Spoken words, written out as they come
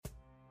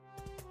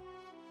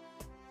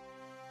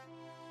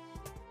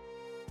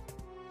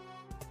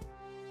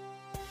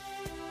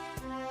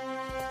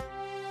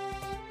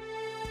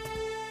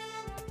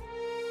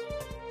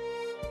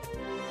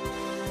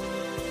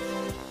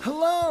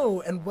Hello,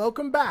 and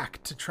welcome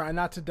back to Try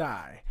Not to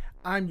Die.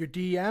 I'm your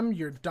DM,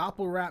 your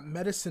doppelrat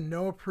medicine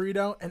Noah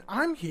Perito, and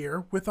I'm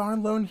here with our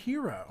lone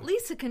hero.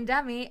 Lisa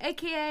Condemi,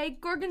 aka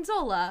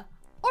Gorgonzola,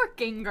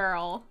 Orking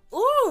Girl.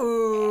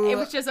 Ooh! It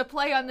was just a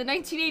play on the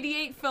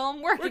 1988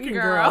 film Working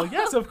Girl.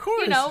 Yes, of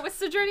course. You know, with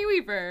Sigourney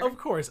Weaver. Of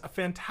course, a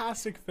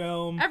fantastic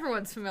film.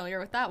 Everyone's familiar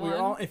with that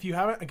one. If you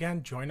haven't,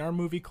 again, join our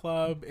movie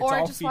club. It's or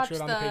all just featured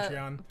watch on the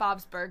Patreon.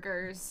 Bob's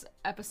Burgers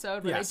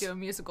episode where Yes. they do a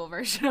musical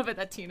version of it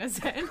that Tina's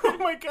in. Oh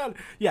my god.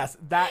 Yes,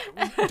 that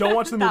don't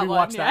watch the movie,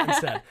 watch that yeah.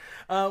 instead.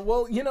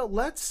 Well,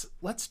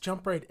 let's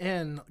jump right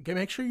in.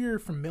 Make sure you're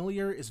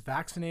familiar, is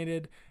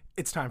vaccinated.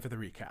 It's time for the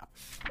recap.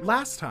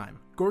 Last time,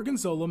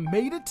 Gorgonzola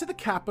made it to the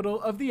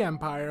capital of the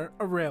empire,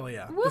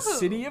 Aurelia, the Woohoo.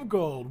 city of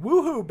gold.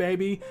 Woohoo,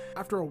 baby!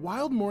 After a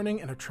wild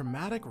morning and a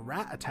traumatic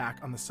rat attack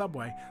on the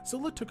subway,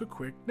 Zola took a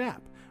quick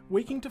nap,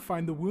 waking to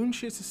find the wound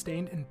she had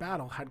sustained in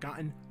battle had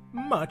gotten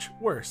much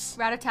worse.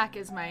 Rattatak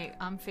is my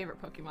favorite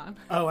Pokemon.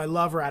 Oh, I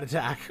love Rat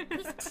Attack.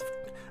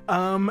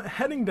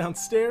 Heading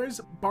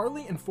downstairs,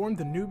 Barley informed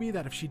the newbie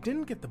that if she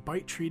didn't get the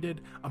bite treated,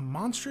 a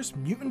monstrous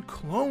mutant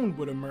clone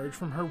would emerge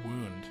from her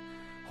wound.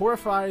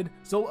 Horrified,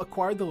 Zola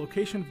acquired the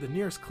location of the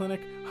nearest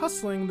clinic,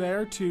 hustling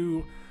there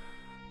to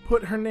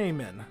put her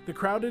name in. The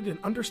crowded and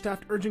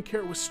understaffed urgent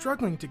care was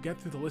struggling to get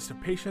through the list of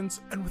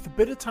patients, and with a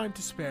bit of time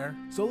to spare,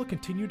 Zola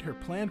continued her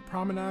planned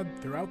promenade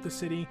throughout the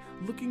city,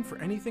 looking for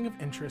anything of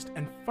interest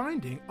and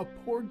finding a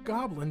poor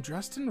goblin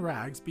dressed in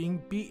rags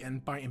being beaten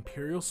by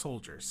Imperial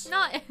soldiers.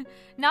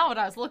 Not what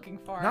I was looking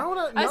for. I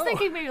was no.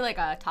 thinking maybe like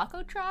a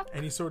taco truck.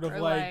 Any sort of or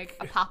like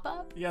a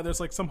pop-up. Yeah, there's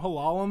like some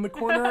halal in the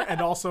corner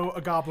and also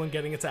a goblin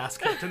getting its ass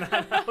kicked in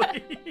that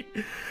alley.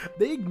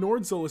 They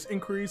ignored Zola's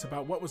inquiries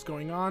about what was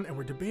going on and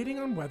were debating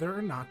on whether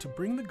or not to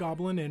bring the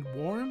goblin in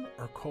warm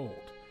or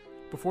cold.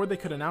 Before they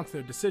could announce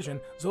their decision,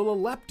 Zola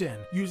leapt in,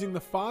 using the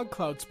fog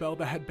cloud spell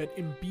that had been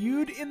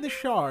imbued in the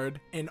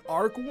shard in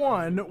Arc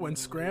 1 when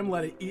Scram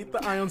let it eat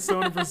the Ion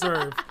Stone of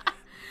Reserve.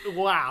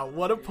 Wow,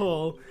 what a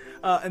pull.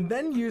 And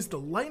then used the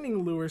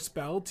lightning lure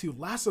spell to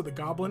lasso the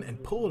goblin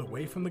and pull it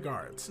away from the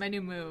guards. My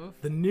new move.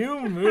 The new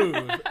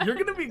move. You're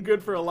going to be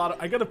good for a lot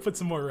of... I got to put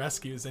some more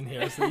rescues in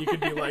here so you can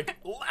be like,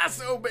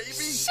 lasso, baby!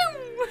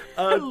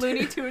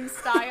 Looney Tunes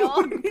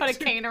style. Put a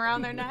cane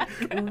around their neck.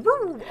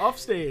 Off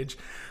stage.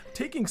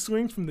 Taking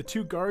swings from the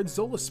two guards,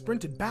 Zola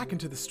sprinted back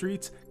into the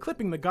streets,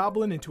 clipping the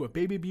goblin into a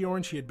baby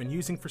Bjorn she had been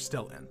using for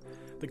Stilton.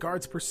 The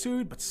guards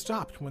pursued, but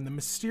stopped when the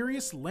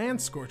mysterious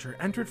Land Scorcher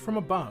entered from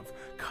above,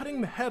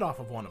 cutting the head off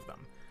of one of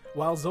them.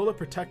 While Zola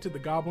protected the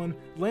goblin,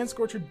 Land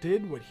Scorcher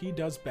did what he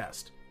does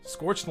best: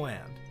 scorched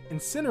land,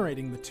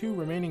 incinerating the two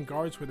remaining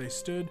guards where they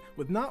stood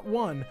with not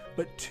one,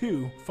 but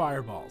two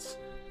fireballs.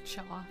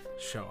 Show off.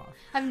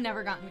 I've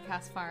never gotten to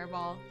cast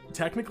Fireball.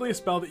 Technically a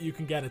spell that you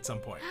can get at some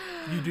point.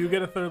 You do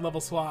get a third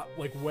level slot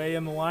like way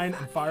in the line,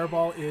 and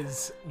Fireball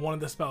is one of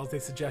the spells they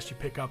suggest you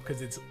pick up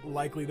because it's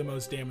likely the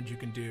most damage you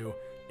can do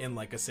in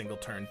like a single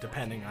turn,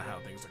 depending on how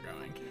things are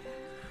going.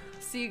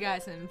 See you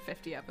guys in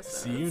 50 episodes.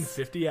 See you in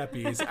 50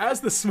 epis.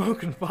 As the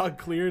smoke and fog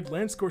cleared,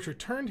 Land Scorcher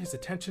turned his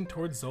attention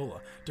towards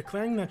Zola,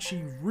 declaring that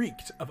she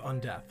reeked of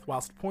undeath,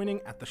 whilst pointing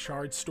at the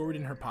shard stored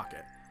in her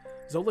pocket.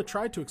 Zola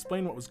tried to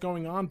explain what was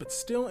going on, but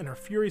still in her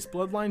furious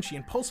bloodline, she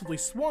impulsively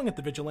swung at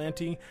the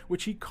vigilante,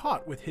 which he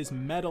caught with his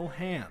metal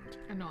hand.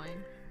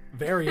 Annoying.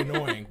 Very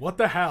annoying. What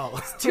the hell?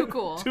 It's too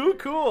cool. Too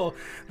cool.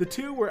 The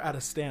two were at a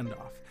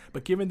standoff,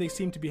 but given they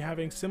seemed to be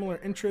having similar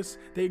interests,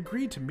 they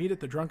agreed to meet at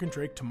the Drunken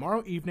Drake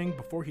tomorrow evening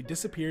before he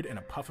disappeared in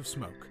a puff of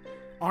smoke.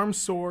 Arm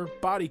sore,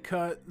 body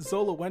cut,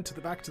 Zola went to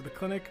the back to the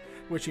clinic,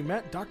 where she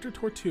met Dr.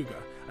 Tortuga,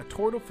 a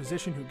turtle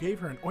physician who gave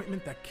her an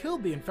ointment that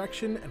killed the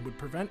infection and would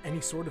prevent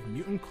any sort of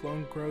mutant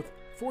clone growth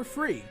for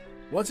free.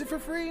 Was it for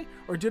free?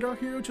 Or did our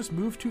hero just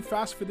move too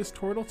fast for this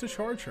turtle to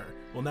charge her?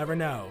 We'll never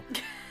know.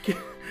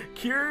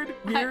 Cured,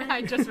 weary...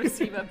 I just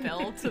received a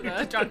bill to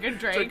the Drunken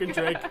Drake. Drunken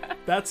Drake.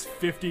 That's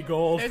 50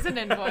 gold. There's an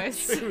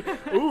invoice.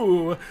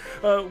 Ooh,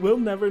 we'll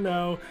never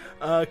know.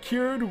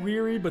 Cured,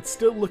 weary, but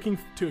still looking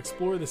to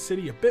explore the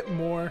city a bit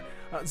more,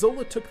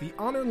 Zola took the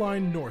honor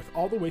line north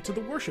all the way to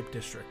the worship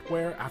district,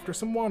 where, after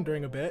some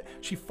wandering a bit,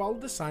 she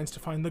followed the signs to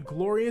find the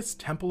glorious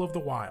Temple of the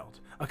Wild,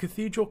 a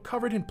cathedral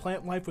covered in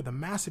plant life with a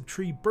massive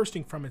tree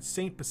bursting from its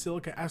Saint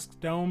Basilica-esque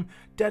dome,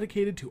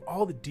 dedicated to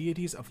all the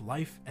deities of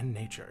life and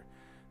nature.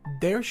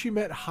 There she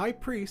met High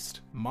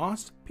Priest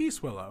Moss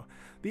Peacewillow.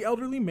 The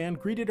elderly man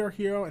greeted our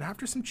hero and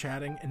after some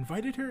chatting,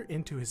 invited her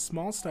into his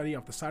small study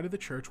off the side of the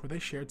church where they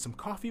shared some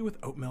coffee with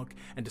oat milk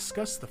and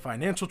discussed the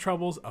financial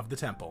troubles of the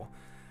temple.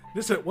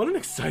 What an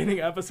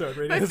exciting episode,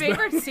 right? My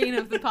favorite scene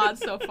of the pod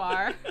so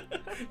far.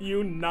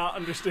 You not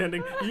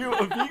understanding. You,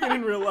 a vegan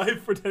in real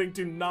life, pretending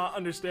to not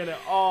understand at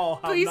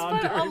all how Please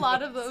put a lot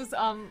was. of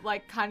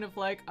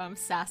those,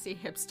 sassy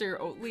hipster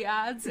Oatly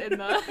ads in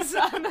the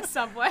on the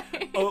subway.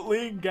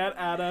 Oatly, get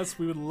at us.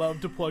 We would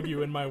love to plug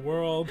you in my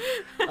world.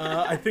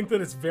 I think that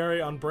it's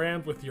very on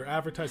brand with your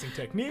advertising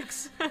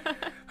techniques.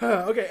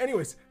 Okay,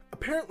 anyways.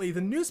 Apparently, the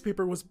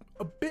newspaper was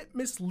a bit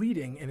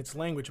misleading in its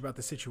language about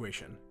the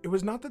situation. It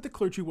was not that the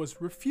clergy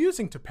was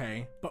refusing to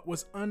pay, but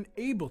was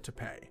unable to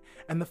pay,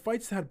 and the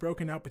fights that had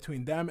broken out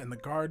between them and the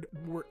guard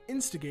were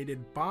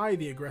instigated by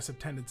the aggressive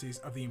tendencies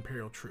of the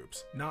imperial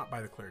troops, not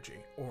by the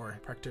clergy or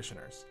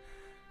practitioners.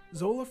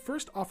 Zola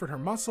first offered her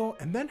muscle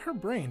and then her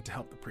brain to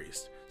help the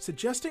priest,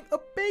 suggesting a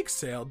bake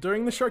sale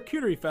during the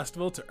charcuterie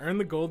festival to earn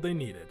the gold they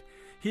needed.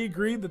 He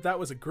agreed that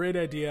was a great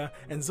idea,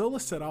 and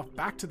Zola set off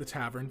back to the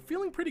tavern,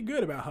 feeling pretty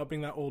good about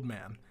helping that old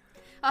man.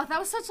 That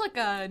was such like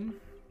a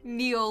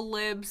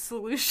neo-lib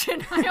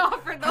solution I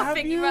offered, though. Have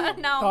thinking you about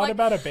it now, thought I'm like,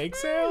 about a bake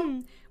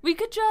sale? we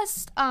could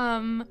just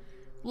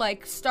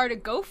start a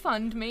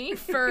GoFundMe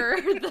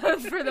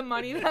for the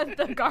money that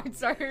the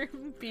guards are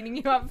beating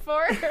you up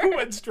for.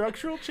 When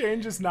structural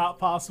change is not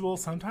possible,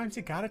 sometimes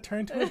you gotta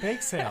turn to a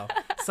bake sale.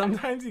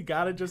 Sometimes you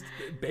gotta just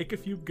bake a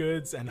few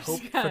goods and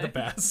hope for the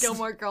best.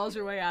 Gilmore Girls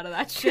your way out of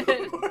that shit.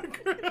 Gilmore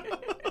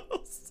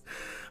Girls.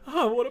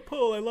 Oh, what a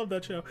pull. I love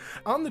that show.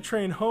 On the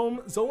train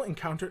home, Zola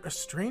encountered a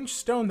strange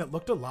stone that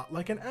looked a lot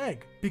like an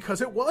egg.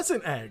 Because it was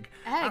an egg.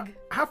 Egg?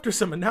 After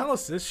some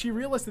analysis, she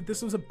realized that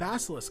this was a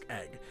basilisk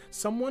egg.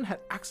 Someone had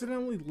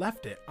accidentally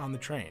left it on the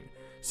train.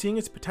 Seeing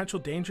its potential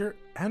danger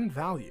and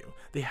value,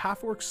 the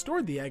half-orc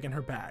stored the egg in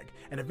her bag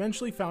and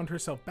eventually found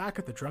herself back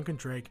at the Drunken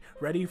Drake,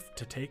 ready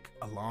to take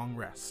a long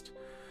rest.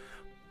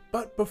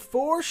 But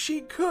before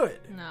she could,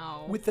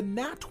 with the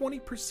nat 20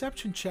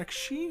 perception check,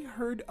 she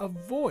heard a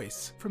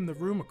voice from the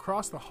room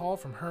across the hall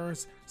from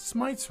hers,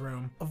 Smite's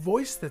room, a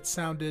voice that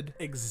sounded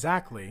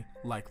exactly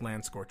like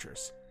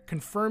Landscorcher's,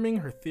 confirming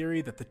her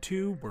theory that the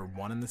two were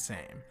one and the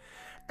same.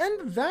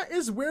 And that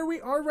is where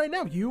we are right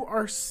now. You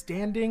are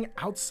standing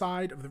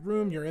outside of the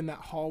room. You're in that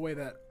hallway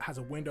that has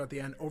a window at the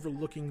end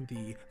overlooking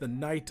the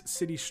night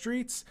city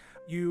streets.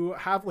 You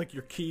have like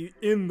your key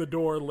in the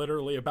door,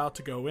 literally about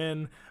to go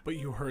in, but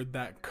you heard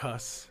that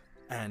cuss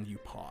and you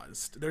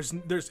paused.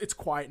 It's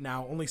quiet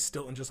now, only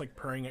Stilton just like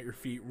purring at your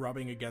feet,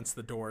 rubbing against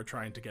the door,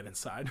 trying to get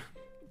inside.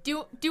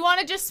 Do you want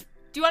to just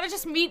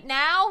meet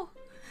now?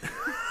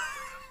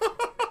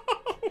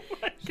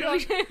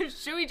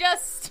 Should we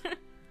just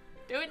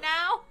do it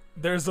now?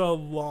 There's a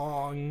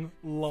long,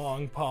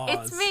 long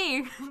pause. It's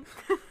me.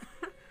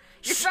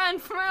 Your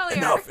friend from earlier.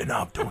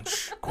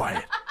 Enough.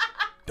 Quiet.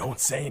 Don't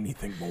say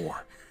anything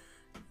more.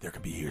 There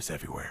can be ears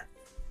everywhere.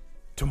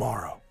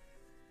 Tomorrow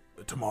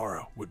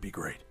would be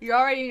great. You're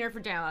already in your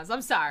pajamas.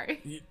 I'm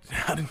sorry.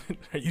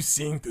 Are you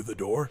seeing through the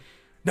door?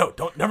 No,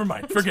 never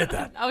mind. Forget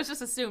that. I was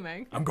just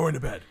assuming. I'm going to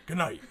bed. Good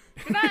night.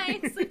 Good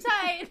night. Sleep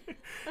tight.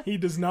 He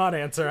does not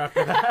answer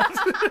after that.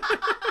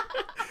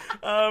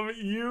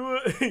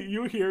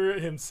 You hear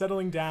him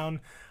settling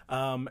down,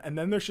 and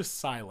then there's just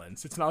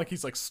silence. It's not like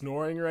he's like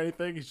snoring or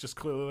anything. He's just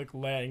clearly like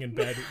laying in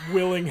bed,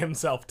 willing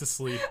himself to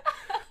sleep.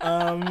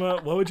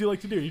 What would you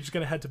like to do? Are you just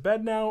gonna head to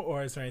bed now,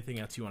 or is there anything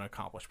else you want to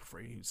accomplish before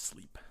you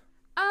sleep?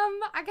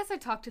 I guess I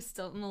talked to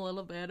Stilton a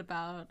little bit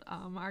about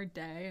our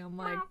day. I'm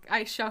like,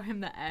 I show him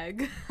the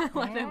egg.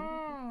 Let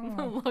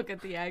him look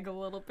at the egg a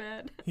little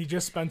bit. He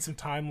just spent some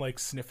time like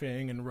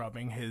sniffing and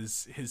rubbing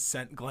his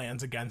scent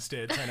glands against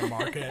it, trying to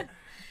mark it.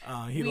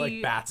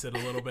 He bats it a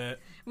little bit.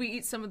 We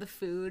eat some of the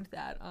food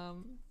that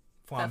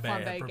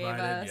Flambe gave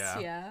us.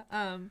 Yeah.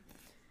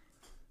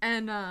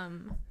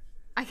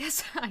 I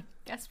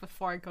guess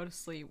before I go to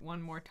sleep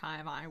one more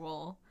time, I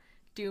will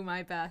do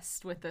my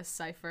best with this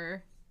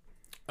cipher.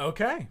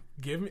 Okay,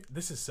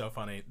 this is so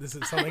funny. This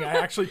is something I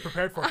actually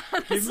prepared for.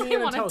 Give me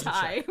an intelligence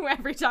check.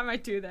 Every time I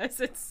do this,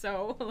 it's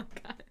so. Oh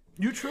God.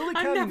 You truly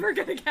can. I'm never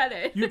gonna get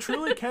it. You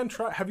truly can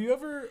try. Have you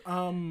ever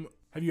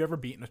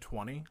beaten a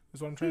 20?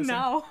 Is what I'm trying to say.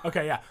 No.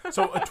 Okay, yeah.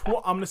 So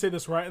I'm gonna say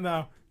this right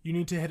now. You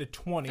need to hit a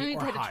 20 or higher. I need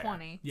to hit a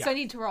 20. Yeah. So I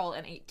need to roll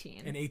an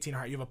 18. An 18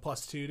 higher. You have a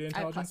 +2 to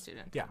intelligence. I have +2 to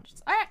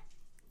intelligence. Yeah. All right.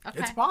 Okay.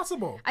 It's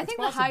possible. I think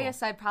the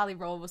highest I probably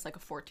rolled was like a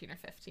 14 or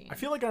 15. I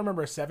feel like I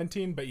remember a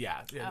 17, but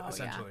yeah,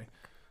 essentially. Yeah.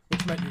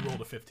 Which meant you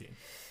rolled a 15.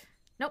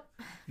 Nope.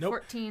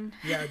 14.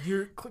 Yeah,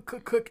 you're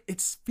click. It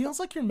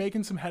feels like you're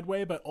making some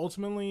headway, but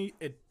ultimately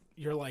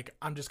you're like,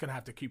 I'm just gonna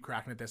have to keep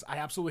cracking at this. I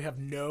absolutely have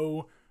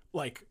no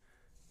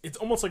it's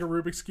almost like a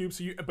Rubik's Cube,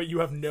 but you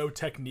have no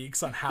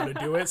techniques on how to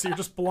do it, so you're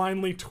just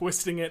blindly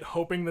twisting it,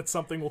 hoping that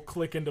something will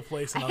click into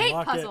place and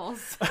unlock it. I hate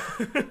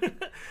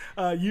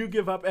puzzles. You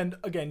give up, and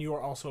again, you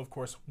are also, of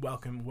course,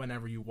 welcome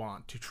whenever you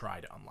want to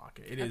try to unlock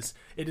it.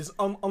 It is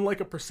unlike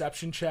a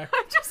perception check.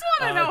 I just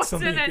want to know what's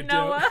in it,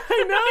 Noah.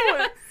 I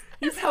know.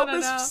 You've held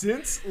this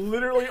since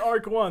literally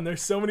Arc 1.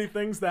 There's so many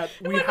things that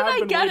we have been waiting.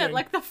 When did I get it?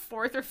 Like the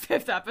 4th or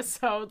 5th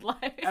episode?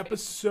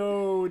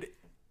 Episode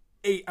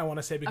 8, I want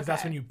to say, because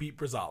that's when you beat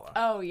Brazala.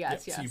 Oh,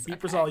 yes. So you beat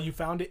Brazala. You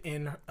found it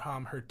in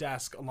her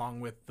desk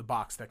along with the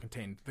box that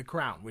contained the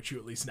crown, which you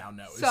at least now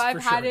know. So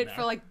I've had it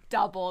for like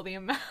double the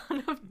amount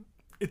of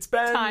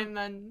time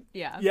then.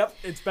 Yeah. Yep.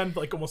 It's been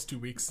like almost 2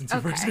 weeks since you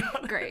first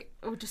got it. Great.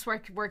 We're just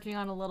working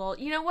on a little.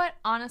 You know what?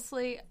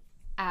 Honestly,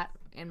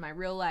 in my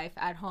real life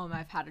at home,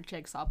 I've had a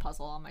jigsaw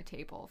puzzle on my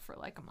table for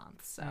like a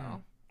month.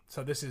 So.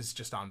 So this is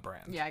just on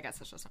brand. Yeah, I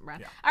guess it's just on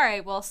brand. Yeah. All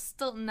right. Well,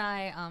 Stilton and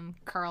I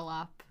curl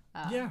up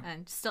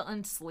And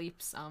Stilton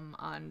sleeps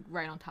on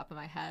right on top of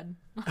my head,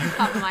 on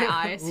top of my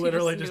eyes.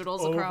 Literally just just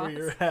noodles over across.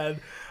 your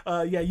head.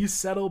 You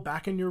settle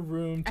back in your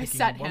room, I taking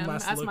set one him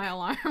last as look. my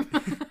alarm.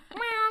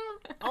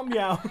 I'll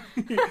meow.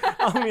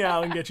 I'll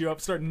meow and get you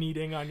up, start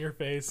kneading on your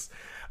face.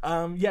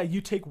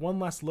 You take one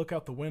last look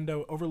out the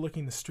window,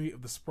 overlooking the street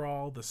of the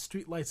sprawl, the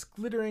streetlights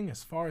glittering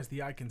as far as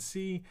the eye can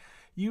see.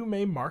 You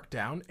may mark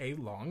down a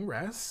long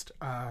rest.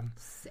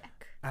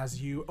 Sick.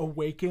 As you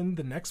awaken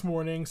the next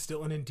morning,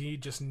 still and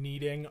indeed just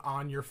kneading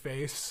on your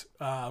face,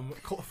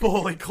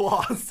 fully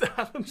claws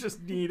out,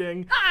 just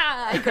kneading.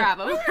 I grab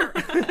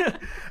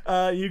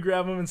him. You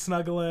grab him and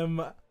snuggle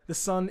him. The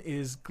sun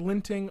is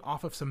glinting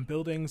off of some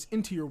buildings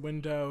into your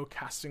window,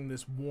 casting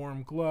this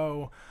warm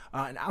glow.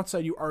 And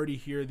outside, you already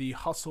hear the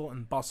hustle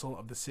and bustle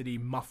of the city,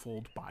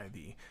 muffled by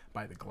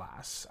the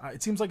glass.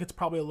 It seems like it's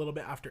probably a little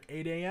bit after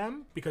 8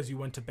 a.m. because you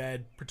went to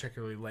bed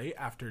particularly late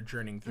after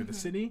journeying through the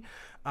city.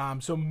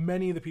 So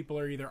many of the people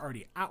are either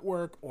already at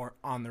work or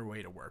on their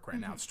way to work right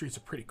now. The streets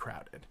are pretty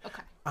crowded.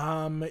 Okay.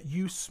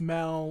 You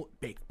smell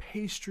baked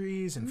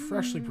pastries and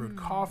freshly brewed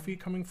coffee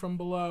coming from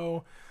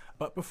below.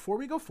 But before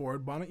we go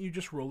forward, why don't you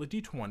just roll a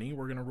d20?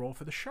 We're going to roll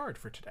for the shard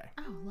for today.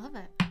 Oh, love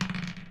it.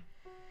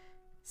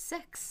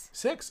 6.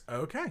 6,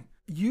 okay.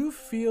 You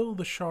feel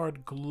the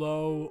shard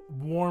glow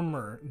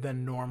warmer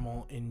than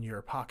normal in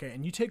your pocket,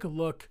 and you take a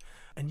look,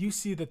 and you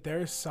see that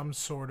there's some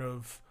sort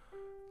of,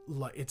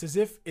 it's as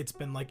if it's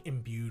been like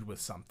imbued with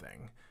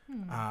something.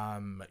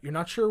 You're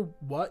not sure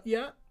what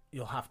yet.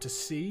 You'll have to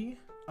see,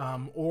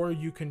 or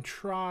you can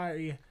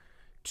try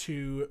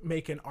to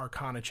make an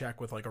Arcana check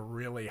with like a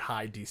really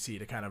high DC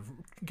to kind of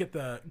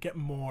get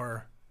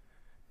more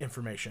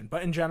information.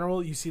 But in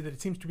general, you see that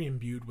it seems to be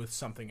imbued with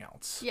something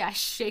else. Yeah, I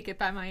shake it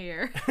by my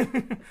ear.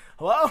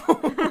 Hello?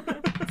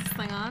 This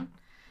thing on?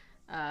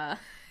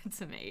 It's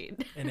an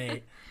 8. An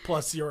 8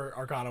 plus your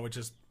Arcana, which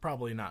is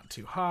probably not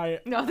too high.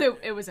 No,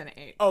 it was an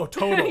 8. Oh,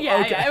 total. Yeah,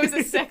 Okay. yeah, it was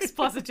a 6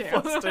 plus a 2.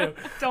 Plus 2.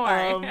 Don't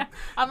worry.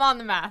 I'm on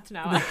the math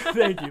now.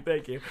 Thank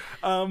you.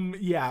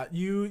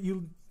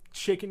 You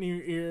shake it in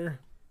your ear.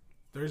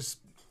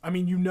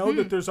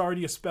 That there's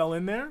already a spell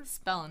in there.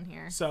 Spell in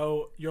here.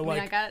 So you're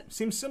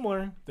seems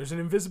similar. There's an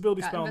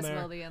invisibility spell in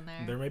there.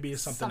 There may be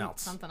something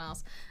else. Something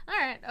else. All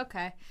right,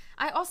 okay.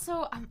 I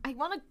also, I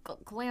want to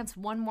glance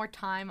one more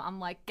time. I'm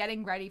like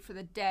getting ready for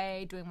the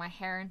day, doing my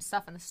hair and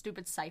stuff, and the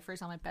stupid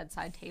ciphers on my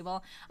bedside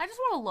table. I just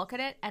want to look at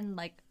it and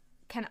like,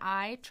 can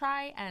I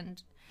try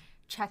and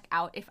check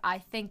out if I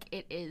think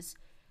it is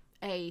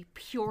a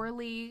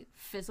purely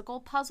physical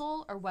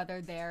puzzle or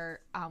whether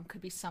there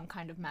could be some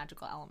kind of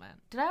magical element.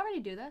 Did I already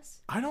do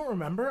this? I don't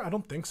remember. I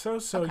don't think so.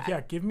 So okay. Yeah,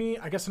 give me,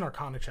 I guess an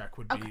Arcana check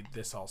would be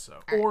this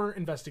also. All or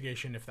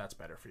investigation if that's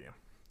better for you.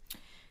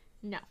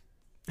 No.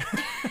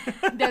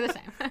 They're the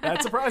same.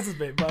 That surprises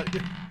me, but...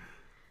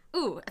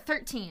 Ooh, a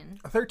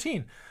 13. A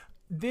 13.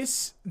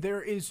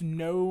 There is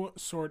no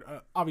sort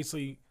of,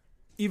 obviously,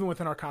 even with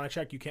an Arcana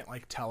check, you can't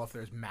like tell if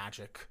there's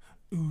magic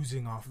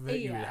oozing off of it.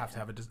 Yeah. You would have to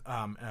have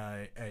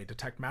a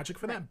detect magic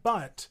for that.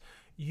 But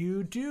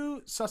you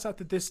do suss out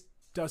that this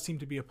does seem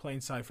to be a plain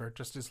cipher,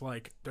 just as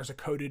like there's a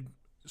coded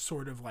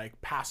sort of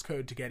like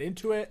passcode to get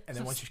into it, and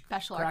then once you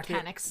special crack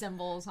arcanic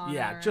symbols on it.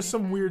 Yeah, just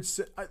some weird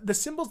the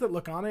symbols that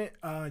look on it.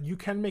 You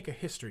can make a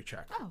history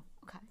check. Oh,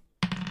 okay.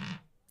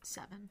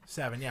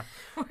 7. Yeah.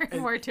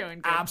 We're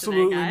doing good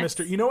absolutely, today, guys.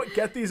 mister. You know what?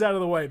 Get these out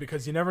of the way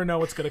because you never know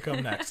what's going to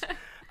come next.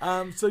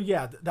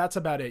 That's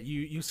about it.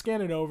 You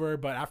scan it over,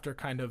 but after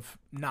kind of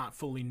not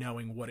fully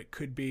knowing what it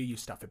could be, you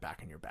stuff it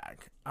back in your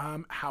bag.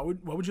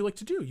 What would you like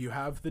to do? You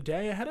have the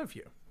day ahead of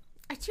you.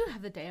 I do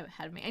have the day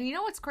ahead of me. And you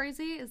know what's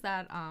crazy is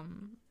that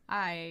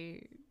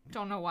I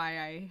don't know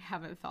why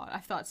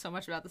I've thought so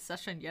much about the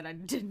session, yet I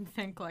didn't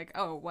think like,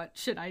 oh, what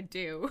should I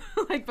do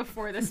like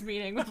before this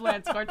meeting with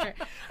Lance Scorcher.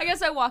 I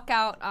guess I walk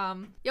out,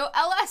 yo,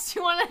 LS,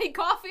 you want any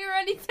coffee or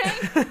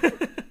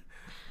anything?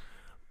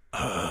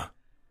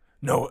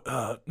 No,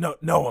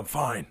 I'm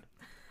fine.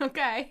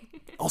 Okay.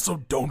 Also,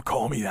 don't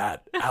call me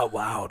that out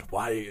loud.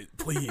 Why,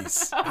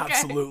 please? Okay.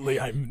 Absolutely,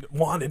 I'm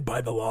wanted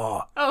by the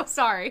law. Oh,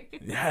 sorry.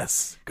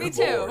 Yes. Me Good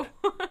too.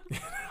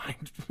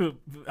 Lord.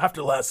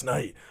 After last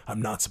night, I'm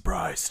not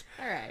surprised.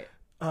 All right.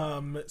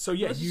 So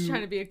yeah, I was just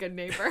trying to be a good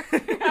neighbor.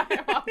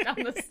 I walk down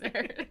the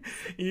stairs.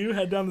 You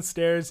head down the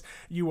stairs.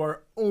 You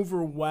are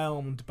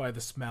overwhelmed by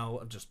the smell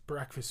of just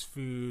breakfast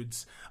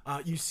foods.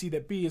 You see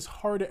that B is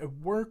hard at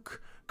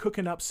work,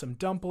 cooking up some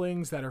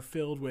dumplings that are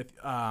filled with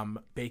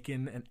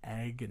bacon and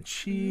egg and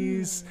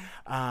cheese.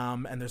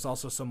 And there's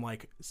also some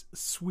like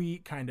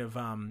sweet kind of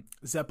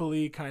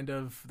zeppoli, kind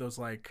of those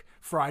like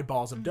fried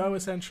balls of dough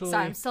essentially.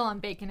 Sorry, I'm still on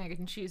bacon, egg,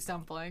 and cheese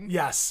dumpling.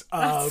 Yes.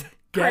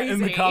 Get crazy.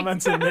 in the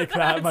comments and make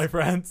that, my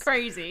friends.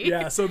 Crazy.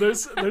 Yeah, so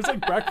there's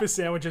like breakfast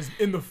sandwiches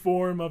in the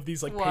form of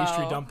these like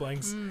pastry Whoa.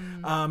 dumplings.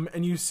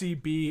 And you see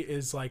B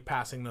is like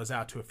passing those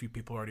out to a few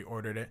people who already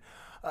ordered it.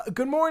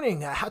 Good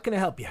morning. How can I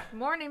help you?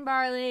 Morning,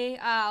 Barley.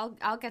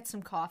 I'll get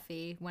some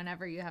coffee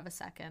whenever you have a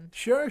second.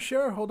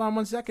 Sure. Hold on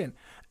one second.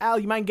 Al,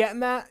 you mind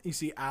getting that? You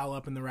see Al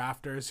up in the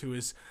rafters who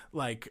is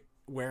like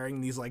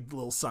wearing these like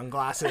little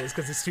sunglasses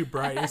because it's too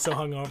bright. He's so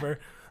hungover.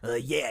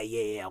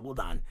 Yeah, hold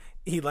on.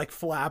 He like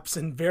flaps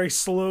and very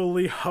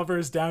slowly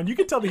hovers down. You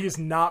can tell that he's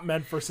not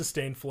meant for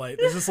sustained flight.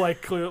 This is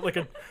like clear,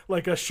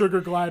 like a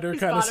sugar glider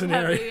kind of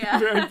scenario, heavy, yeah.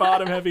 very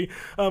bottom heavy.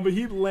 But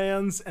he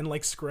lands and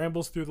like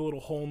scrambles through the little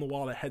hole in the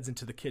wall that heads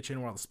into the kitchen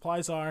where all the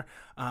supplies are.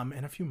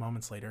 And a few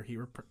moments later, he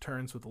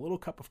returns with a little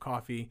cup of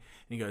coffee and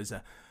he goes,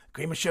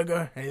 "Cream of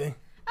sugar, anything?"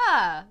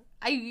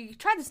 I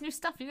tried this new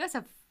stuff. Do you guys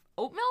have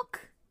oat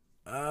milk?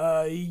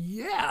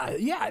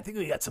 Yeah. I think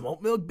we got some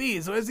oat milk.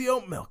 Bees, where's the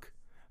oat milk?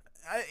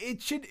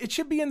 It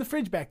should be in the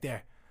fridge back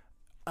there.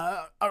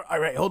 All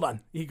right, hold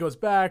on. He goes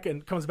back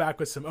and comes back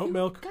with some oat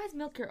milk. You guys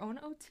milk your own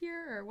oats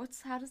here, or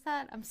how does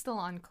that? I'm still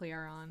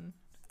unclear on.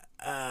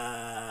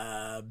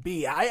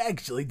 B, I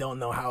actually don't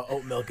know how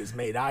oat milk is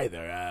made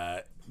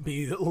either.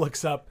 B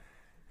looks up.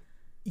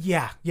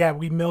 Yeah,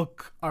 we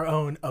milk our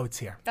own oats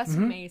here. That's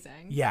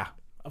amazing. Yeah,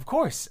 of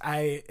course.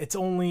 It's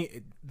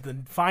only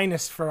the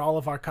finest for all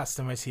of our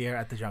customers here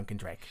at the Drunken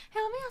Drake. Hey,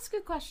 let me ask you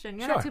a question.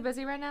 You're Sure. not too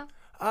busy right now?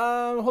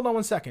 Hold on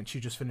one second. She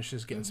just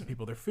finishes getting some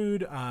people their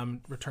food,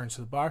 returns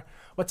to the bar.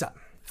 What's up?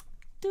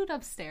 Dude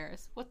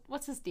upstairs.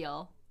 What's his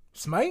deal?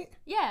 Smite?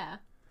 Yeah.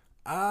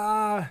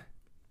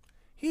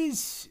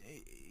 He's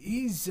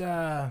He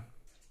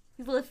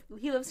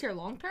lives here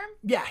long term?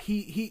 yeah,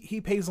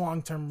 he pays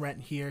long-term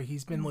rent here.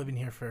 He's been living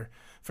here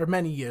for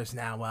many years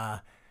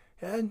now.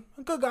 And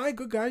a good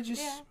guy,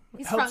 just Yeah.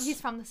 He's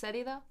from the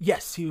city though?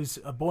 Yes, he was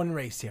born and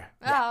raised here.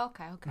 Oh,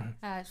 okay.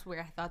 That's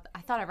weird.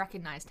 I thought I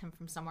recognized him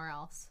from somewhere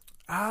else.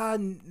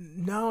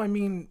 No, I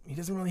mean, he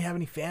doesn't really have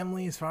any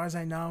family as far as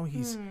I know.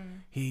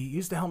 He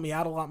used to help me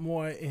out a lot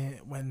more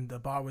when the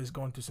bar was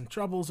going through some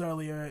troubles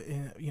earlier,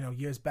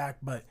 years back.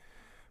 But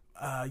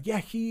yeah,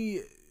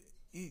 he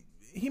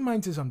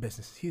minds his own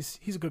business. He's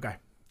a good guy.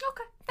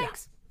 Okay,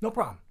 thanks. Yeah, no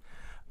problem.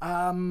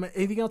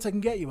 Anything else I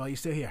can get you while you're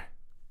still here?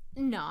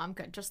 No, I'm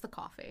good. Just the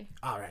coffee.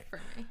 All right. For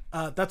me.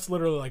 That's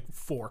literally like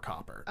 4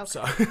 copper.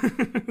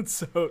 Okay.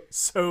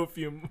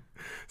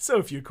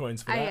 So few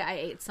coins for that. I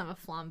ate some of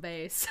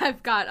flambe's.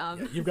 I've got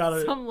You've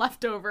got some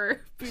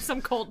leftover,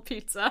 some cold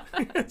pizza.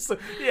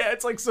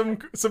 It's like some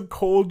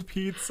cold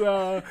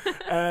pizza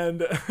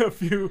and a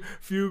few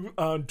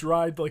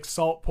dried like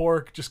salt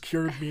pork, just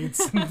cured meats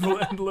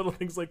and little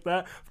things like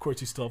that. Of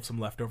course, you still have some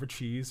leftover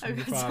cheese from I've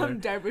your got father. some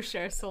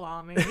Derbyshire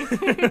salami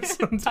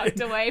tucked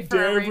away for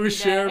a rainy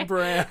Derbyshire day.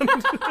 brand.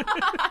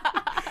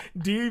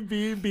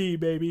 DBB,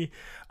 baby.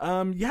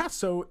 Yeah,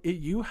 so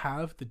you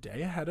have the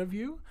day ahead of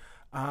you.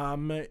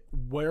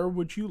 Where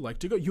would you like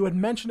to go? You had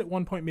mentioned at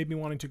one point maybe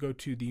wanting to go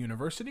to the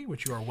university,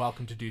 which you are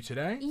welcome to do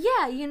today.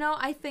 Yeah,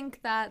 I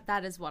think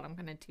that is what I'm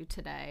going to do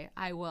today.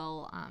 I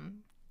will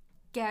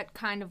get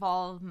kind of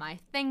all of my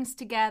things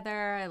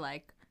together.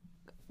 I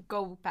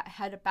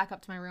head back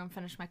up to my room,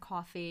 finish my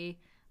coffee,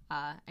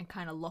 and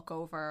kind of look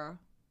over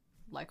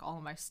like all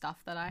of my stuff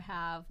that I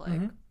have,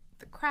 like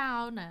the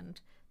crown and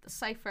the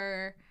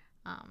cipher.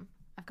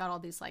 I've got all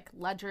these like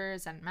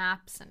ledgers and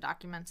maps and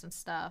documents and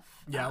stuff.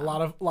 Yeah, a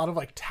lot of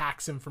like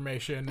tax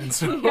information and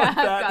stuff Yeah, like that.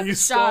 I've got You the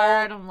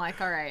chart. I'm like,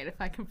 all right,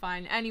 if I can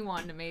find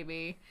anyone to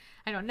maybe,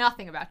 I know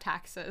nothing about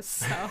taxes,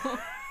 so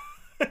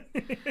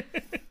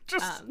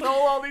just stole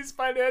all these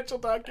financial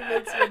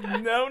documents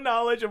with no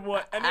knowledge of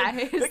what. And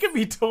they can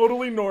be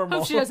totally normal.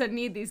 hope she doesn't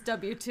need these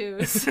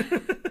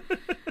W-2s.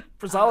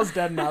 Priscilla's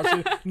dead now.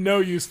 She no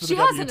use for the She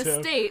has W2. an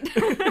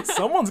estate.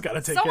 Someone's got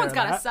to take Someone's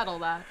care of got to that. settle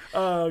that.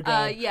 Oh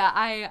god. Yeah,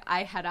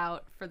 I head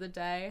out for the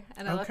day,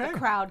 and I let Okay. the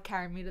crowd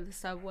carry me to the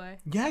subway.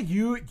 Yeah,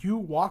 you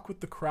walk with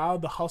the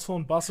crowd, the hustle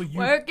and bustle. You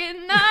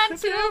Working 9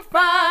 to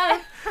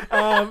 5.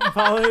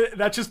 Paula,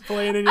 that's just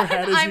playing in your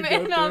head as I'm you go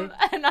in through.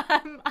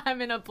 and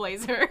I'm in a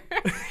blazer.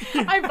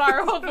 I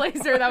borrow a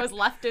blazer that was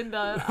left in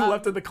the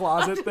Left in the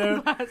closet there.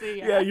 closet,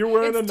 Yeah, you're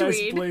wearing It's a nice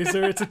tweed.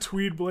 blazer. It's a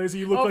tweed blazer.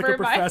 You look like Over a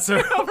my- professor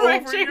over my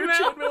your chainmail.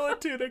 chainmail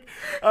and tunic.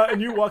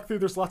 And you walk through.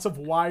 There's lots of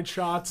wide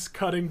shots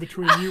cutting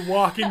between you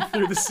walking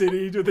through the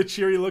city with a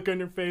cheery look on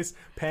your face,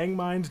 paying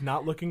mind,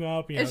 not looking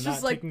up, It's not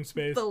just like taking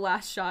space. the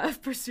last shot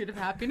of Pursuit of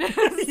Happiness.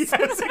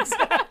 Yes,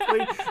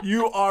 exactly.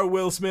 You are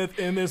Will Smith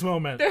in this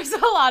moment. There's a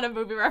lot of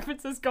movie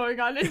references going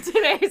on in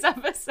today's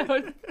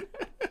episode.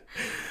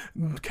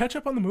 Catch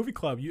up on the movie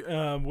club,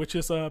 which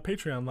is a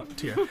Patreon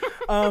tier.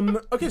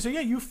 Okay, so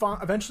yeah,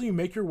 eventually you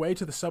make your way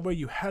to the subway.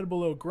 You head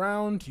below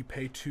ground. You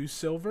pay 2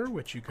 silver,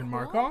 which you can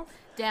mark off.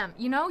 Damn,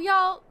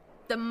 y'all,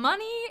 the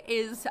money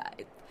is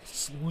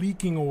It's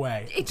leaking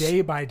away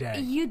day by day.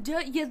 you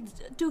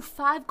do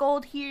 5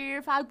 gold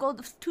here, 5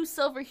 gold, 2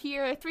 silver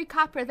here, 3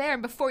 copper there,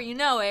 and before you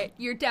know it,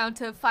 you're down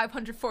to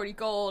 540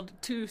 gold,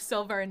 2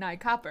 silver, and 9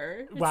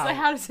 copper. It's Wow. like,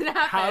 how does it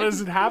happen? How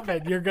does it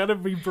happen? You're gonna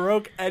be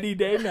broke any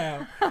day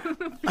now.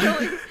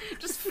 Feeling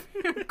just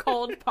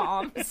cold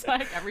palms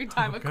like every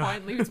time a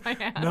coin leaves my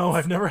hand. No,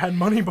 I've never had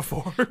money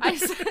before.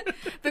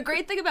 The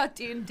great thing about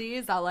D&D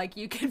is that, like,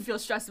 you can feel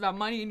stressed about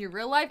money in your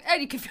real life,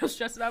 and you can feel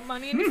stressed about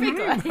money in your fake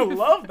life. I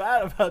love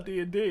that about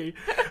D&D.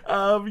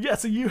 Yeah,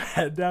 so you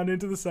head down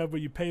into the subway,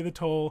 you pay the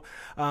toll,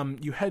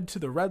 you head to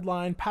the Red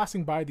Line,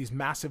 passing by these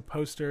massive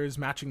posters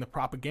matching the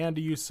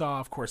propaganda you saw.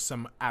 Of course,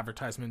 some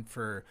advertisement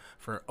for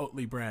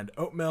Oatly brand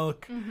oat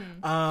milk.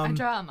 I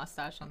draw a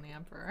mustache on the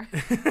Emperor.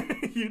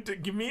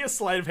 Give me a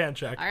sleight of hand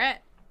check. All right.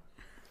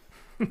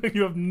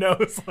 You have no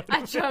sleight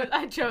of hand.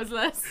 I chose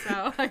this,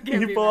 so I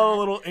give You you pull out a that.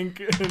 little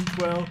ink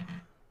quill.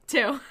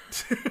 2.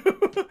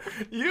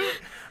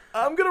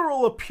 I'm gonna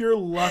roll a pure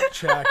luck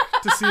check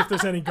to see if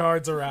there's any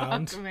guards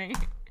around. Fuck me.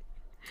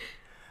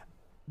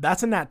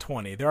 That's a nat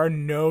 20. There are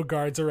no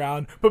guards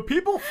around, but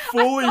people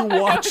fully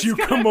watch you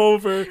come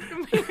over.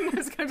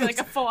 There's gonna be like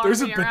a full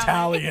There's a army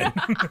around me.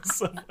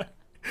 battalion.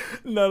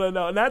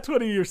 No. Nat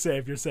 20, you're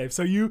safe.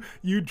 So you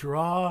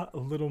draw a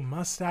little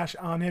mustache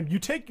on him. You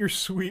take your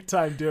sweet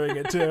time doing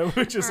it too,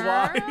 which is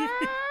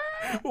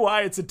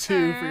why it's a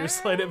 2 for your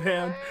sleight of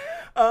hand.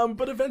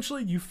 But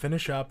eventually you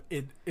finish up.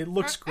 It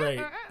looks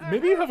great.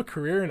 Maybe you have a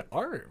career in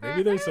art.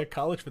 Maybe there's a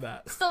college for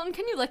that. Stilton,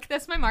 can you lick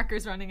this? My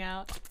marker's running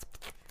out.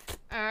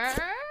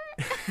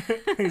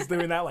 He's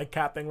doing that like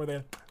cat thing where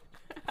they're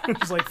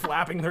just like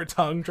flapping their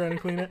tongue trying to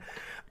clean it.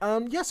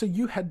 Yeah, so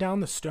you head down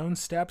the stone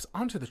steps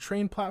onto the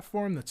train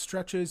platform that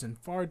stretches in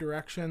far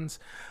directions.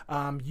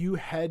 You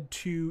head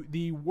to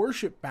the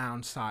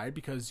worship-bound side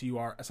because you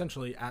are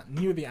essentially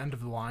near the end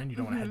of the line. You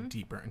don't want to head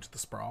deeper into the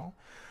sprawl.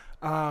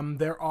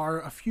 There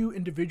are a few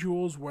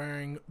individuals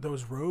wearing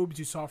those robes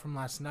you saw from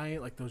last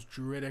night, like those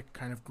druidic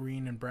kind of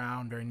green and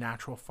brown, very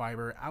natural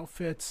fiber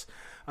outfits.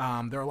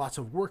 There are lots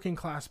of working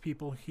class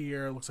people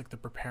here. Looks like they're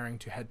preparing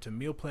to head to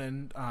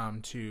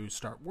Mealplan to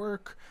start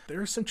work.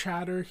 There's some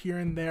chatter here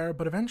and there,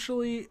 but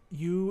eventually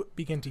you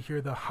begin to hear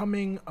the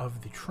humming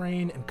of the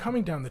train, and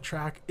coming down the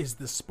track is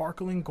the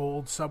sparkling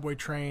gold subway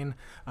train.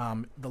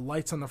 The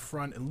lights on the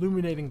front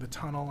illuminating the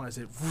tunnel as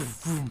it vroom,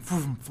 vroom,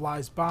 vroom,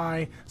 flies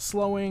by,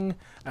 slowing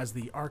as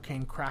the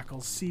arcane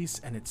crackles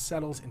cease and it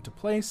settles into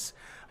place.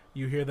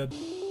 You hear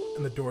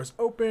and the doors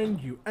open.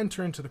 You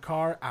enter into the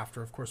car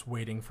after, of course,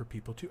 waiting for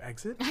people to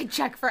exit. I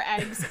check for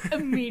eggs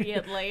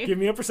immediately. Give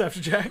me a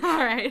perception check. All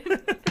right.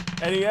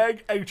 Any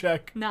egg? Egg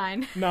check.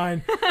 9.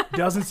 9.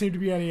 Doesn't seem to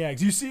be any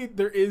eggs. You see,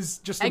 there is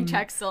just Egg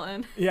check,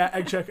 Stilton. Yeah,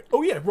 egg check.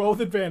 Oh yeah, roll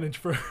with advantage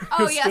for.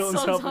 Oh yeah,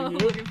 Stilton's Stilton's helping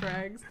you. looking for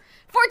eggs.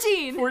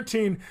 14.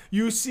 14.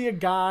 You see a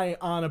guy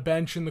on a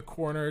bench in the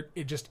corner,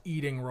 just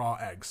eating raw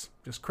eggs,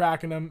 just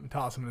cracking them and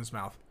tossing them in his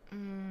mouth.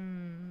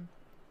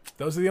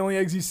 Those are the only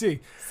eggs you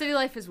see. City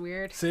life is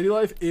weird. City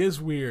life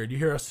is weird. You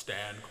hear a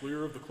stand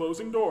clear of the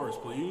closing doors,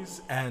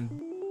 please. And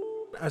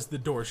as the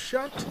doors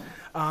shut,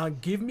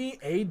 give me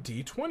a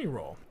D20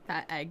 roll.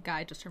 That egg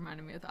guy just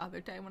reminded me of the other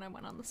day when I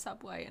went on the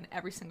subway and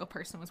every single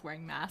person was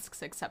wearing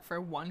masks except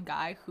for one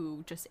guy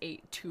who just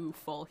ate 2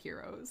 full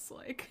heroes.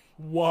 Like,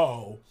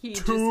 whoa. he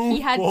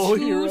had full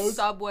 2 heroes?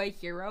 subway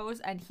heroes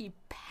and he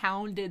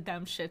pounded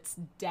them shits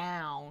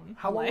down.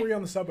 How long like, were you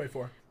on the subway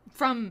for?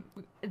 From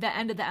the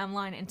end of the M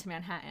line into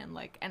Manhattan,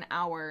 like an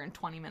hour and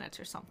 20 minutes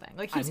or something.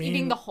 Like, he was I mean,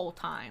 eating the whole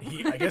time.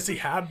 I guess he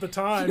had the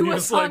time. He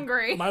was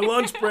hungry. Like, my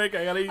lunch break,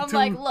 I gotta eat I'm 2.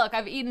 like, look,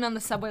 I've eaten on the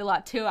subway a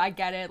lot too. I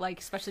get it, like,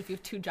 especially if you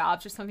have 2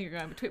 jobs or something you're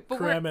going between. But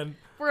cramming.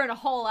 we're in a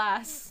whole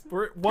ass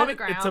It's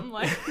pentagram.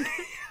 Like,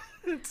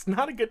 it's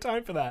not a good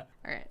time for that.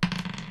 all right.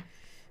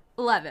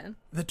 11.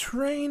 The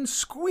train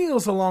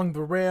squeals along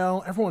the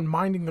rail, everyone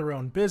minding their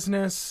own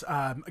business.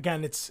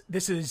 Again,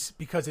 this is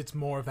because it's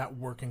more of that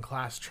working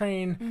class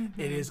train.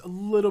 Mm-hmm. It is a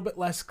little bit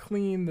less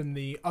clean than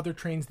the other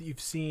trains that you've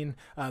seen.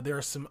 There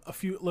are a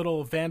few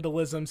little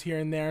vandalisms here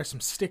and there, some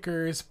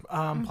stickers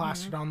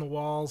plastered on the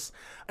walls.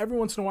 Every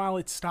once in a while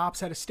it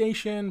stops at a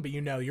station, but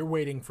you're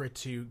waiting for it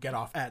to get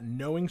off at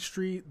Knowing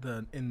Street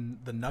in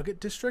the Nugget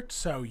District.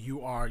 So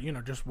you are,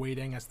 just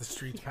waiting as the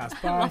streets pass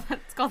by. I love that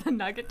it's called the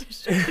Nugget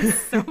District.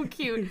 It's so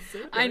cute.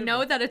 I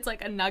know that it's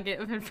like a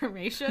nugget of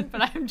information,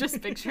 but I'm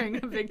just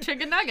picturing a big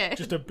chicken nugget.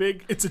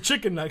 It's a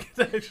chicken nugget,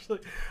 actually.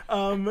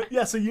 So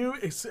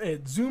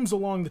it zooms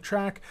along the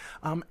track.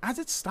 As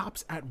it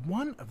stops at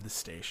one of the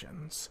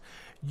stations,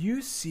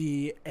 you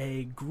see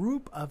a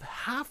group of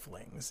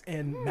halflings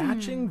in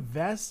matching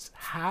vests,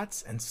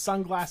 hats, and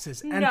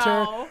sunglasses enter.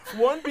 No.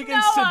 One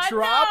begins to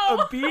drop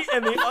a beat,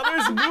 and the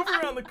others move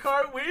around the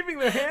cart, waving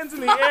their hands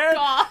in the air.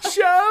 off.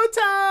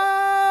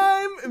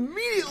 Showtime!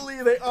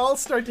 Immediately, they all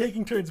start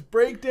taking turns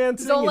breakdancing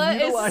Zola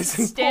and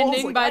utilizing is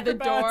standing poles by like the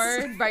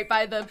acrobats. door, right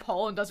by the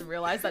pole, and doesn't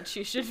realize that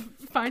she should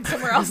find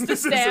somewhere else to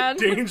This stand.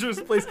 is a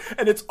dangerous place,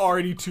 and it's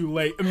already too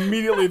late.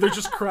 Immediately, they're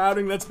just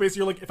crowding that space.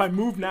 You're like, if I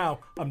move now,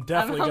 I'm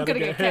definitely I'm gonna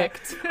get hit.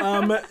 kicked.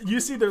 You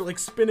see they're like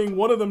spinning.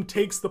 One of them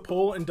takes the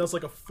pole and does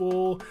like a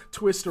full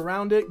twist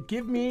around it.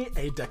 Give me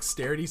a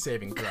dexterity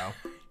saving throw.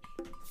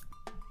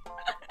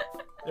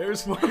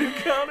 There's one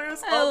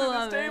encounters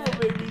under this table,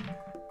 baby.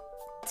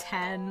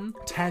 10.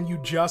 10, you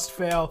just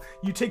fail.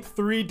 You take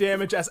 3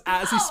 damage as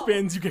he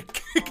spins, you get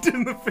kicked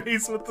in the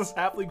face with this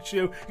halfling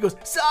shoe. He goes,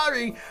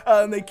 sorry!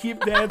 And they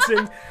keep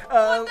dancing.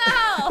 What the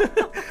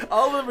hell?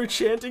 All of them are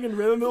chanting in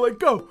rhythm. They're like,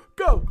 go,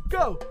 go,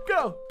 go,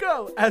 go,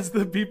 go, as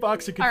the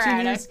beatboxer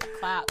continues. All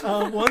right, I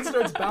clap. One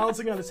starts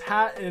balancing on his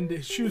hat and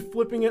his shoes,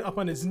 flipping it up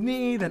on his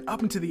knee, then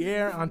up into the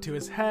air onto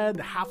his head.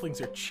 The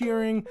halflings are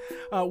cheering.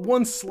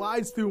 One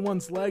slides through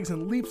one's legs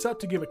and leaps up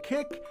to give a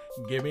kick.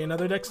 Give me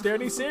another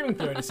dexterity saving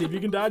throw to see if you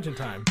can dodge in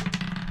time.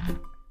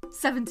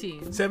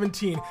 17.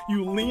 17.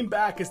 You lean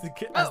back as the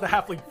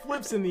halfling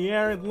flips in the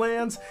air and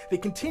lands. They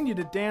continue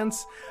to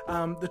dance.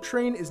 The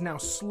train is now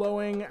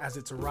slowing as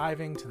it's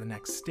arriving to the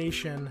next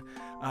station.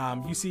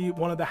 You see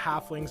one of the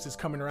halflings is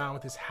coming around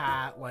with his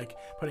hat, like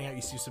putting out.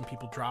 You see some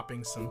people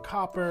dropping some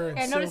copper and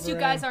silver. Notice you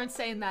guys aren't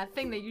saying that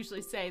thing they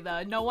usually say,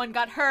 the no one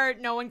got hurt,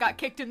 no one got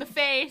kicked in the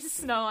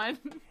face, no one.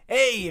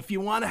 Hey, if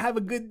you want to have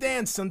a good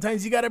dance,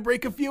 sometimes you got to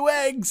break a few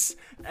eggs.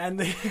 And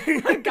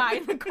the guy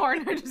in the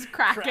corner just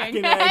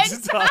cracking eggs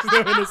and tossing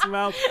them in his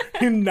mouth,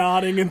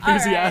 nodding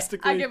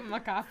enthusiastically. All right, I give him a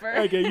copper.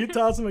 Okay, you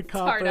toss him a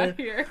copper. It's hard out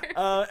here.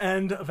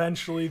 And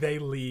eventually they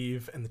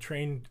leave, and the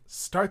train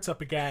starts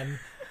up again.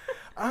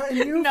 And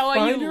you Noah,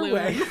 find you your loon.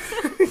 way.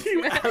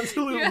 You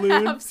absolute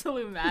loon.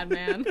 Absolute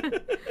madman.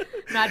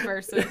 Mad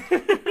person.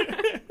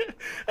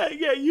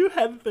 Yeah, you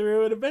head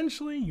through, and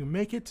eventually you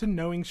make it to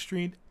Knowing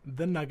Street,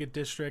 the Nugget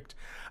District.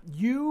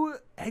 You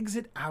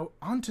exit out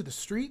onto the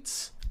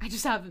streets. I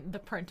just have the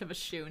print of a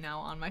shoe now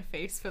on my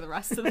face for the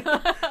rest of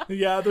the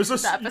yeah, there's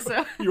a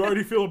episode. You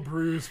already feel a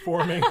bruise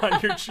forming on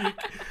your cheek.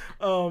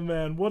 Oh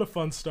man, what a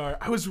fun start.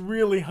 I was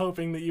really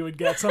hoping that you would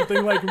get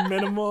something like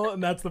minimal,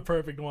 and that's the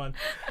perfect one.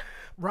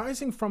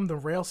 Rising from the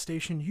rail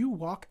station, you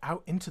walk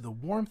out into the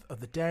warmth of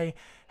the day,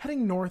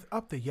 heading north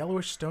up the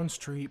yellowish stone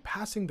street,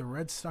 passing the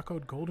red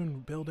stuccoed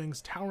golden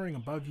buildings towering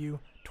above you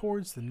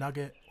towards the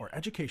Nugget or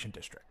Education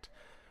District.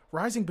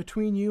 Rising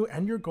between you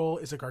and your goal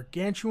is a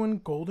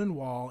gargantuan golden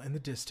wall in the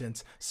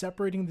distance,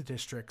 separating the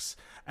districts,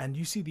 and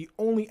you see the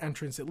only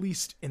entrance, at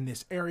least in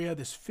this area,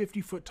 this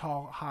 50-foot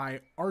tall high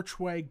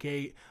archway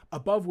gate,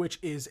 above which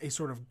is a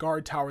sort of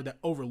guard tower that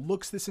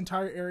overlooks this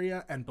entire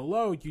area, and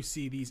below you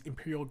see these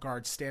Imperial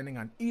guards standing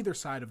on either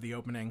side of the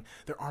opening,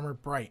 their armor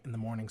bright in the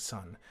morning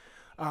sun.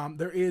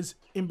 There is,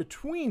 in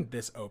between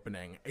this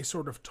opening, a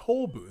sort of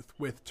toll booth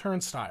with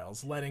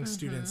turnstiles letting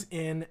students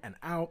in and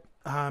out.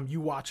 You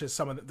watch as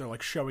they're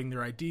like showing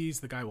their IDs.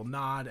 The guy will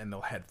nod and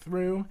they'll head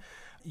through.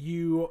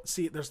 You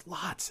see there's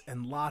lots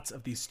and lots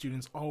of these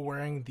students all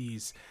wearing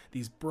these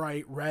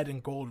bright red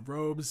and gold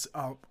robes,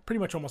 pretty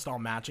much almost all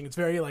matching. It's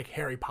very like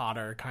Harry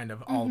Potter, kind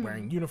of all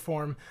wearing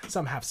uniform.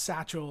 Some have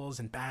satchels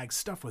and bags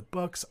stuffed with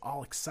books,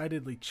 all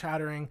excitedly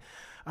chattering.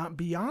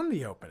 Beyond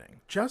the opening,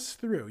 just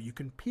through, you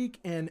can peek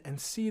in and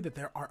see that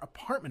there are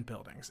apartment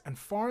buildings, and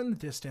far in the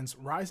distance,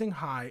 rising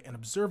high, an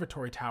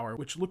observatory tower,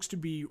 which looks to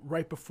be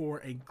right before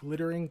a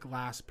glittering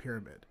glass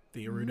pyramid,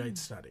 the erudite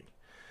study.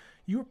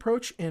 You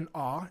approach in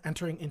awe,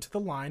 entering into the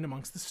line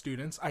amongst the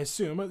students. I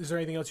assume, is there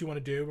anything else you want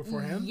to do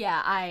beforehand?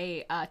 Yeah,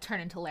 I turn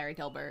into Larry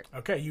Dilbert.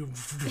 Okay, you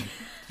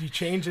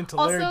change into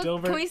also, Larry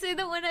Dilbert. Can we say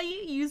that when I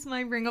use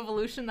my Ring of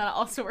Evolution, that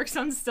also works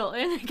on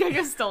Stilton? Can I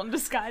get Stilton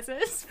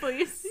disguises,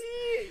 please?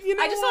 You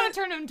know I just what? want to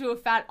turn him into a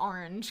fat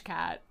orange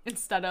cat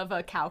instead of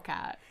a cow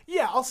cat.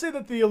 Yeah, I'll say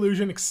that the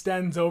illusion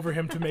extends over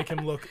him to make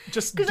him look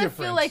just different. Because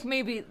I feel like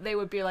maybe they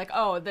would be like,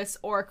 oh, this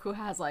orc who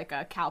has like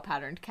a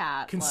cow-patterned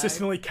cat.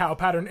 Consistently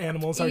cow-patterned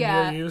animals are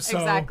near you. So.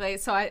 Exactly.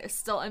 So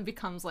Stilton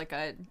becomes like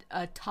a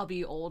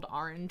tubby old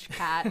orange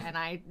cat, and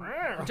I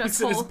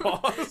just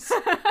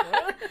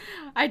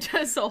I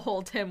just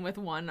hold him with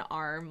one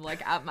arm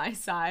like at my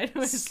side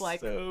with like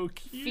so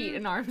cute. Feet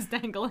and arms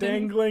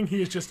dangling.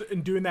 He is just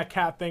doing that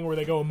cat thing where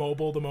they go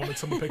immobile the moment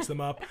someone picks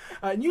them up.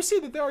 And you see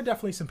that there are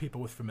definitely some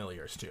people with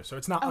familiars too, so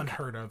it's not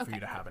unheard of for you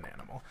to have an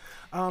animal.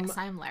 Yes,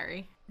 I'm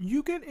Larry.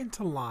 You get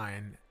into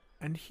line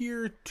and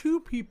hear two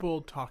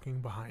people talking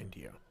behind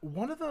you.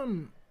 One of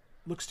them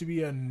looks to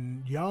be a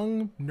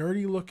young,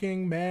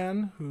 nerdy-looking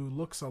man who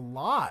looks a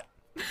lot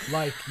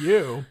like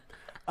you.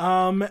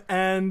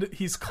 And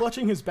he's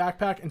clutching his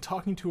backpack and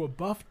talking to a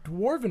buff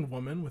dwarven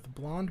woman with a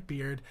blonde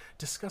beard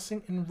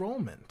discussing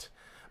enrollment.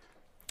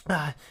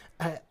 Are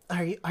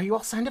you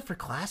all signed up for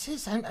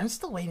classes? I'm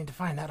still waiting to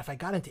find out if I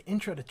got into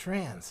Intro to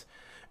Trans.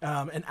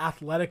 An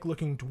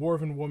athletic-looking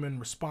dwarven woman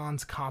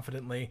responds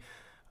confidently,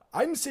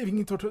 I'm saving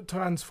Intro to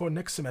Trans for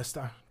next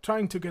semester,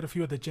 trying to get a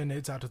few of the gen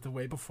eds out of the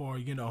way before,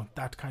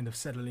 that kind of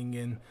settling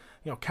in,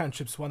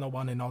 cantrips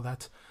 101 and all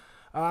that.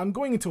 I'm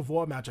going into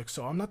war magic,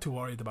 so I'm not too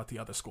worried about the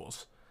other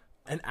schools.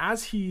 And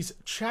as he's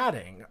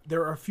chatting,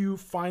 there are a few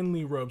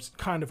finely robed,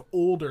 kind of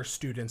older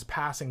students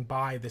passing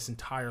by this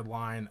entire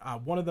line.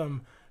 One of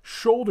them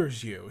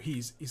shoulders you.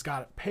 He's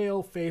got a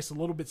pale face, a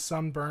little bit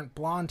sunburnt,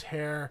 blonde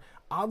hair,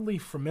 oddly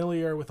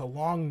familiar with a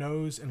long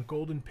nose and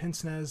golden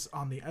pince-nez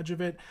on the edge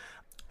of it.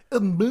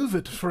 Move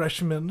it,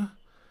 freshman.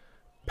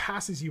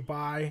 Passes you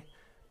by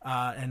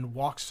and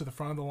walks to the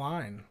front of the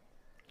line.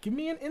 Give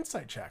me an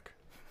insight check.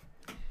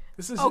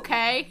 This is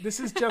okay. This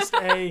is just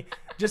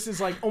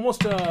like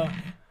almost a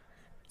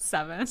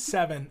 7.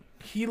 7.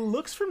 He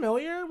looks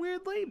familiar,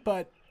 weirdly,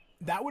 but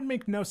that would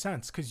make no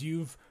sense because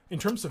in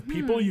terms of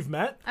people you've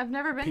met, I've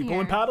never been people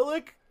here. in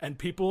Padalik and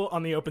people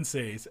on the open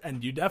seas,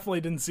 and you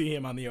definitely didn't see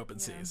him on the open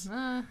seas.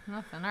 Nothing.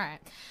 All right.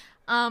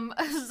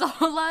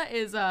 Zola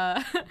is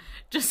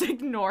just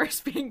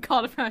ignores being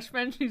called a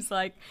freshman. She's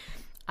like,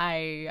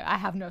 I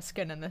have no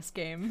skin in this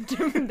game.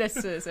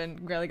 This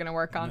isn't really gonna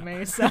work on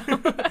me. So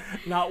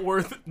Not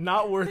worth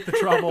the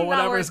trouble.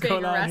 Whatever's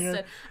going on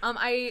here.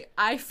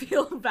 I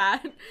feel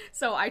bad,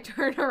 so I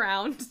turn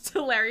around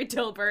to Larry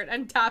Dilbert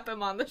and tap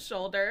him on the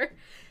shoulder.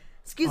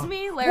 Excuse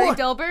me, Larry what?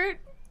 Dilbert.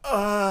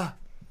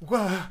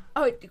 Well,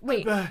 Oh,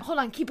 wait. Hold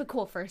on. Keep it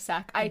cool for a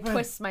sec. I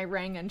twist my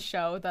ring and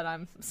show that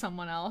I'm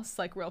someone else,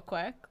 like, real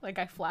quick. Like,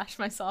 I flash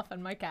myself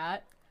and my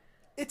cat.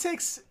 It's a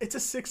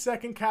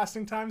 6-second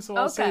casting time, so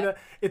I'll say Okay. that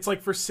it's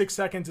like for 6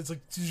 seconds. It's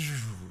like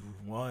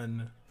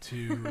 1,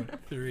 2,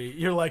 3.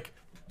 You're like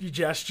you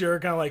gesture,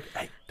 kind of like,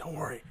 hey, don't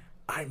worry,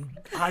 I'm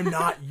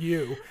not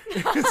you.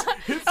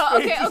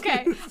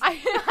 Okay.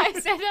 I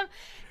said to him,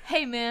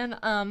 hey, man,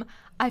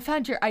 I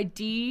found your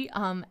ID,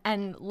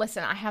 and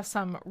listen, I have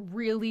some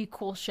really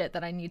cool shit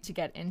that I need to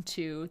get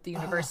into the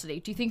university.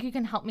 Do you think you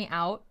can help me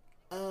out?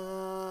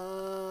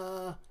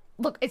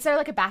 Look, is there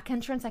like a back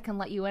entrance I can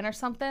let you in or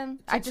something?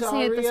 I just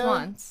needed this Tataria?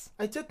 once.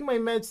 I took my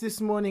meds this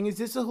morning. Is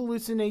this a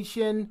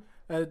hallucination?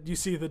 You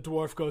see the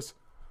dwarf goes,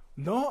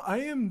 no, I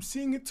am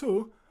seeing it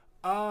too.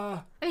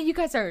 I mean, you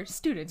guys are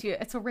students.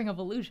 It's a ring of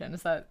illusion.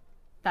 Is that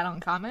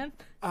uncommon?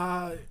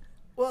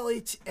 Well,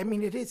 it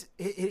is.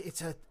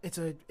 It's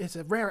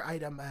a rare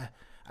item.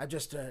 I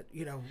just,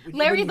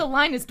 Larry, the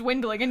line is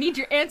dwindling. I need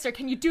your answer.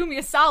 Can you do me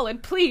a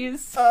solid,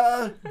 please?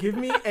 Give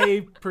me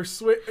a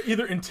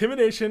either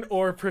intimidation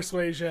or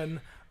persuasion,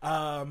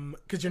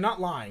 because you're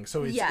not lying,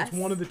 so it's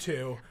one of the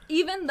two.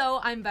 Even though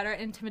I'm better at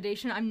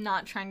intimidation, I'm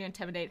not trying to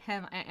intimidate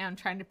him. I am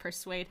trying to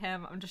persuade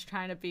him. I'm just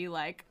trying to be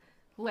like,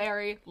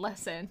 Larry,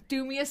 listen,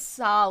 do me a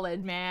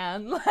solid,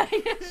 man.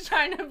 Like, just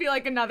trying to be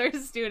like another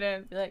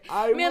student. Be like,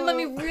 man, let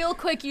me real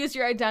quick use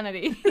your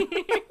identity.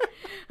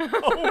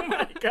 Oh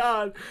my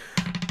god.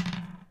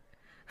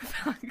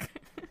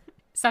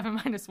 7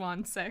 minus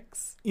 1,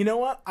 6. You know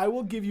what? I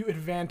will give you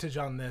advantage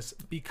on this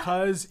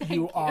because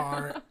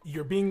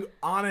you're being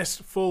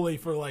honest fully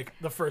for like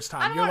the first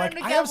time. You're like,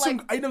 I have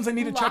some items I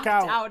need to check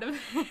out of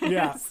his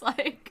Yeah.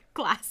 like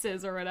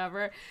classes or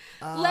whatever.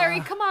 Larry,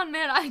 come on,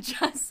 man.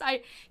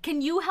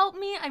 Can you help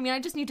me? I mean,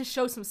 I just need to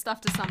show some stuff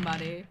to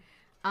somebody.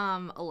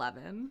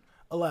 11.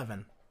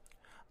 11.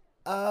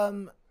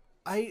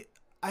 I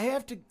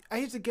have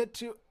to get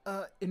to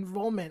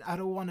enrollment. I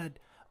don't want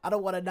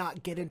to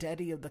not get into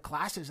any of the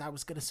classes I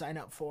was going to sign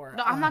up for.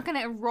 No, I'm not going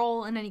to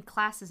enroll in any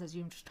classes as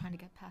you. I'm just trying to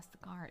get past the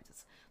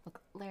guards.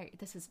 Look, Larry,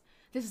 this is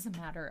a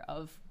matter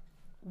of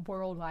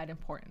worldwide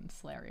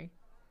importance, Larry.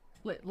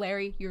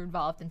 Larry, you're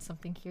involved in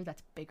something here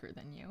that's bigger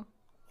than you.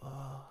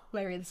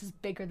 Larry, this is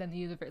bigger than the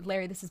universe.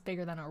 Larry, this is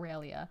bigger than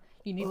Aurelia.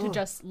 You need to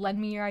just lend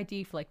me your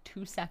ID for like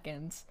 2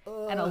 seconds,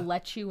 and I'll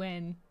let you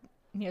in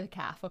near the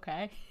calf,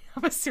 okay?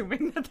 I'm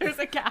assuming that there's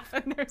a calf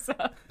and there's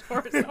a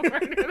door somewhere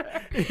near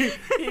there.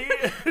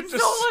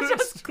 Zola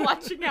just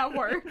clutching at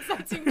words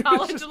that seem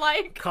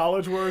college-like.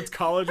 College words,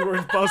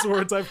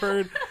 buzzwords I've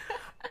heard.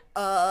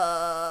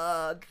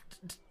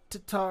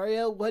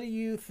 Tataria, what do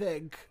you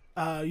think?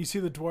 You see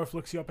the dwarf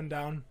looks you up and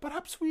down.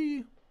 Perhaps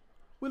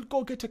we'll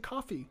go get a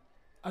coffee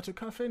at a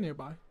cafe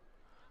nearby.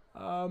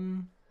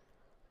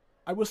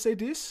 I will say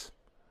this.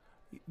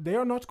 They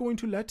are not going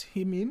to let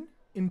him in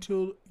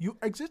until you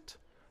exit.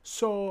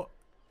 So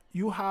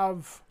you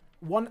have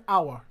 1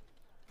 hour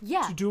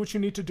Yeah. to do what you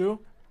need to do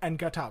and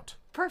get out.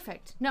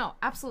 Perfect. No,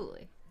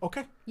 absolutely.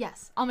 Okay?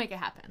 Yes, I'll make it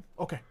happen.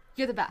 Okay.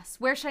 You're the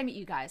best. Where should I meet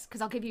you guys? Because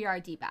I'll give you your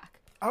ID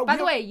back. Oh, By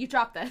the way, you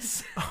dropped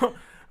this.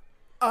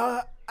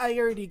 I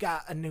already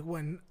got a new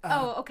one.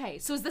 Oh, okay.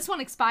 So is this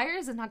one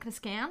expires and not going to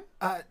scan?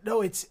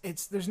 No, it's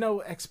there's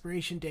no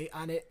expiration date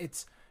on it.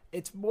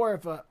 It's more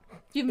of a.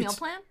 Do you have a meal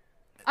plan?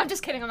 I'm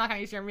just kidding. I'm not going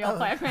to use your meal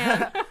plan,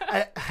 man.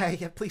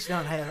 Yeah, please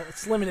don't.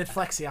 It's limited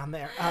flexi on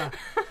there.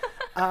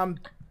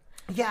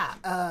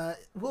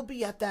 We'll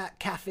be at that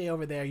cafe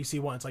over there. You see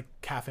one. It's like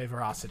Cafe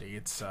Veracity.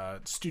 It's a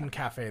student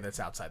cafe that's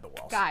outside the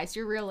walls. Guys,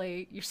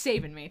 you're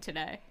saving me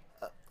today.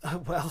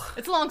 Well.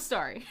 It's a long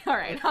story. All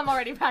right, I'm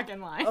already back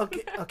in line.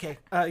 Okay.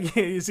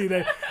 You see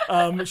that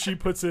she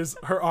puts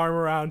her arm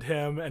around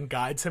him and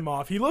guides him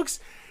off. He looks.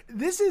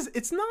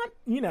 It's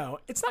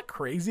not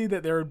crazy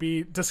that there would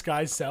be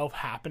disguised self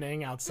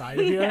happening outside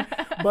of here,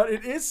 but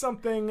it is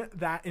something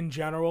that in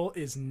general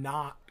is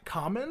not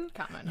common.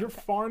 You're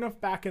far enough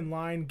back in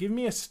line. Give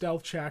me a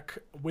stealth check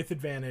with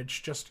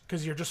advantage, just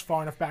because you're just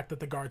far enough back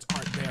that the guards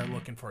aren't there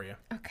looking for you.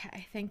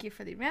 Okay, thank you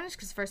for the advantage,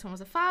 because the first one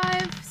was a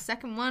 5,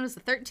 second one was a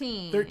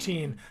 13.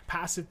 13.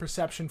 Passive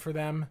perception for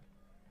them.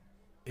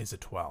 is a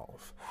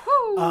 12.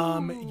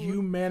 Woo!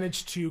 You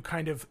manage to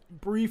kind of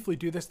briefly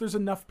do this. There's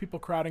enough people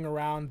crowding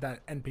around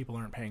and people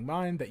aren't paying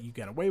mind that you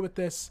get away with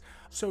this.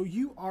 So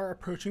you are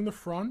approaching the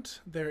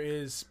front. There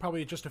is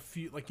probably just a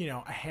few,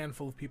 a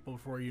handful of people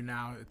before you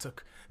now. It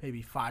took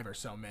maybe 5 or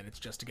so minutes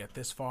just to get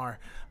this far.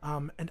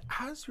 And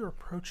as you're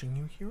approaching,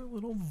 you hear a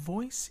little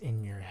voice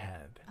in your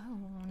head. Oh,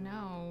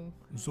 no.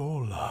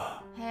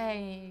 Zola,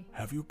 Hey.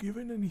 have you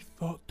given any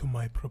thought to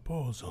my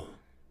proposal?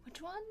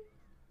 Which one?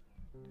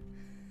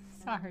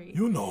 Sorry.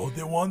 You know,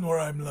 the one where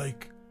I'm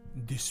like,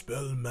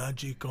 dispel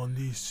magic on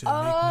this and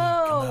make me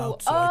come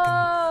out so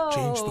I can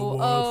change the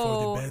world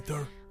for the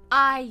better.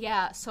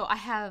 Yeah, so I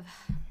have...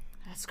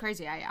 That's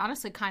crazy. I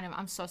honestly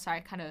I'm so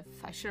sorry.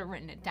 I should have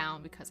written it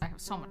down because I have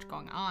so much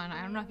going on.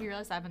 I don't know if you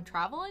realize I've been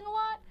traveling a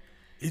lot.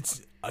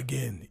 It's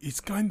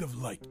kind of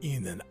like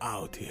in and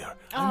out here.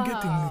 I'm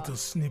getting little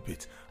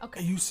snippets.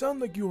 Okay. You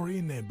sound like you're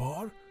in a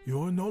bar.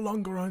 You're no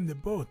longer on the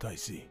boat, I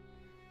see.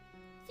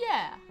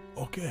 Yeah.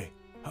 Okay.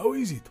 How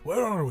is it?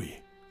 Where are we?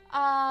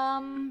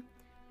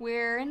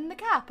 We're in the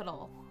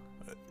capital.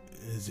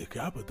 The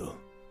capital?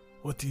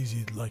 What is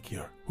it like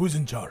here? Who's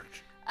in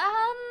charge?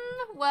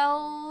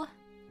 Well,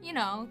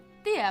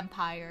 the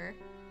Empire,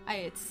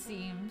 it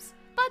seems.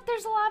 But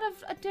there's a lot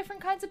of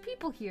different kinds of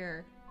people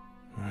here.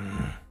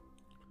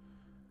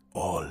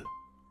 All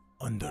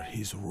under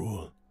his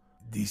rule.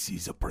 This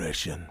is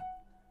oppression.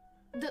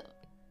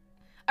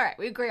 Alright,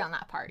 we agree on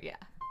that part, yeah.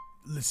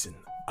 Listen,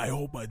 I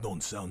hope I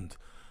don't sound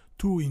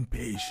too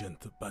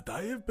impatient, but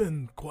I have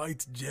been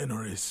quite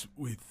generous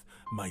with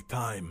my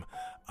time.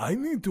 I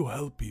need to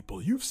help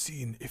people. You've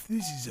seen, if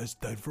this is as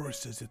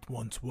diverse as it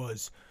once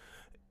was,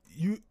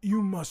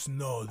 you must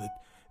know that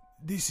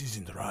this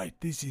isn't right.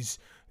 These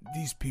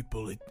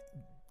people,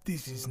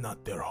 this is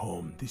not their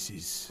home. This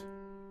is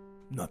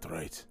not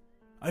right.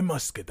 I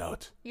must get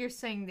out. You're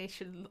saying they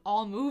should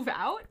all move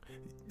out?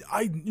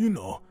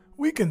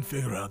 We can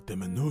figure out the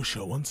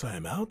minutia once I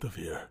am out of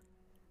here.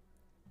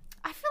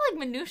 I feel like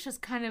minutia's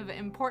kind of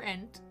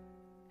important.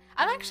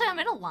 I'm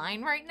in a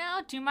line right now.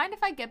 Do you mind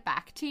if I get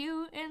back to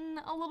you in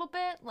a little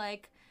bit?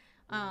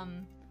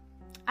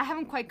 I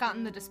haven't quite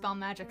gotten the dispel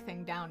magic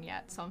thing down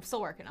yet, so I'm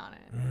still working on it.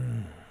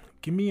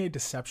 Give me a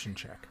deception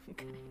check.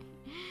 Okay.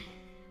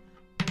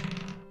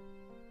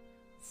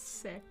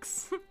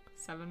 6.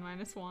 7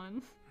 minus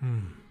 1.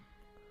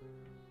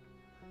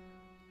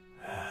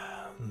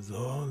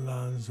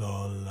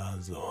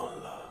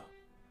 Zola.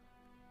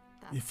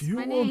 That's If you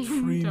my won't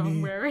name. free Don't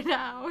me, wear it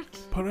out.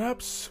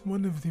 perhaps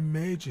one of the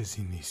mages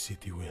in this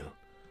city will.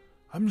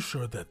 I'm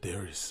sure that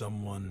there is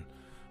someone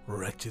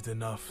wretched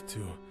enough to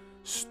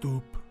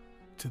stoop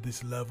to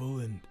this level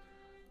and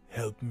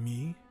help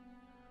me.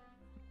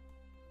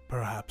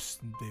 Perhaps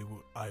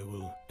I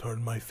will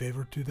turn my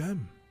favor to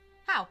them.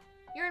 How?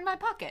 You're in my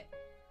pocket.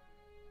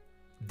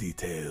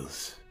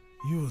 Details.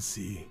 You'll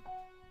see.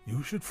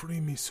 You should free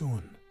me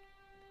soon.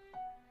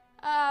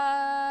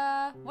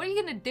 What are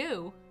you gonna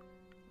do?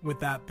 With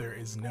that, there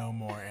is no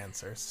more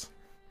answers.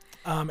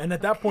 And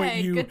at that point,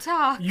 Okay, good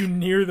talk. you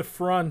near the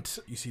front.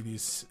 You see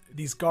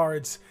these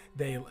guards.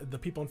 The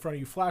people in front of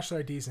you flash their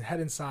IDs and head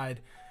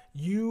inside.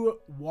 You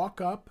walk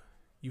up.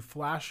 You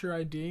flash your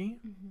ID,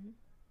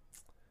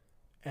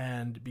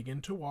 and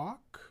begin to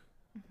walk.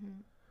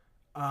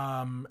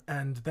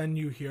 And then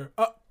you hear,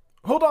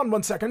 hold on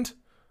 1 second.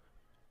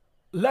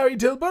 Larry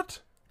Dilbert?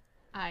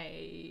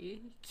 I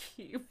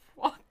keep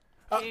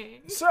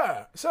walking.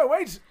 Sir,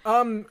 wait.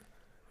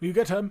 You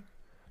get him.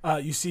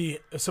 You see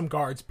some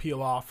guards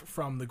peel off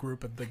from the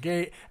group at the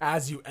gate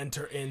as you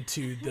enter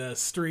into the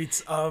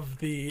streets of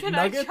the Can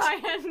Nugget. I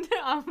try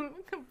and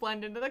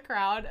blend into the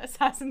crowd,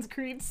 Assassin's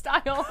Creed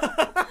style?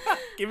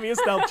 Give me a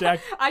stealth check.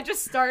 I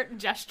just start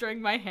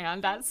gesturing my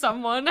hand at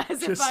someone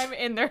as if Just- I'm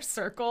in their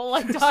circle,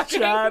 like talking.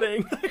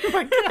 Chatting. Oh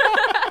my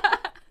God.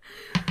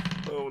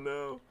 Oh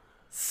no.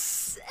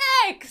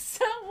 6!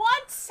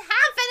 What's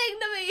happening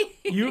to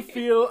me? You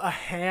feel a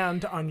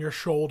hand on your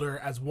shoulder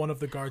as one of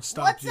the guards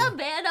stops What's you. up,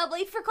 man? I'm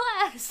late for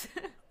class.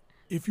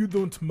 If you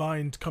don't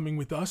mind coming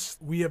with us,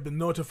 we have been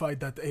notified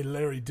that a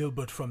Larry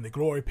Dilbert from the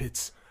Glory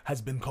Pits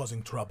has been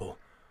causing trouble.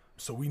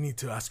 So we need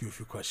to ask you a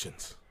few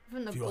questions.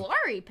 From the If you want-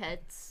 glory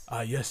pits.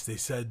 Yes, they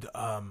said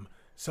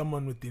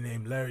someone with the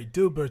name Larry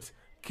Dilbert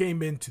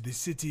came into the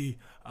city,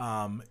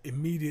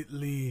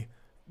 immediately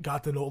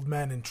got an old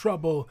man in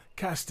trouble,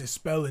 cast a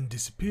spell and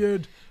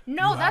disappeared.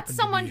 No, You that's happen to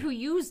someone be- who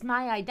used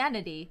my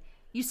identity.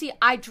 You see,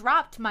 I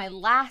dropped my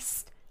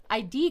last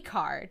ID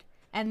card,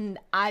 and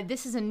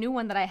this is a new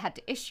one that I had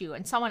to issue,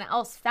 and someone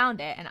else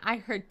found it, and I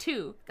heard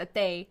too that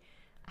they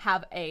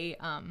have a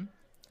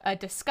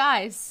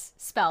disguise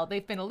spell.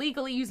 They've been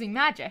illegally using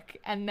magic,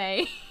 and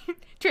they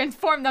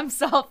transform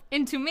themselves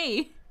into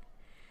me.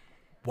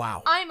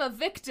 Wow. I'm a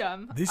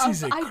victim This of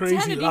is a crazy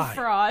identity lie.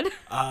 fraud.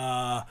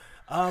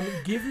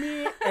 Give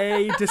me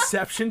a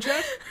deception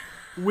check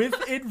with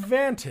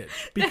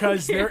advantage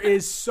because there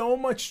is so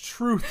much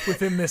truth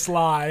within this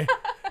lie.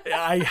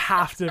 I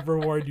have to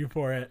reward you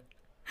for it.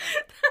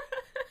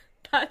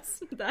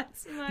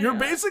 That's my You're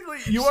basically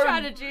you are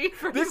strategy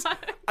for this. my...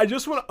 I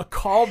just want a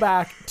call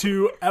back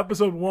to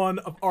episode 1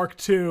 of Arc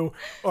 2,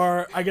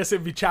 or I guess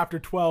it'd be chapter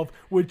 12,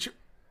 which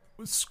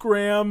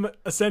Scram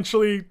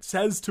essentially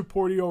says to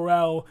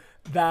Portiorel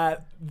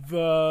that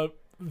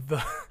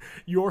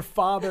your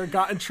father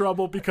got in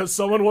trouble because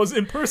someone was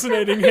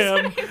impersonating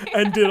him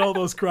and did all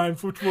those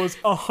crimes, which was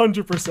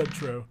 100%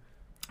 true.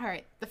 All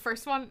right, the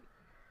first one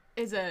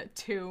is a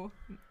 2,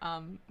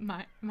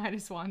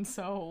 minus 1,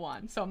 so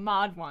 1. So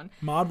mod 1.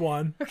 Mod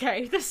 1.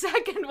 Okay, the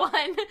second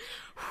one,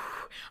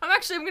 I'm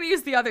going to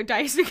use the other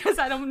dice because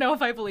I don't know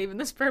if I believe in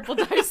this purple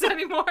dice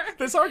anymore.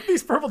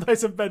 These purple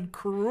dice have been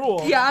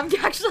cruel. Yeah, I'm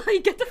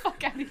actually, get the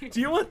fuck out of here. Do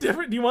you want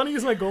to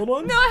use my gold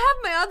ones? No, I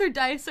have my other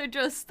dice. I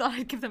just thought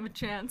I'd give them a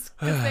chance.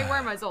 Because they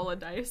were my Zola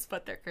dice,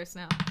 but they're cursed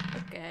now.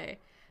 Okay.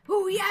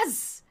 Ooh,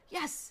 yes!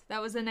 Yes!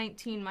 That was a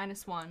 19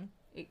 minus 1.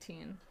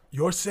 18.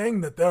 You're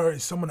saying that there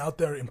is someone out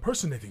there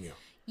impersonating you.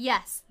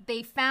 Yes,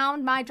 they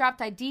found my dropped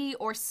ID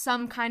or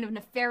some kind of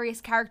nefarious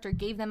character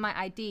gave them my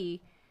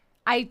ID.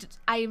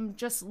 I'm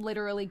just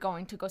literally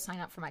going to go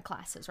sign up for my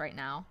classes right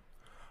now.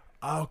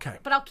 Okay.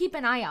 But I'll keep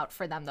an eye out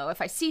for them, though.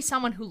 If I see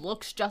someone who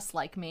looks just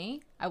like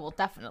me, I will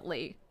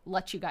definitely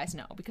let you guys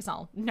know because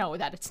I'll know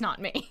that it's not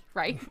me,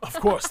 right? Of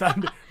course,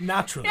 that'd be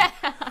naturally.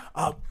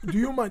 Do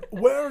you mind?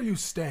 Where are you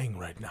staying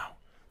right now?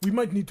 We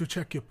might need to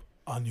check up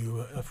on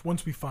you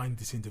once we find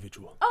this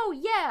individual. Oh,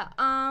 yeah.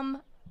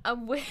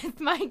 With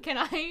my, can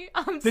I,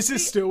 This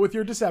is still with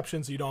your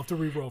deception, so you don't have to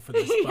re-roll for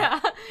this. Yeah.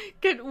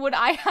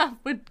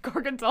 Would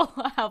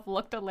Gorgonzola have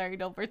looked at Larry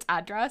Dilbert's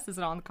address? Is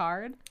it on the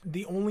card?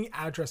 The only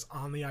address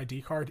on the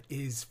ID card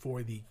is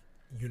for the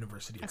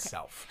university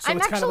itself. So I'm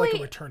it's kind of like a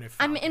actually- return if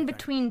I'm found in thing.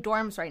 between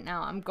dorms right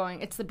now.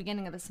 It's the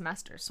beginning of the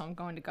semester, so I'm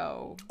going to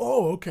go.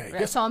 Oh, okay.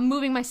 Yes. So I'm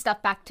moving my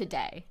stuff back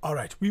today. All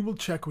right. We will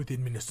check with the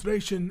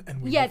administration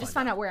and we Yeah, will just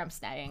find find out where I'm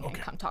staying and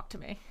come talk to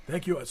me.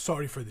 Thank you.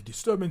 Sorry for the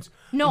disturbance.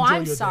 No, Enjoy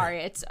I'm your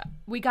sorry.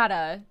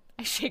 day.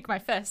 I shake my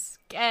fists.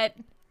 Get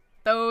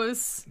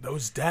those.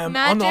 Those damn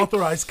Magic.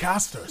 unauthorized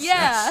casters. Yeah,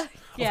 Yes.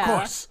 yeah. Of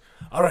course.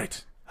 All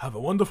right. Have a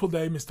wonderful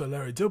day, Mr.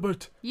 Larry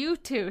Dilbert. You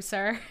too,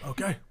 sir.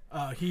 Okay.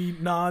 He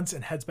nods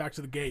and heads back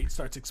to the gate,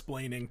 starts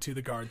explaining to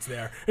the guards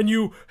there, and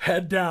you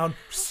head down.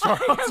 I'm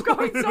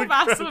going so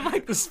fast, and I'm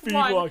like, the speed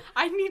one, walk.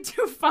 I need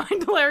to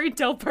find Larry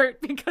Dilbert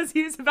because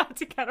he's about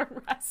to get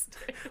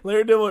arrested.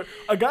 Larry Dilbert,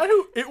 a guy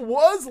who, it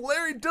was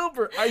Larry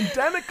Dilbert,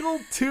 identical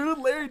to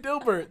Larry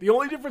Dilbert. The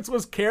only difference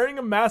was carrying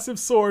a massive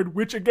sword,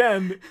 which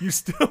again, you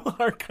still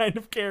are kind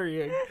of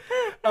carrying.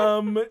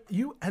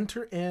 You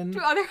enter in.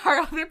 Are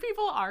other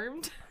people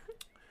armed?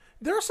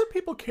 There are some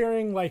people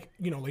carrying like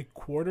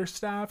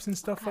quarterstaffs and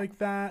stuff like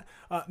that.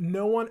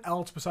 No one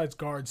else besides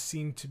guards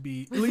seem to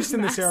be, at least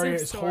in this area,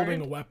 Massive is sword.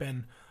 holding a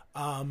weapon.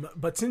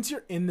 But since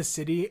you're in the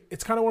city,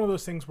 it's kind of one of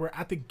those things where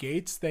at the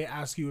gates, they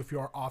ask you if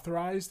you're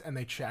authorized and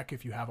they check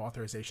if you have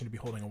authorization to be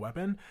holding a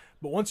weapon.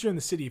 But once you're in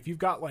the city, if you've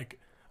got like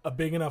a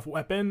big enough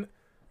weapon,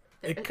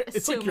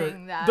 it's like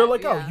Assuming that, they're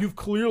like, yeah. oh, you've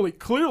clearly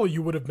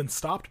you would have been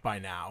stopped by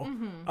now.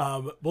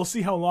 Mm-hmm. We'll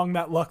see how long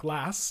that luck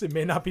lasts. It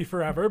may not be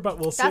forever, but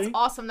we'll That's see.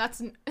 awesome. That's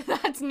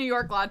New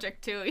York logic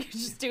too. You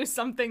just do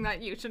something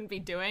that you shouldn't be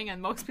doing, and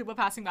most people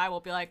passing by will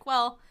be like,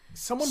 "Well,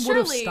 Someone would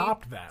have surely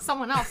stopped them.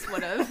 Someone else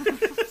would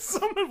have.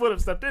 Someone would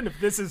have stepped in if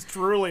this is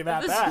truly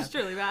that This bad. is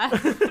truly bad."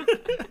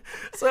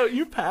 So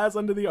you pass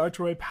under the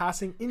archway,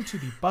 passing into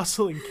the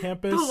bustling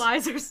campus. The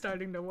lies are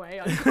starting to weigh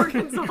on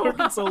Gorgonzola.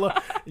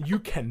 Gorgonzola, you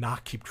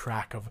cannot keep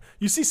track of.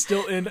 You see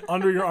Stilton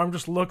under your arm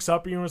just looks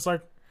up and you're just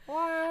like,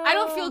 I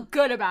don't feel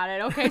good about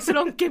it, okay? So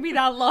don't give me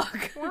that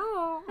look.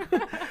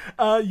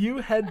 you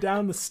head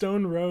down the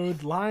stone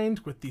road lined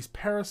with these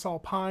parasol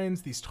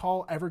pines, these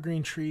tall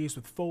evergreen trees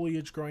with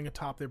foliage growing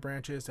atop their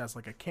branches as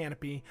like a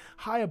canopy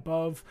high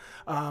above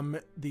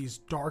these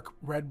dark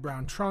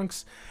red-brown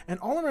trunks. And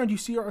all around you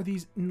see are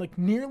these like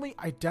nearly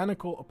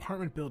identical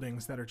apartment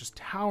buildings that are just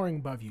towering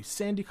above you.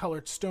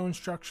 Sandy-colored stone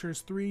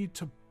structures, 3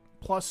 to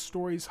plus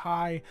stories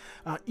high,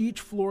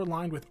 each floor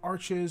lined with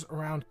arches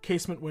around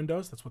casement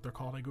windows. That's what they're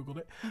called. I Googled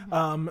it.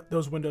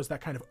 Those windows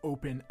that kind of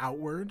open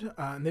outward.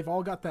 And they've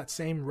all got that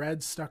same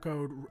red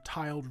stuccoed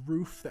tiled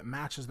roof that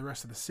matches the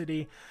rest of the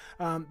city.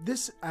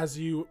 This, as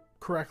you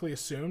correctly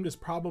assumed, is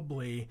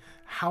probably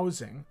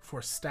housing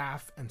for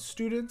staff and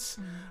students.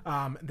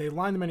 They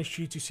line the many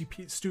streets. You see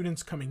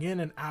students coming in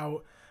and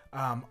out.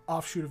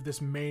 Offshoot of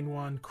this main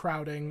one,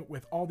 crowding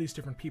with all these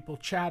different people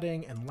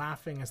chatting and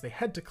laughing as they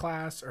head to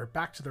class or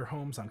back to their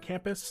homes on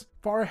campus.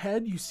 Far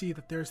ahead, you see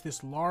that there's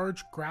this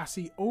large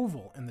grassy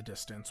oval in the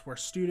distance where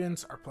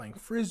students are playing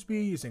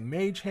frisbee, using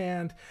Mage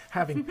Hand,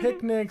 having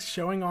picnics,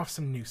 showing off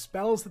some new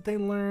spells that they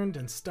learned,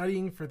 and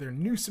studying for their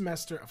new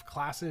semester of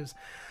classes.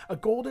 A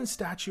golden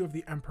statue of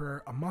the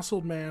Emperor, a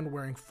muscled man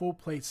wearing full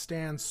plate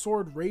stands,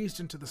 sword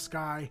raised into the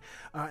sky,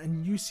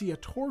 and you see a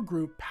tour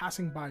group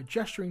passing by,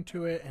 gesturing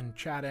to it and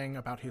chatting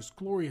about his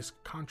glorious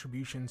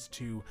contributions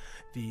to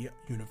the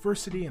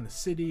university and the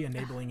city,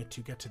 enabling it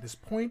to get to this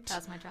point. That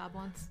was my job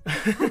once.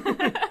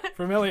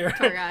 Familiar.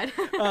 Tour guide.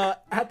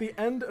 At the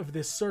end of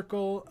this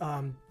circle,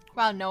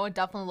 Wow, Noah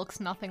definitely looks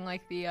nothing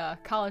like the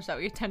college that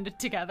we attended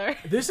together.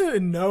 This is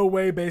in no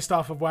way based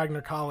off of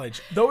Wagner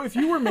College. Though if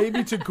you were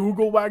maybe to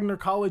Google Wagner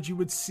College, you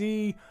would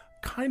see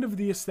kind of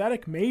the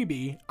aesthetic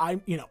maybe.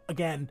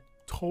 Again,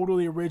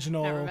 totally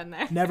original. Never been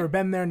there. Never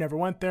been there, never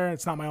went there.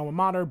 It's not my alma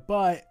mater,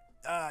 but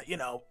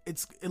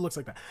it looks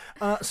like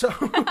that.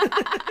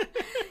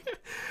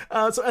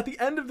 So at the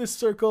end of this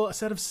circle, a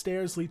set of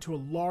stairs lead to a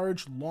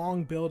large,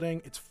 long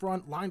building. Its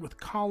front lined with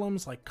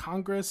columns like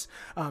Congress.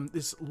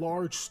 This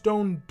large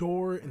stone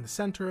door in the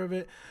center of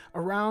it.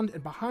 Around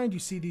and behind, you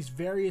see these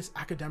various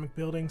academic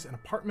buildings and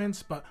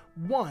apartments, but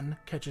one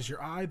catches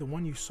your eye, the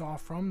one you saw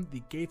from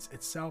the gates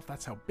itself.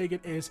 That's how big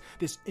it is.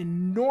 This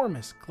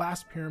enormous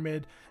glass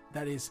pyramid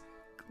that is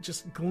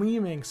just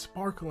gleaming,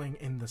 sparkling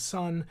in the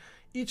sun.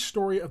 Each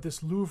story of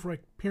this Louvre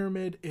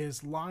pyramid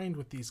is lined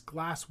with these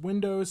glass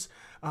windows,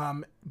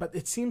 but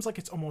it seems like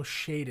it's almost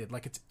shaded,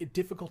 like it's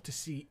difficult to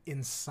see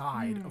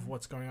inside of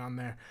what's going on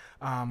there.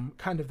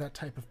 Kind of that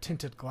type of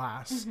tinted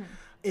glass.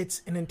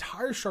 It's an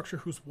entire structure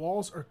whose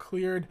walls are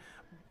cleared,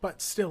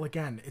 but still,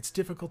 again, it's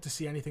difficult to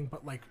see anything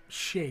but like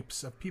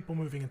shapes of people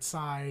moving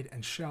inside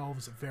and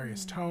shelves of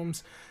various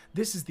tomes.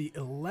 This is the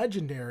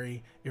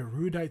legendary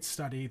erudite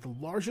study, the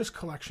largest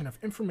collection of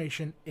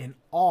information in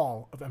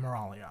all of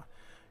Emeralia.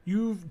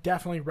 You've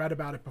definitely read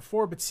about it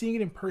before, but seeing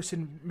it in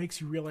person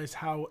makes you realize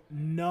how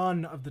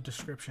none of the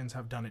descriptions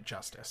have done it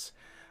justice.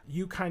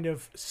 You kind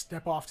of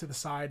step off to the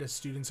side as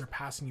students are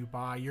passing you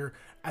by. You're,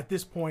 at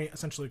this point,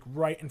 essentially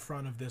right in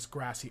front of this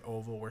grassy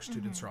oval where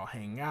students are all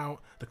hanging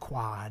out, the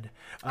quad.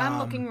 I'm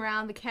looking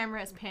around, the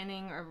camera is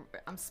panning, or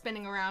I'm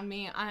spinning around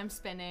me, I'm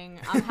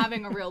spinning. I'm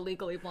having a real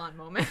Legally Blonde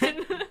moment.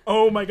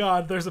 Oh my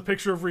god, there's a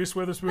picture of Reese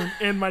Witherspoon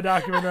in my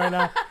document right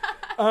now.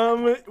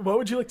 What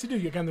would you like to do?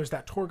 Again, there's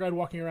that tour guide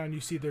walking around.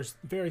 You see there's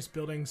various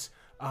buildings.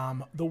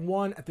 The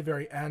one at the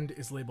very end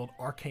is labeled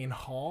Arcane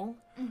Hall,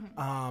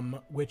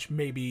 which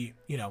maybe,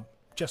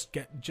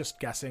 just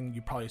guessing,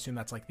 you probably assume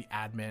that's like the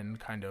admin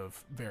kind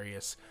of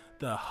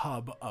the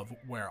hub of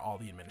where all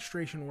the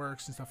administration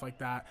works and stuff like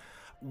that.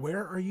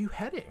 Where are you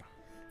heading?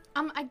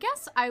 I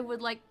guess I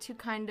would like to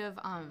kind of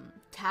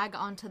tag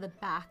onto the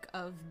back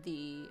of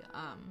the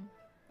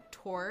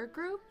tour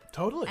group.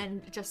 Totally.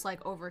 And just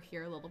like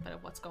overhear a little bit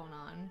of what's going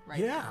on right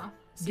Yeah. now.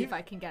 See if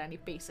I can get any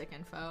basic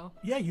info.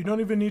 Yeah, you don't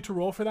even need to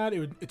roll for that.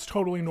 It's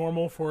totally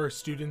normal for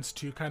students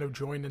to kind of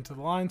join into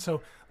the line.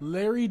 So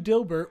Larry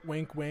Dilbert,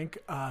 wink, wink,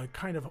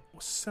 kind of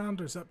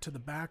saunters up to the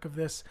back of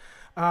this.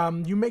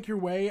 You make your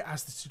way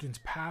as the students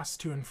pass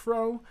to and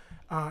fro.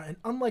 And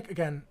unlike,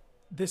 again,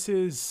 this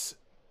is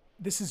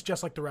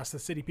just like the rest of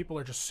the city. People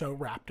are just so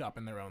wrapped up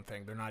in their own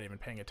thing. They're not even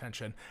paying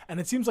attention. And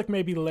it seems like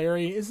maybe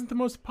Larry isn't the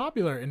most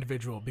popular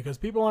individual because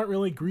people aren't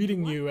really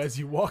greeting you as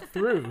you walk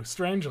through,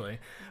 strangely.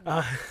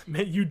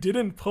 You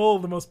didn't pull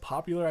the most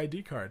popular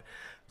ID card.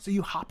 So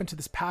you hop into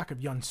this pack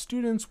of young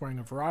students wearing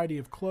a variety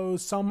of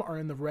clothes. Some are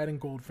in the red and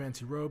gold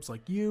fancy robes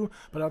like you,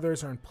 but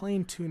others are in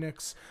plain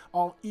tunics,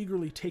 all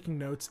eagerly taking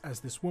notes as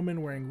this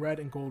woman wearing red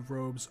and gold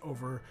robes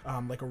over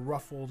like a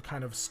ruffled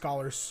kind of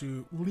scholar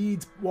suit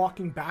leads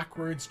walking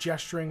backwards,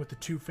 gesturing with the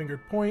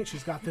two-fingered point.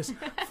 She's got this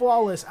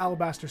flawless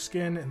alabaster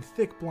skin and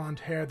thick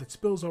blonde hair that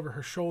spills over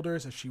her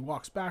shoulders as she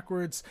walks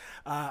backwards.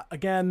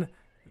 Again,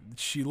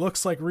 she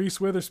looks like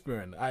Reese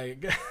Witherspoon. I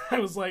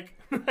was like,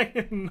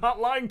 I'm not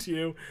lying to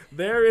you.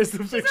 There is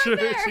the picture.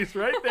 She's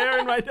right there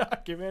in my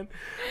document.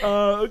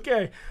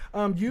 Okay.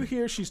 You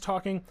hear she's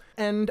talking.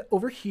 And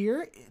over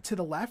here to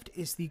the left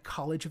is the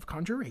College of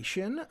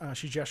Conjuration.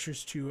 She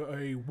gestures to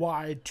a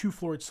wide,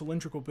 two-floored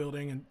cylindrical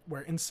building and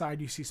where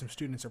inside you see some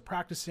students are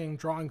practicing,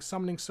 drawing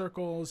summoning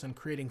circles and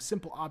creating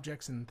simple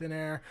objects in thin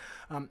air.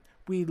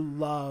 We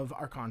love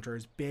our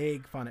conjurers.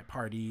 Big fun at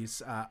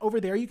parties.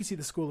 Over there, you can see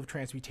the School of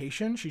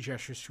Transmutation. She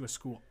gestures to a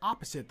school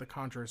opposite the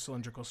conjurer's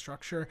cylindrical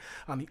structure.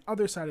 On the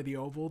other side of the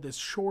oval, this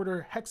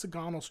shorter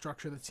hexagonal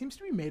structure that seems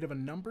to be made of a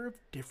number of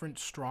different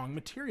strong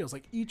materials.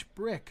 Like each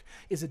brick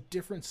is a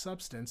different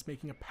substance,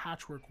 making a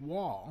patchwork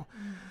wall.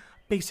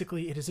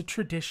 Basically, it is a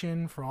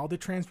tradition for all the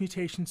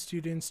transmutation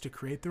students to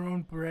create their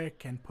own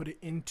brick and put it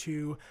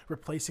into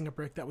replacing a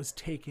brick that was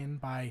taken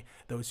by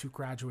those who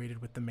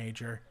graduated with the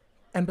major.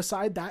 And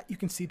beside that, you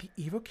can see the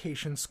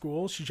Evocation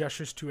School. She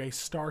gestures to a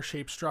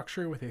star-shaped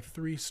structure with a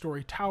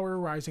 3-story tower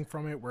rising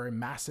from it, where a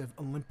massive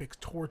Olympic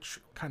torch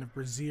kind of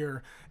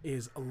brazier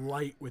is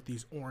alight with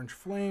these orange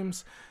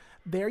flames.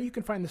 There you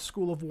can find the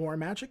School of War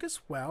Magic as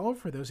well,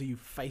 for those of you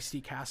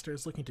feisty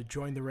casters looking to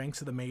join the ranks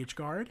of the Mage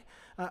Guard.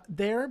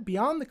 There,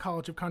 beyond the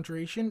College of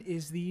Conjuration,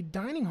 is the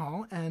dining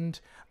hall and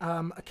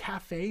a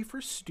cafe for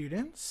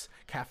students,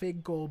 Cafe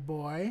Gold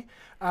Boy,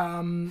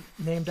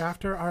 named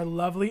after our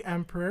lovely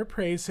emperor.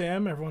 Praise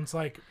him. Everyone's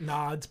like,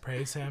 nods,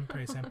 praise him,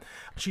 praise him.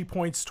 She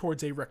points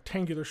towards a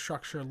rectangular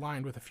structure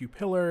lined with a few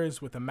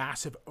pillars, with a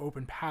massive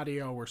open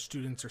patio where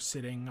students are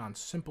sitting on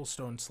simple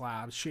stone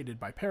slabs shaded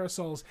by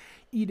parasols,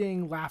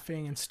 eating,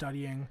 laughing, and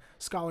studying.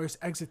 Scholars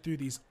exit through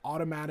these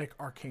automatic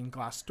arcane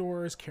glass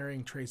doors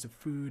carrying trays of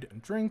food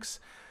and drinks.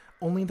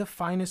 only the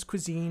finest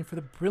cuisine for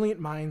the brilliant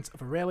minds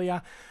of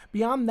Aurelia.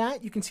 Beyond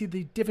that, you can see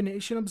the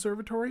Divination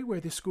Observatory, where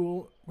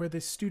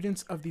the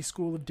students of the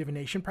School of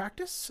Divination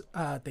practice.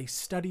 They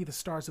study the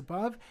stars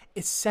above,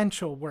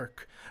 essential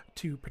work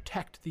to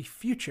protect the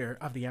future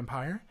of the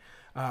Empire.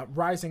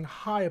 Rising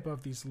high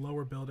above these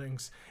lower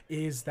buildings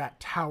is that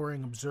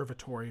towering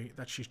observatory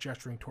that she's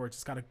gesturing towards.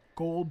 It's got a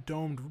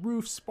gold-domed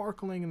roof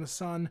sparkling in the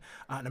sun,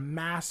 and a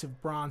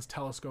massive bronze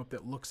telescope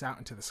that looks out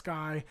into the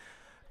sky.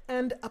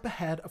 And up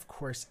ahead, of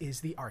course,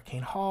 is the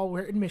Arcane Hall,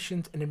 where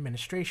admissions and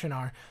administration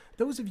are.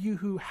 Those of you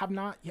who have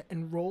not yet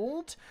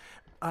enrolled,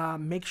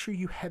 make sure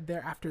you head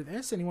there after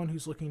this. Anyone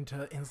who's looking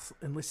to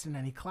enlist in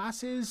any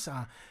classes,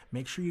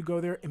 make sure you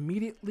go there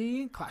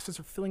immediately. Classes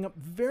are filling up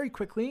very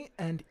quickly,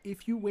 and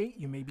if you wait,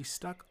 you may be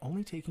stuck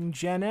only taking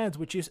Gen Eds,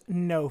 which is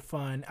no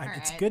fun.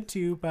 It's good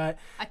too, but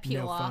I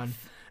peel no off. fun.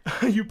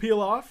 You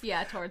peel off?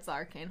 Yeah, towards the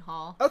Arcane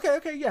Hall.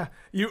 Okay, yeah.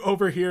 You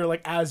overhear,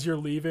 like, as you're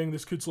leaving,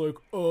 this kid's like,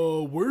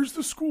 where's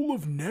the School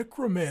of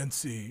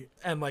Necromancy?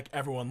 And, like,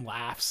 everyone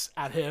laughs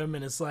at him,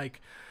 and it's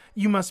like,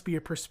 you must be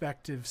a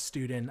prospective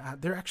student.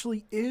 There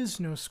actually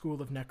is no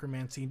School of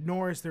Necromancy,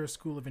 nor is there a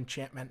School of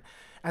Enchantment,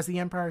 as the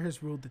Empire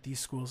has ruled that these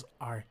schools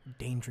are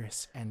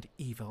dangerous and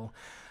evil.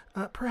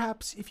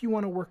 Perhaps if you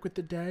want to work with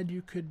the dead,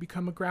 you could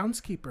become a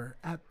groundskeeper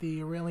at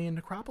the Aurelian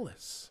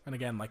Necropolis. And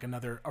again, like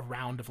a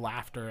round of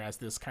laughter as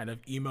this kind of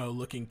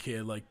emo-looking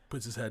kid like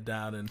puts his head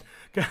down and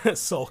kind of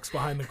sulks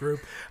behind the group.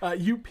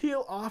 You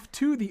peel off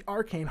to the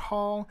Arcane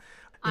Hall.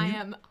 I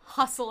am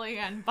hustling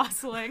and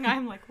bustling.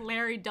 I'm like,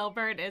 Larry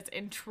Dilbert is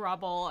in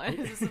trouble.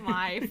 This is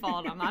my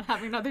fault. I'm not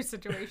having another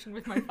situation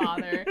with my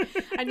father.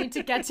 I need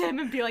to get to him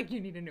and be like, you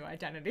need a new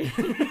identity.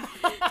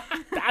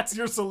 That's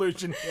your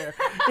solution here.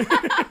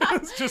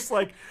 It's just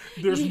like,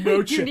 there's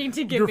no chance. You need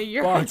to give me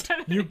your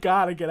identity. You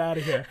gotta get out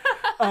of here.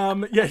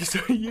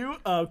 So you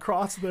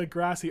cross the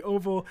grassy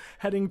oval,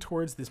 heading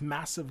towards this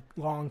massive,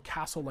 long,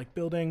 castle-like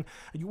building.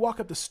 You walk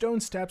up the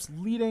stone steps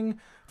leading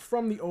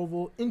from the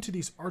oval into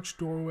these arched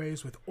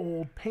doorways with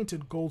old,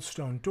 painted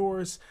goldstone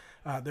doors.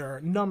 There are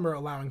a number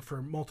allowing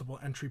for multiple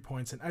entry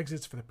points and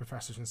exits for the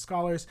professors and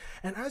scholars.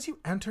 And as you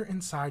enter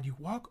inside, you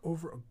walk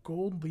over a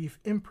gold leaf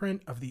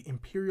imprint of the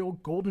Imperial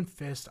Golden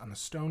Fist on the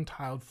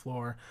stone-tiled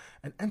floor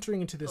and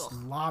entering into this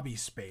lobby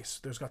space.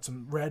 There's got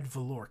some red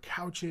velour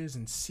couches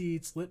and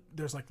seats.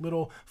 There's like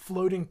little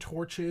floating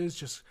torches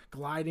just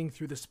gliding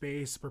through the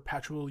space.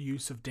 Perpetual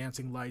use of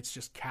dancing lights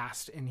just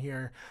cast in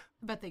here.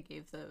 But they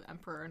gave the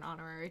Emperor an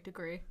honorary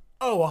degree.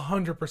 Oh,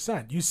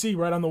 100%. You see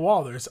right on the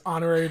wall, there's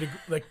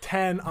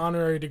 10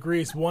 honorary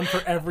degrees, one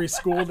for every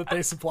school that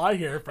they supply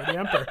here for the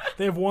Emperor.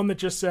 They have one that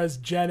just says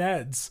Gen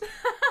Eds,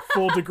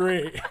 full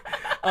degree.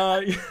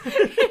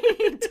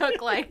 He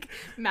took, like,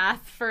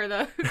 math for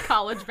the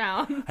college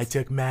bound. I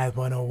took Math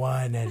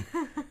 101, and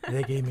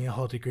they gave me a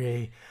whole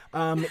degree.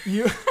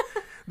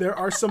 There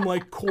are some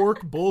like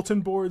cork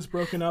bulletin boards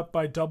broken up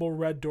by double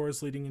red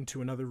doors leading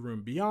into another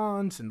room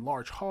beyond, and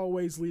large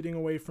hallways leading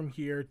away from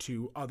here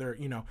to other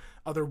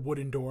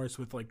wooden doors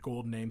with like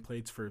gold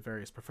nameplates for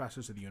various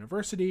professors of the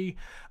university.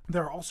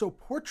 There are also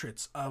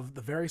portraits of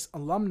the various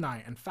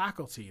alumni and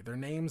faculty, their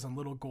names on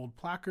little gold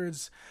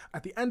placards.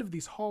 At the end of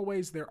these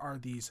hallways, there are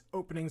these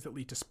openings that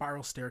lead to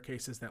spiral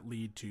staircases that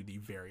lead to the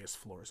various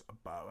floors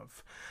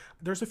above.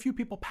 There's a few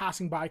people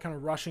passing by, kind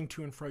of rushing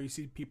to and fro. You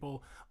see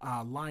people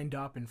lined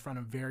up in front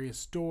of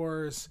various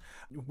doors.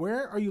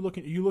 Where are you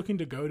looking? Are you looking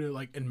to go to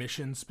like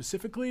admissions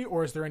specifically,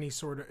 or is there any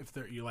sort of,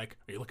 are you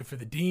looking for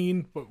the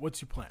dean?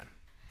 What's your plan?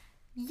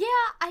 Yeah,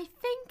 I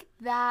think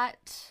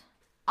that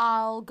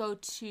I'll go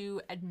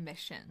to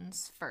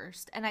admissions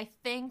first, and I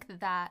think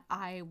that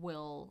I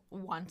will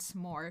once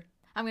more.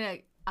 I'm gonna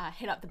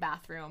hit up the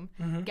bathroom,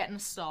 get in a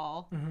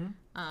stall.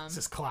 This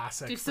is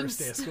classic do some, first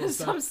day of school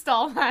stuff. Some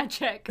stall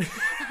magic.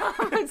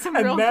 Some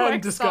and real then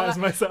quick disguise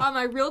myself.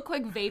 My real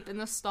quick vape in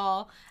the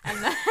stall, and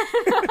then.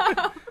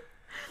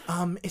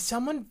 Is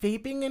someone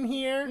vaping in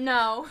here?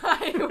 No,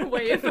 I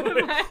wave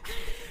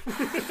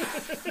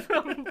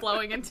I'm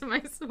blowing into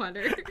my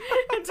sweater,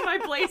 into my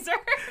blazer.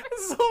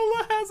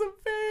 Zola has a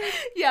vape.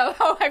 Yeah,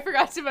 I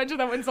forgot to mention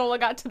that when Zola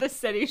got to the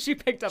city, she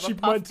picked up a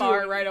puff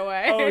bar right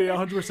away. Oh yeah,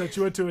 100%. She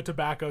went to a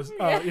tobacco's.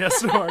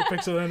 Yes, Mark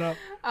picks it up.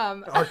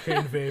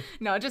 Arcane vape.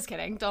 No, just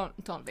kidding. Don't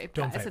vape,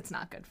 don't guys. vape. It's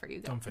not good for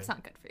you. Don't vape. It's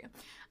not good for you.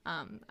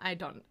 I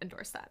don't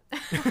endorse that.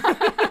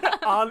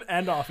 On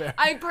and off air.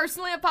 I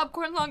personally have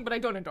popcorn lung, but I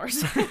don't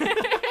endorse it.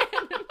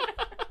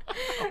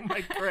 Oh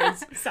my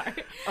Christ.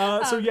 Sorry.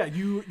 So yeah,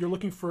 you're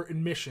looking for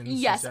admissions.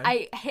 Yes,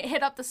 I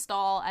hit up the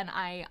stall and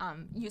I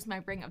use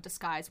my ring of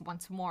disguise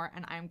once more,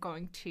 and I'm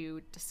going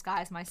to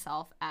disguise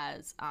myself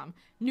as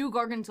new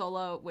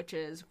Gorgonzola, which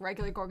is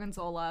regular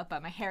Gorgonzola,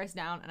 but my hair is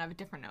down and I have a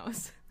different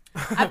nose.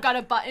 I've got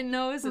a button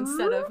nose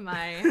instead of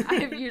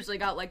I've usually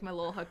got like my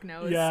little hook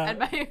nose,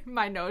 and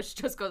my nose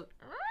just goes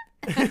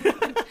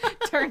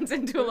turns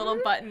into a little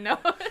button nose.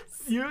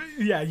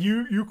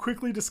 You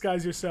quickly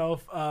disguise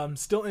yourself,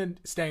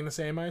 staying the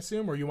same, I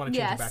assume, or you want to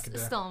change it back into...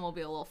 still will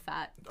be a little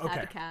fat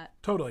cat.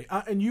 Totally.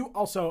 And you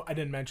also, I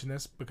didn't mention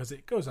this because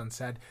it goes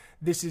unsaid,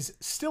 this is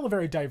still a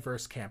very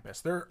diverse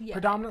campus. They're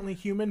predominantly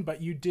human,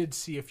 but you did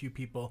see a few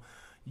people.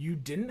 You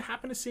didn't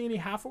happen to see any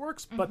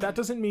half-orcs, but that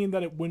doesn't mean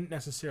that it wouldn't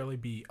necessarily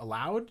be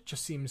allowed. It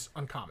just seems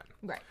uncommon.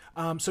 Right.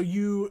 So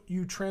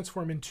you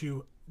transform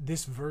into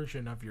this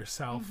version of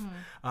yourself.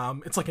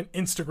 It's like an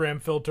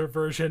Instagram filter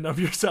version of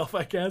yourself,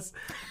 I guess.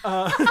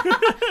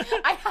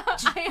 I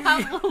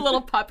have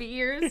little puppy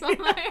ears on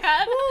my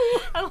head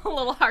and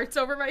little hearts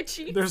over my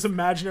cheeks. There's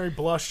imaginary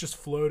blush just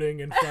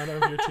floating in front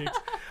of your cheeks.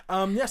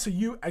 So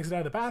you exit out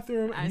of the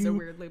bathroom. Eyes are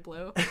weirdly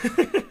blue.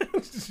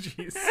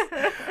 Jeez.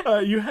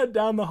 You head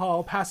down the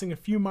hall, passing a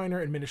few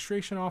minor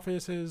administration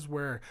offices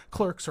where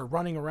clerks are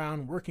running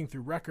around working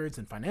through records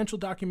and financial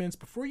documents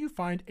before you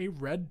find a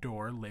red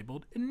door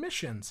labeled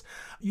admissions.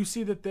 You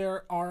see that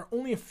there are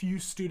only a few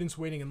students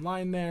waiting in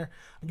line there.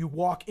 You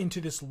walk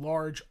into this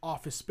large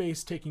office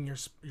space, taking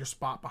your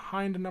spot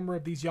behind a number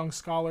of these young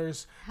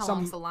scholars. How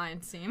long's the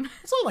line seem?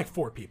 It's only like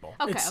 4 people.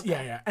 Okay.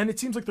 Yeah. And it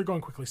seems like they're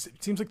going quickly.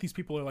 It seems like these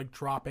people are like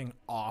dropping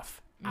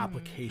off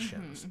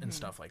applications and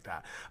stuff like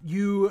that.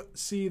 You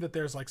see that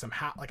there's like a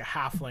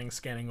halfling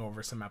scanning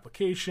over some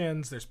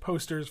applications. There's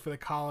posters for the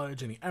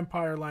college and the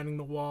Empire lining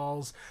the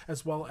walls,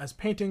 as well as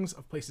paintings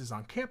of places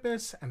on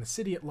campus and the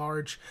city at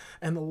large,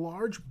 and the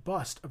large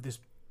bust of this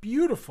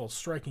beautiful,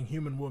 striking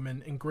human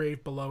woman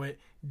engraved below it,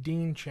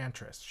 Dean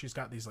Chantress. She's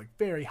got these like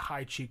very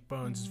high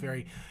cheekbones.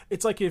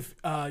 It's like if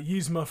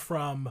Yzma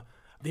from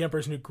The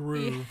Emperor's New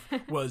Groove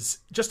was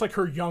just like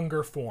her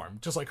younger form,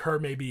 just like her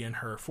maybe in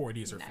her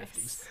 40s or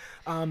 50s.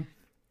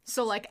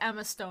 So like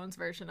Emma Stone's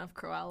version of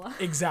Cruella.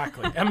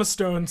 Exactly. Emma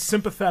Stone's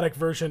sympathetic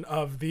version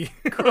of the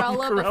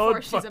Cruella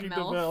before she's a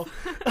MILF.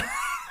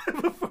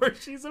 Before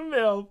she's a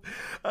MILF.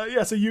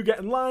 So you get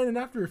in line, and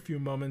after a few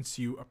moments,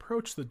 you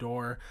approach the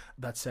door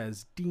that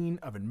says Dean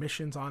of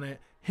Admissions on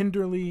it,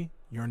 Hinderly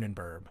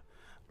Jernenberg.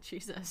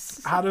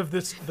 Jesus. Out of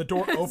this, the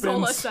door opens.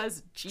 Zola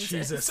says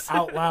Jesus.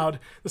 Out loud.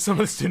 Some of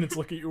the students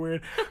look at you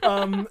weird.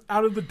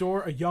 Out of the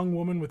door, a young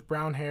woman with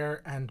brown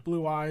hair and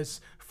blue eyes,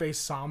 face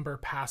somber,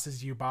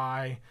 passes you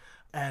by.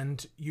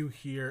 And you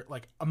hear,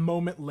 like, a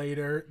moment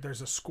later,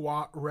 there's a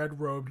squat,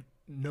 red-robed,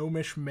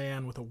 gnomish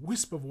man with a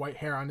wisp of white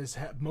hair on his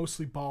head,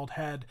 mostly bald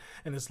head,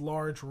 and his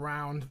large,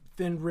 round,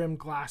 thin-rimmed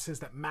glasses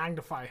that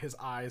magnify his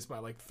eyes by,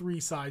 like, 3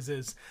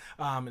 sizes,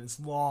 and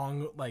his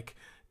long, like,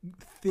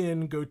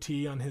 thin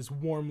goatee on his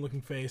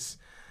warm-looking face.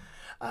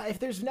 If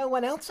there's no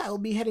one else, I'll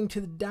be heading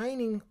to the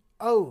dining.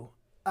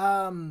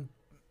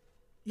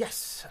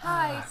 Yes.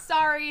 Hi,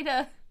 sorry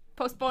to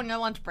postpone your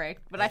lunch break,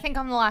 but I think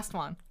I'm the last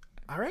one.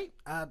 All right.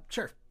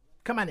 Sure.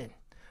 Come on in.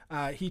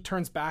 He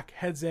turns back,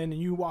 heads in,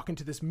 and you walk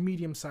into this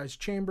medium-sized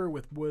chamber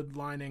with wood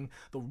lining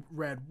the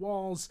red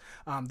walls.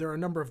 There are a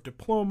number of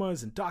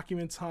diplomas and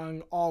documents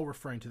hung, all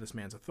referring to this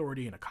man's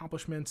authority and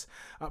accomplishments.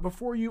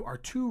 Before you are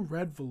 2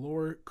 red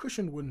velour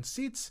cushioned wooden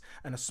seats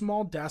and a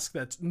small desk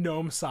that's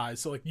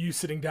gnome-sized. So like you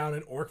sitting down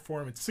in orc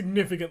form, it's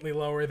significantly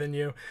lower than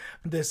you.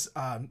 This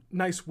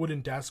nice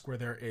wooden desk where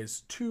there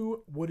is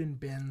 2 wooden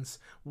bins,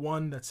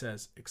 one that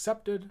says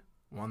accepted,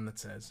 one that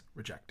says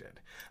rejected.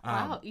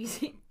 Wow,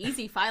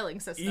 easy filing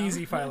system.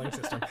 Easy filing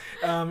system.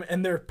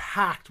 And they're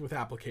packed with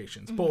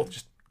applications. Both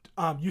just,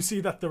 you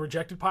see that the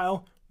rejected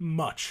pile,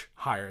 much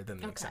higher than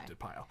the accepted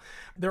pile.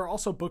 There are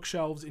also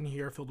bookshelves in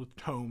here filled with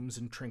tomes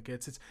and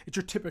trinkets. It's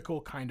your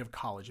typical kind of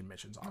college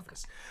admissions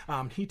office.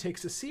 He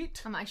takes a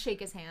seat. I shake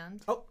his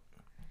hand. Oh,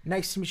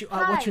 Nice to meet you.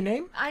 Hi, what's your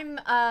name? I'm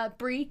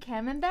Bree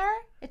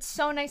Camembert. It's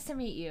so nice to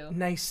meet you.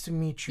 Nice to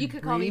meet you. You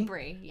could call me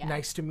Bree. Yeah.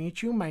 Nice to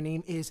meet you. My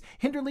name is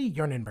Hinderly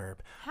Jernenberg.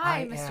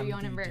 Hi, Mr. I am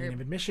Jernenberg. the Dean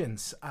of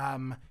Admissions.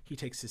 He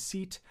takes his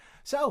seat.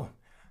 So,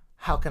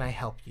 how can I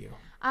help you?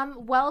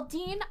 Well,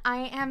 Dean,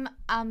 I am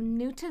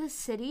new to the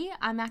city.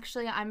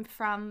 I'm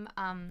from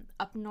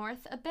up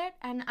north a bit,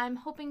 and I'm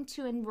hoping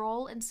to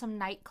enroll in some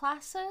night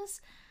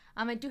classes.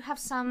 I do have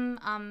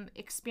some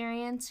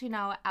experience,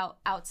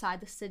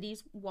 outside the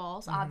city's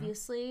walls,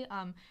 obviously,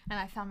 and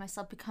I found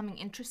myself becoming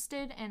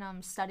interested in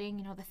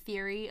studying, the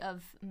theory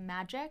of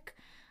magic,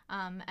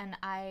 and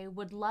I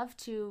would love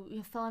to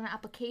fill in an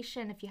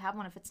application if you have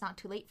one, if it's not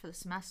too late for the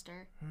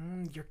semester.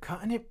 You're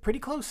cutting it pretty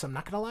close, I'm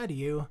not going to lie to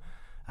you.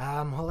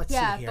 Well, let's see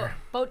here. Yeah,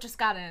 boat just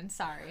got in,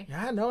 sorry.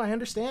 Yeah, no, I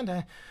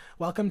understand.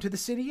 Welcome to the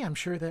city. I'm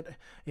sure that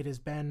it has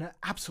been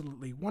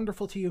absolutely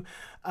wonderful to you.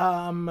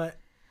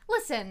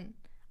 Listen,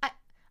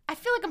 I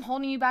feel like I'm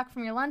holding you back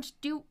from your lunch.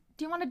 Do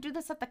you want to do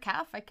this at the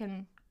cafe? I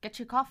can get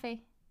you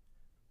coffee.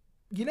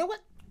 You know what?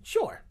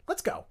 Sure.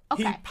 Let's go.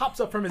 Okay. He pops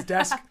up from his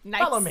desk.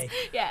 Nice. Follow me.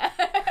 Yeah.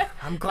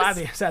 I'm glad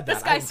you said that.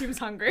 This guy seems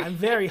hungry. I'm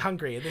very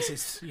hungry.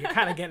 You're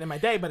kind of getting in my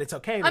day, but it's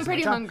okay. I'm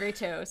pretty hungry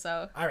too,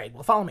 so. All right,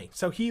 well, follow me.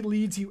 So he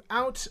leads you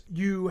out.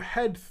 You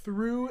head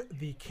through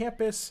the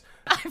campus.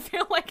 I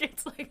feel like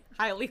it's like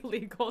highly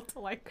legal to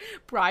like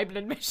bribe an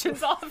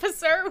admissions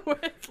officer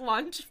with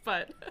lunch,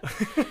 but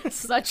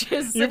such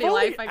is city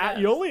life, I guess.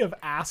 You only have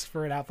asked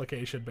for an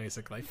application,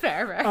 basically.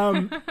 Fair.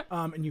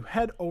 And you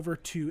head over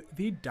to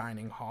the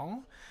dining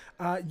hall.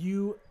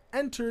 You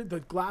enter, the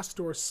glass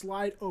doors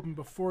slide open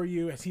before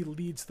you as he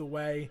leads the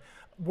way.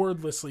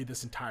 Wordlessly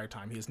this entire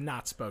time, he has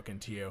not spoken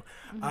to you.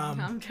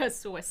 I'm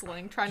just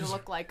whistling, trying to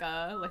look like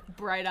a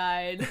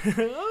bright-eyed,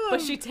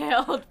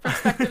 bushy-tailed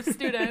prospective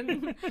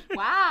student.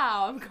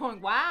 Wow, I'm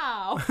going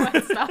wow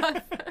and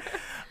stuff.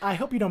 I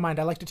hope you don't mind.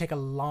 I like to take a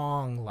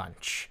long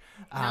lunch.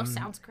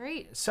 Sounds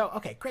great. So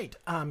okay, great.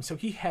 So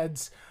he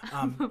heads.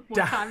 What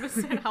time is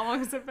it? How long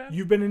has it been?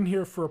 You've been in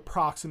here for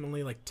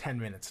approximately like 10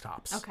 minutes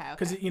tops. Okay.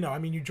 Because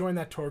you joined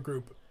that tour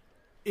group.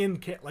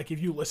 Like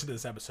if you listen to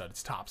this episode,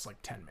 it's tops like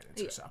 10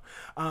 minutes or so.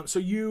 So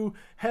you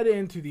head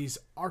into these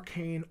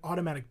arcane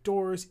automatic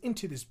doors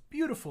into this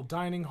beautiful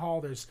dining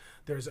hall. There's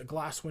a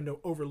glass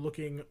window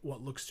overlooking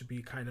what looks to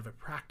be kind of a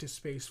practice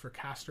space for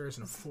casters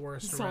and a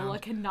forest around. Zola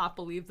cannot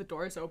believe the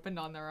doors opened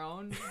on their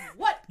own.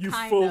 What You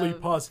kind fully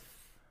of... pause.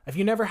 Have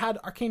you never had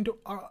arcane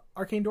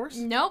doors?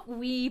 Nope,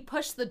 we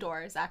push the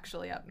doors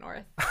actually up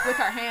north with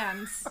our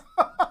hands.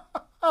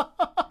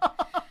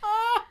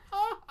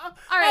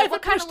 All right,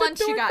 what kind of lunch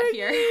you got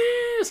here?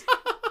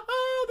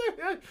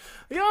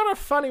 You're a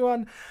funny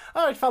one.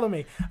 All right, follow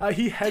me.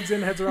 He heads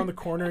around the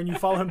corner, and you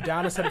follow him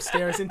down a set of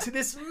stairs into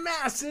this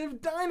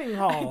massive dining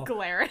hall.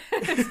 Glare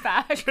at his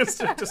back.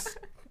 just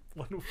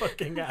one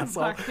fucking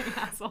asshole. Fucking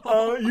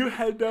asshole. You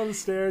head down the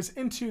stairs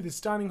into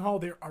this dining hall.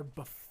 There are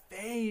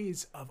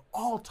buffets of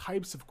all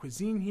types of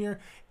cuisine here.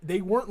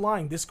 They weren't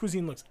lying. This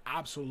cuisine looks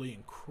absolutely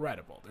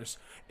incredible.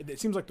 It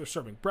seems like they're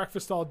serving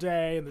breakfast all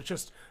day, and there's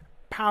just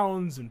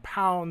pounds and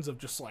pounds of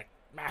just like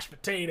mashed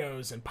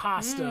potatoes and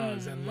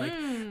pastas and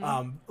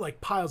like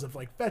piles of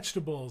like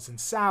vegetables and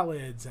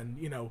salads and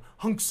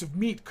hunks of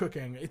meat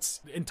cooking.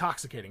 It's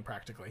intoxicating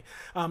practically.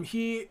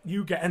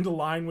 You get into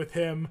line with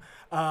him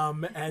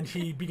and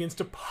he begins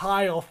to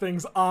pile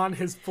things on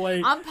his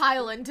plate. I'm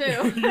piling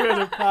too. You guys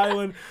are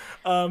piling.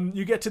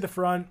 You get to the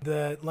front.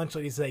 The lunch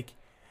lady's like,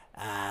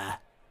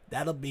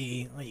 that'll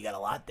be, well, you got a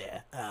lot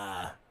there.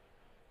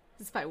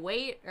 Is this by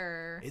weight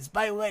or? It's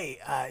by weight.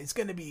 It's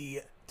gonna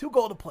be 2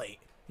 gold a plate.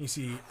 You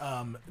see,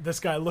 this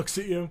guy looks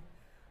at you.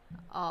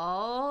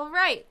 All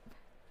right,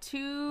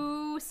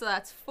 2. So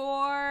that's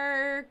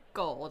 4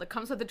 gold. It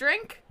comes with a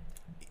drink.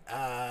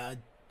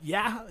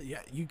 Yeah.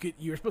 You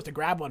were supposed to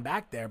grab one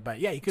back there, but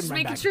yeah, you couldn't. Just run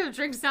making back. sure the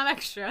drink's not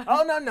extra.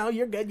 Oh no,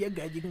 you're good. You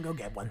can go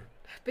get one.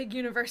 Big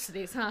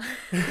universities, huh?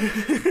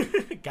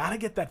 Gotta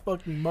get that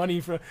fucking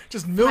money for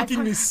just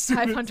milking these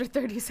students.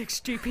 536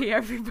 GP,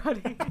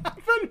 everybody.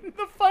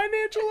 The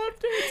financial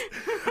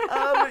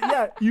updates.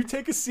 Yeah, you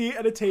take a seat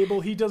at a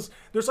table.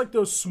 There's like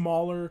those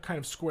smaller kind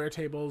of square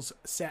tables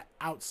set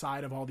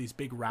outside of all these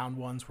big round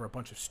ones where a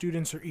bunch of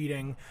students are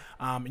eating.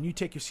 And you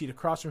take your seat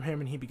across from him,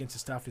 and he begins to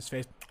stuff his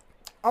face.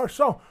 Oh,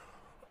 so,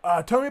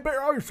 tell me about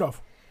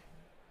yourself.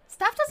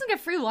 Staff doesn't get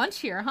free lunch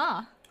here,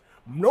 huh?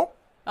 Nope.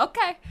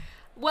 Okay.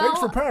 Well, Thanks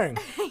for paying.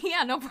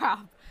 Yeah, no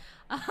problem.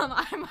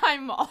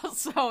 I'm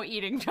also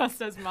eating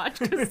just as much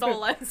because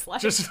Zola is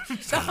like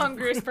the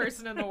hungriest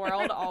person in the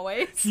world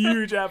always.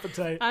 Huge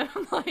appetite. I'm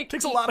like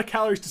takes a lot of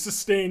calories to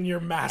sustain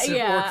your massive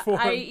work form.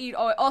 I eat.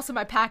 Also,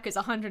 my pack is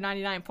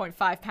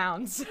 199.5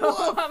 pounds,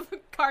 so I'm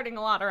carting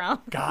a lot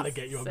around. Gotta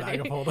get you a bag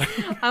of holding.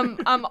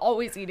 I'm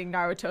always eating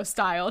Naruto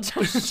style,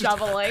 just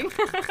shoveling.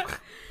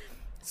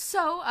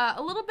 So,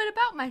 a little bit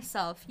about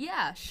myself.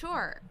 Yeah,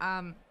 sure.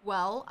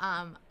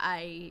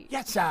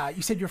 Yes,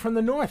 you said you're from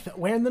the north.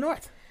 Where in the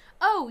north?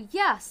 Oh,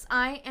 yes.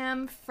 I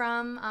am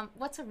from,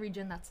 what's a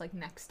region that's, like,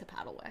 next to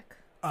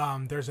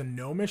Paddlewick? There's a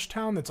gnomish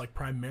town that's, like,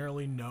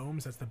 primarily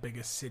gnomes. That's the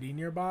biggest city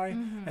nearby.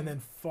 Mm-hmm. And then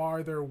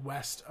farther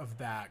west of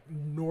that,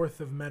 north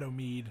of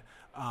Meadowmead,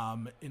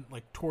 in,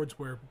 like, towards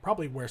where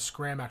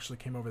Scram actually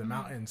came over the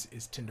mountains,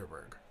 is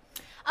Tinderberg.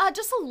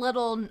 Just a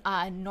little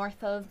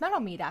north of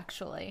Meadowmead,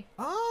 actually.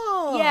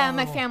 Oh. Yeah,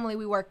 my family,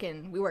 we work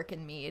in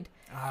Mead.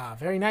 Ah,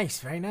 very nice,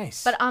 very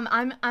nice. But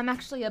I'm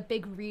actually a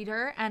big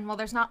reader, and while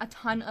there's not a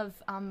ton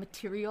of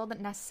material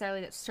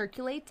that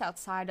circulates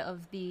outside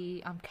of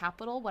the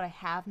capital, what I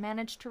have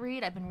managed to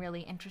read, I've been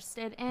really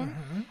interested in.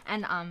 Mm-hmm.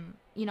 And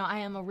I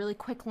am a really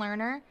quick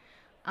learner.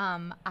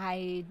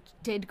 I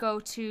did go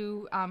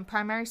to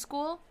primary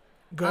school.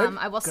 Good.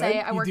 I will say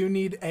I worked. You do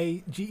need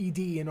a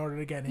GED in order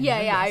to get in.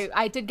 Yeah.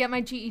 I did get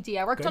my GED.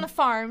 I worked on a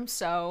farm,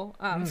 so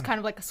it's kind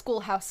of like a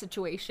schoolhouse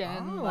situation.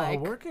 Oh, like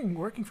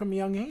working from a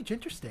young age.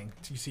 Interesting.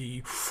 So you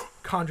see,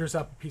 conjures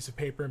up a piece of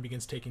paper and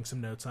begins taking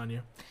some notes on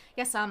you.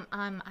 Yes,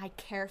 I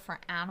care for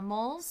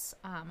animals.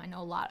 I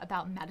know a lot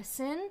about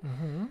medicine.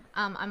 Mm-hmm.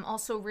 I'm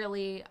also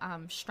really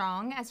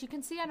strong, as you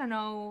can see. I don't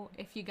know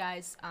if you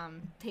guys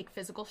take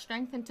physical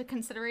strength into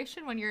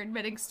consideration when you're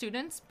admitting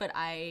students, but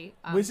I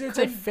Wizards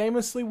are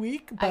famously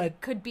weak, but I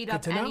could beat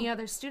up good to know. any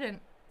other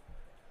student.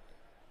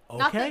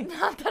 Okay.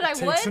 Not that I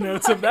Take would. some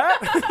notes of that.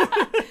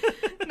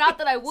 Not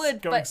that I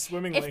would, Going but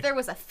swimmingly. if there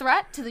was a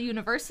threat to the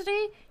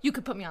university, you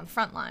could put me on the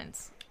front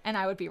lines, and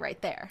I would be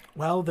right there.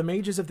 Well, the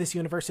mages of this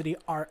university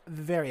are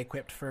very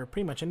equipped for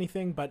pretty much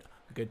anything, but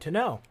good to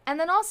know. And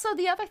then also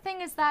the other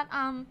thing is that,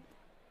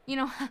 you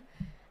know,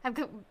 I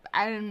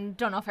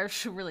don't know if I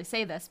should really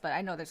say this, but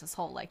I know there's this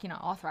whole, like, you know,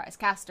 authorized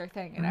caster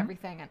thing and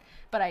everything.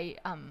 But I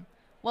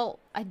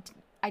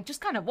just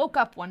kind of woke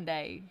up one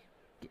day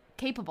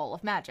capable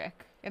of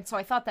magic. And so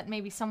I thought that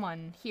maybe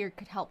someone here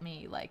could help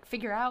me, like,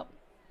 figure out,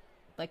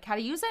 like, how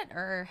to use it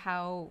or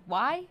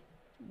why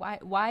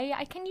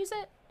I can use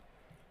it.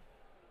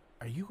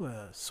 Are you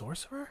a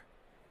sorcerer?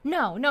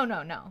 No.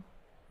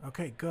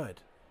 Okay, good.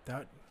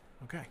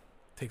 Okay.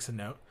 Takes a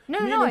note. No,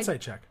 Give me no, an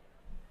insight check.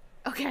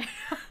 Okay.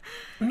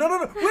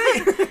 No.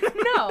 Wait.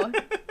 No.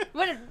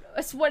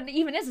 What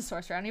even is a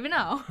sorcerer? I don't even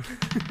know.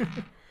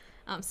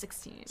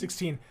 16.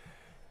 16.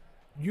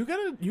 You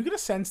get a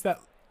sense that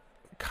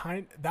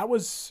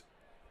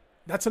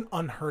that's an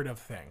unheard of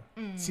thing.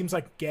 Seems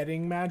like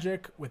getting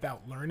magic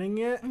without learning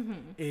it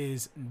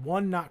is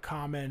one, not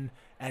common,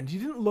 and he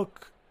didn't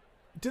look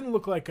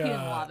like He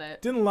didn't love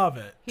it. Didn't love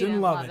it. He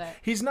didn't love it.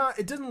 He's not.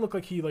 It didn't look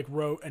like he like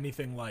wrote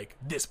anything like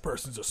this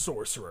person's a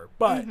sorcerer,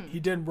 but he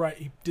did write.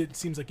 He did.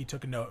 Seems like he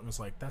took a note and was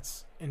like,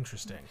 "That's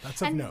interesting.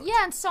 That's of note."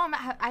 Yeah, and so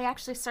I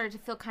actually started to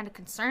feel kind of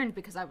concerned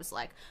because I was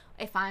like,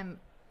 if I'm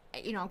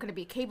going to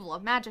be capable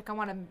of magic, I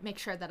want to make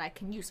sure that I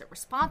can use it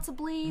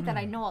responsibly, that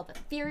I know all the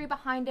theory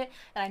behind it,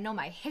 that I know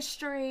my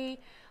history.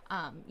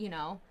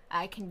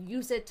 I can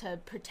use it to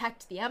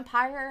protect the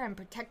empire and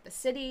protect the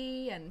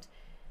city and.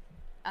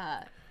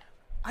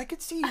 I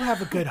could see you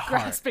have a good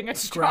heart. Grasping at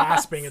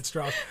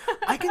straws.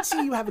 I can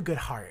see you have a good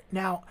heart.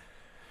 Now,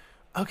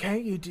 okay,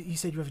 you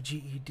said you have a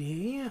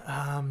GED.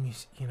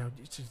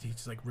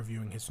 He's like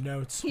reviewing his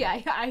notes. Yeah,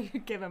 I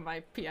give him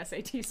my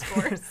PSAT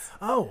scores.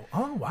 Oh,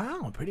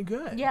 wow, pretty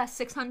good. Yeah,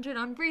 600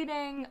 on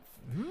reading,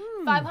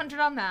 500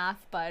 on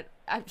math, but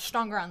I'm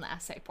stronger on the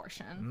essay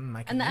portion.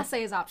 I can And the help.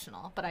 essay is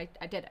optional, but I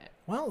did it.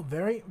 Well,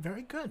 very,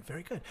 very good,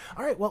 very good.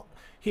 All right, well,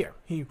 here,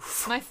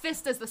 My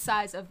fist is the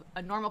size of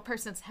a normal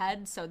person's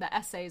head, so the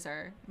essays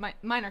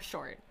mine are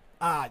short.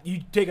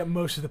 You take up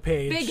most of the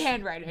page. Big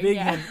handwriting,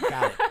 yeah.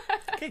 got it.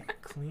 Okay,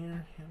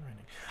 clear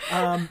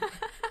handwriting.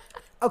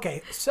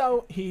 Okay,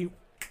 so he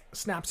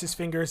snaps his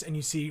fingers, and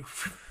you see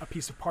a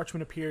piece of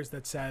parchment appears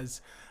that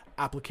says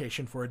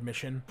application for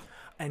admission,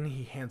 and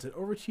he hands it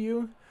over to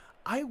you.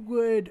 I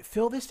would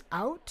fill this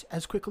out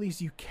as quickly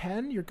as you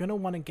can. You're going to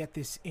want to get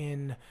this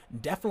in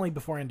definitely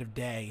before end of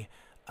day.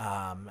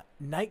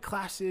 Night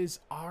classes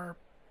are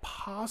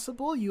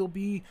possible. You'll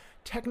be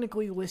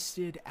technically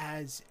listed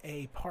as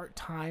a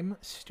part-time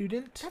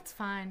student. That's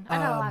fine. I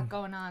got a lot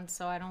going on,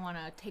 so I don't want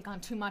to take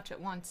on too much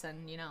at once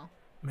and,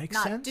 Makes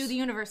not sense. do the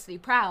university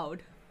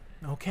proud.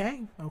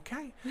 Okay.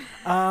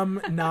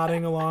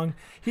 Nodding along.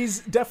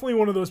 He's definitely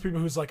one of those people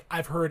who's like,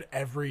 I've heard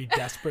every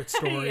desperate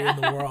story in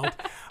the world.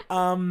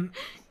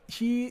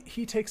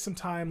 He takes some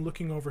time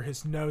looking over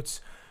his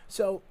notes.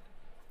 So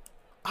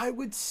I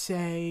would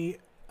say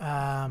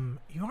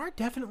you are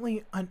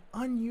definitely an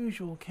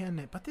unusual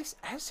candidate, but this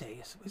essay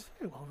is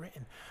very well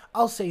written.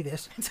 I'll say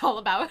this. It's all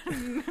about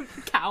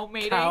cow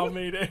mating. Cow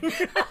mating.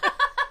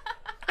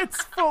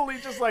 It's fully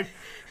just like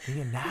the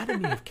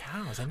anatomy of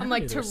cows. I'm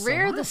like, to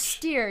rear the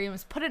steer, you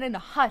must put it in a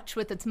hutch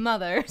with its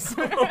mothers.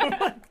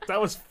 That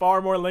was far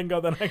more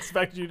lingo than I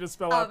expected you to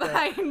spell out there.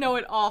 I know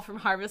it all from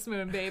Harvest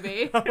Moon,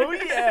 baby. Oh,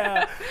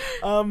 yeah.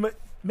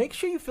 Make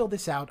sure you fill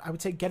this out. I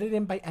would say get it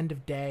in by end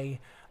of day.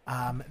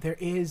 There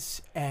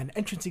is an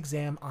entrance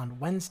exam on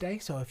Wednesday,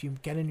 so if you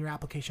get in your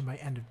application by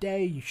end of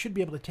day, you should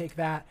be able to take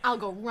that. I'll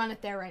go run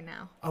it there right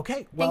now.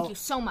 Okay. Well, Thank you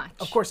so much.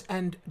 Of course.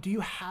 And do you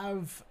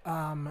have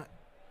an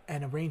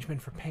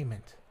arrangement for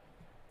payment?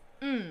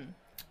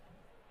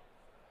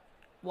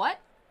 What?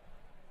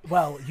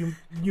 Well,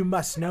 you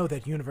must know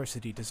that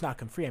university does not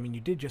come free. I mean,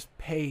 you did just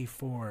pay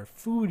for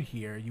food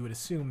here. You would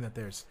assume that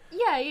there's...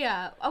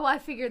 Yeah. Oh, I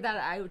figured that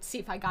I would see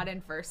if I got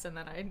in first, and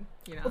then I'd,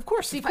 Of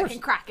course, see of if course. I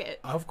can crack it.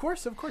 Of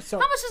course. So How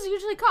much does it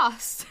usually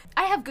cost?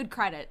 I have good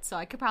credit, so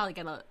I could probably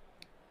get a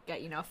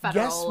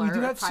federal yes, we or do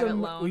a have private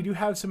some. loan. We do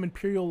have some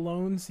imperial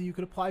loans that you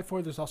could apply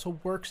for. There's also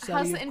work study.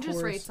 How's the of interest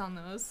course. rates on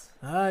those?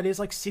 It is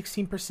like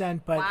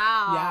 16%, but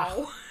Wow.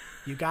 yeah,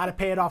 you got to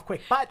pay it off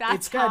quick. But That's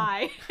it's good.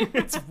 high.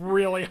 It's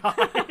really high.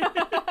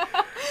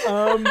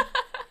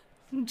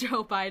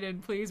 Joe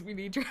Biden, please, we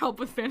need your help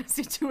with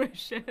fantasy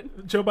tuition.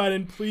 Joe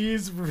Biden,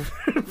 please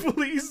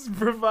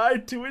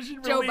provide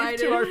tuition Joe relief Biden,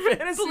 to our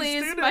fantasy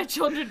please, students. my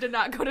children did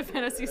not go to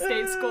fantasy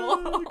state school.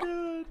 Oh,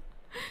 God.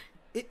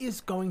 It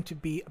is going to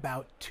be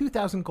about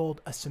 2,000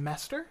 gold a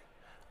semester.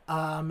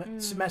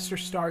 Semester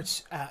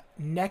starts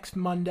next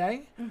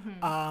Monday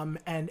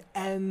and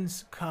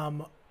ends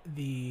come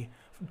the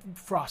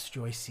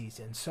Frostjoy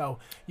season. So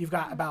you've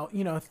got about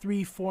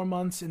 3-4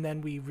 months, and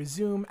then we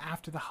resume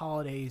after the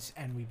holidays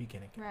and we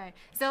begin again. Right.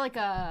 Is there like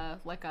a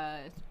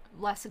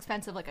less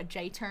expensive, like a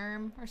J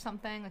term or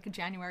something, like a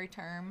January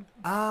term,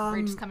 where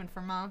you just come in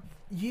for a month,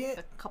 Yeah.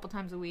 a couple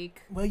times a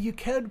week? Well, you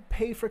could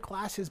pay for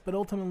classes, but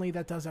ultimately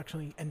that does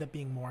actually end up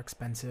being more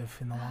expensive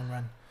in the long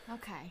run.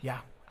 Okay.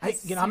 Yeah.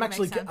 That I'm makes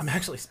sense.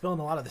 actually spilling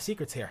a lot of the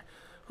secrets here.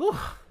 Whew. All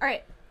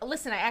right.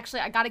 Listen,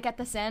 I got to get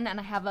this in, and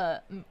I have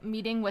a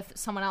meeting with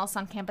someone else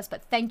on campus,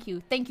 but thank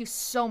you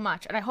so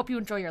much, and I hope you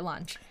enjoy your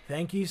lunch.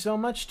 Thank you so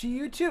much to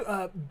you too,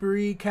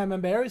 Brie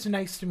Camembert. It's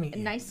nice to meet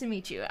you. Nice to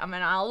meet you.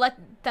 I'll let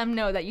them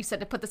know that you said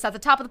to put this at the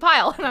top of the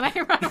pile, and then I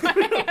can run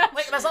away.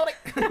 Wait, that's all.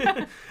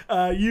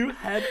 You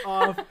head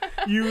off.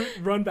 You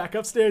run back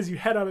upstairs. You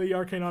head out of the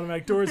arcane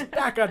automatic doors,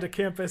 back onto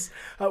campus.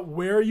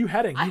 Where are you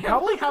heading? You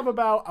probably have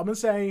about, I'm going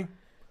to say,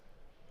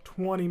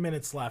 20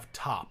 minutes left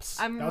tops.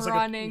 I'm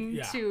running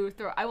to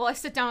throw. I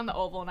sit down on the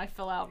oval and I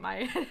fill out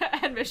my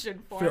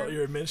admission form. Fill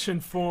your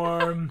admission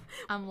form.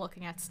 I'm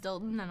looking at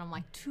Stilton and I'm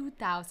like,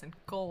 2,000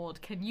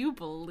 gold. Can you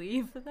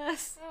believe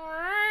this?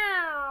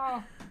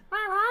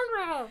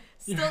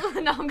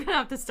 Stilton, I'm gonna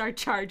have to start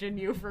charging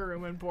you for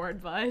room and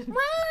board, bud.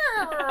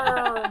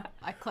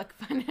 I click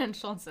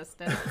financial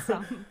assistance.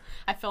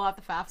 I fill out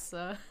the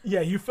FAFSA.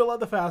 Yeah, you fill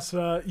out the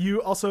FAFSA.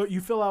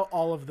 You fill out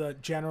all of the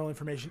general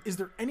information. Is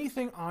there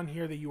anything on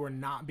here that you are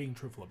not being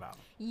truthful about?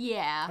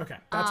 Yeah. Okay,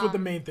 that's what the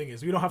main thing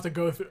is. We don't have to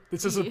go through.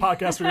 This is a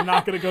podcast where you're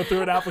not going to go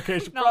through an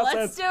application No, process.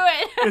 let's do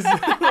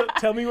it.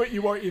 Tell me what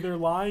you are either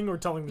lying or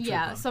telling the truth.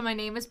 Yeah. on. So my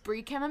name is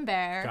Brie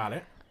Camembert. Got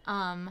it.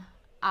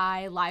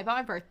 I lie about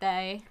my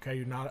birthday. Okay,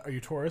 you're not. Are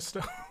you Taurus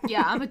still?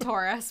 Yeah, I'm a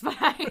Taurus, but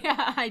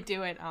I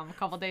do it a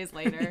couple days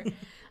later.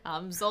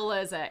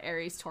 Zola is a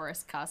Aries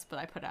Taurus cusp, but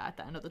I put it at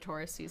the end of the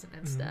Taurus season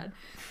instead.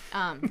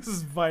 This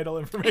is vital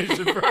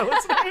information for our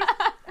listeners.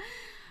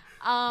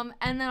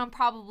 And then I'm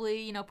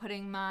probably,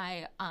 putting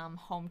my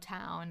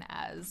hometown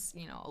as,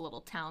 a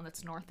little town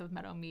that's north of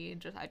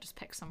Meadowmead. I just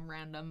pick some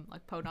random,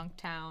 like, podunk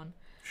town.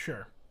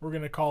 Sure. We're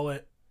going to call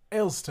it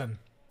Ayleston.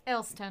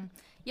 Ayleston.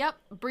 Yep,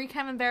 Brie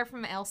Camembert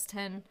from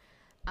Ayleston.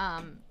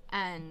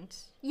 And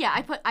yeah,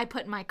 I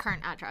put my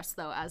current address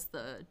though as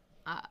the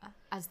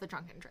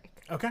Drunken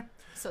Drake. Okay.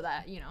 So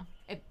that,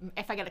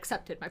 if I get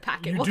accepted, my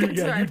packet You will do, get to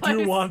the yeah, right you place.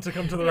 do want to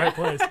come to the right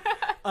place.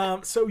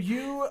 So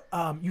you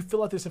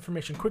fill out this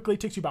information quickly. It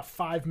takes you about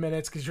 5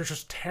 minutes because you're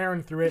just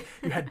tearing through it.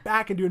 You head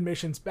back into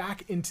admissions,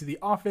 back into the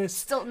office.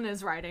 Stilton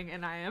is writing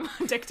and I am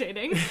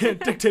dictating.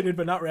 Dictated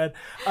but not read.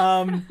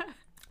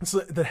 So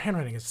the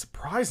handwriting is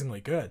surprisingly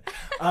good.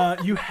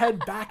 You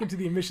head back into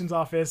the admissions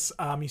office.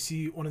 You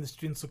see one of the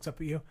students looks up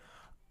at you.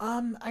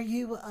 Are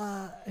you?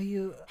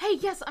 Hey,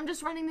 yes, I'm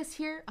just running this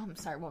here. I'm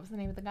sorry, what was the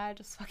name of the guy I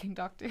just fucking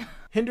talked to?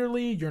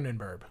 Hinderly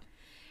Yernenberg.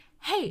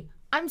 Hey,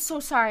 I'm so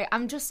sorry.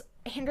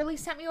 Hinderly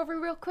sent me over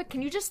real quick.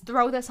 Can you just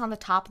throw this on the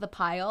top of the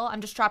pile?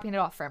 I'm just dropping it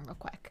off for him real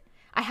quick.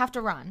 I have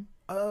to run.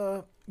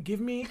 Give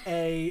me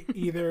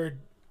either.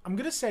 I'm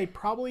gonna say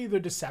probably either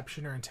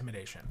deception or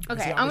intimidation.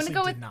 Okay, I'm gonna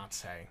go with not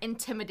say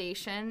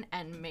intimidation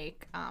and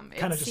make it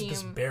kind of just seem,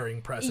 this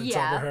bearing presence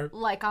yeah, over her.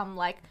 like I'm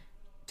like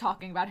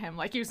talking about him,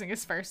 like using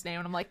his first name,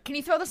 and I'm like, can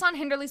you throw this on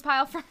Hinderly's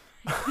pile for?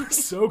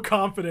 So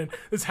confident.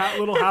 This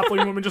little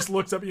halfling woman just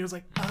looks up at you and is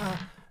like,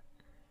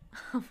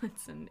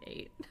 It's an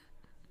 8.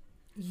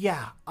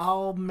 Yeah,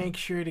 I'll make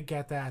sure to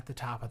get that at the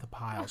top of the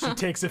pile. She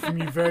takes it from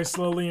you very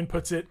slowly and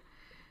puts it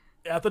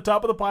at the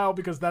top of the pile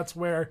because that's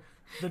where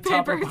the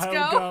top of the Papers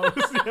pile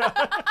goes.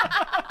 Yeah.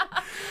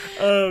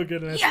 Oh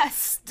goodness.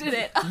 Yes, did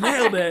it.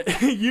 Nailed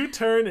it. You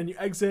turn and you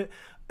exit.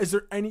 Is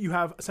there you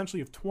have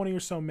 20 or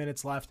so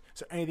minutes left. Is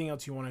there anything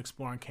else you want to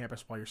explore on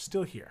campus while you're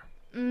still here?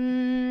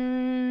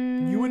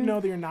 You would know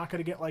that you're not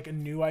going to get like a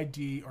new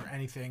ID or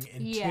anything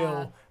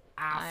until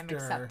after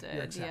I'm accepted.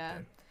 you're accepted. Yeah.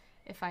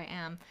 If I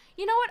am.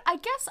 You know what? I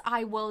guess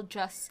I will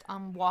just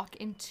walk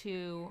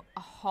into a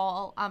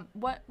hall.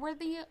 What were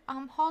the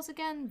halls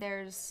again?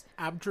 There's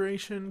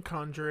Abjuration,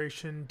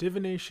 conjuration,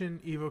 divination,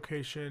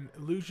 evocation,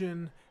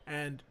 illusion,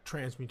 and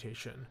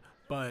transmutation.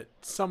 But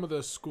some of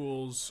the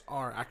schools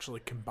are actually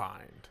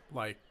combined.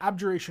 Like,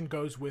 abjuration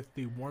goes with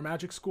the war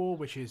magic school,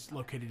 which is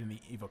located in the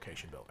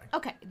evocation building.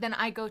 okay. Then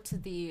I go to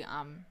the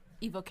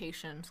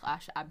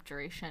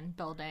evocation/abjuration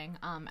building.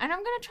 And I'm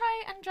gonna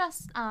try and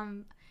just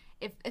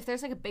if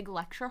there's like a big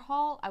lecture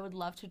hall, I would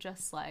love to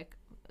just like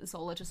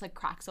Zola just like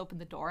cracks open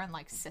the door and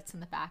like sits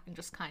in the back and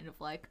just kind of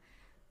like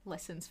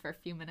listens for a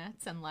few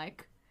minutes and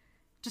like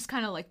just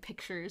kind of like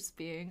pictures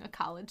being a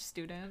college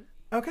student.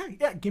 Okay,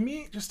 yeah, give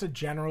me just a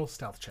general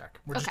stealth check.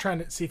 We're just Okay. trying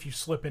to see if you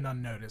slip in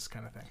unnoticed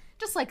kind of thing.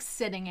 Just like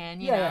sitting in,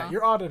 you Yeah, know.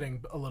 you're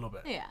auditing a little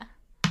bit. Yeah.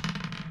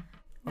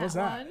 What was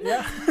that? One.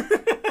 Yeah.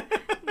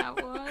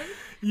 That one.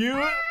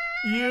 You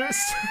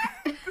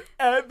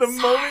at the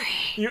moment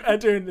you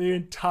enter, the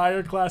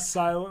entire class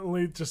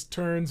silently just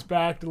turns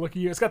back to look at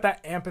you. It's got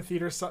that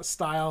amphitheater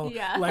style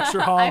Yeah.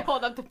 lecture hall. I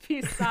hold up the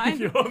peace sign.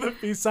 You hold the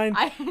peace sign.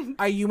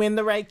 Are you in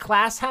the right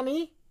class,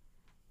 honey?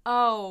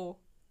 Oh,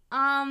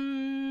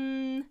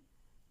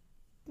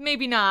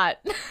 maybe not.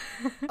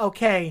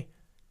 Okay.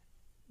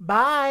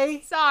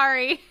 Bye.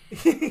 Sorry.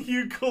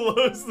 You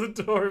close the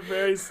door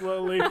very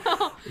slowly.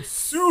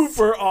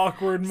 Super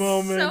awkward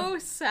moment. So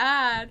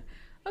sad.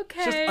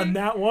 Okay. Just a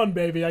nat one,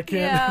 baby. I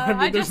can't. Yeah, I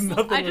mean, there's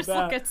nothing I with just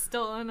that. look at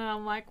Stilton and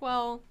I'm like,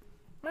 well,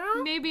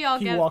 maybe I'll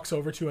He get walks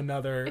over to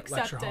another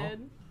lecture hall.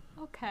 accepted.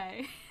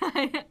 Okay.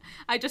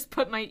 I just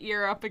put my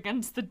ear up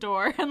against the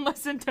door and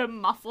listen to a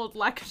muffled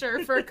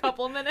lecture for a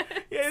couple minutes.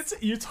 Yeah,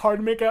 it's hard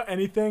to make out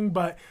anything,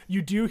 but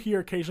you do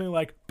hear occasionally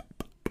like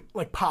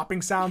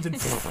popping sounds and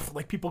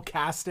like people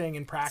casting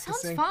and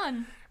practicing. Sounds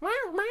fun.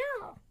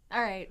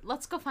 All right,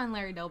 let's go find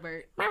Larry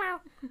Dilbert.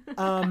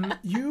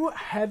 You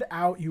head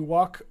out. You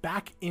walk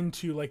back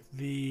into like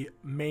the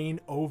main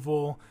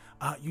oval.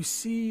 You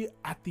see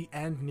at the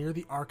end near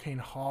the arcane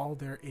hall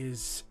there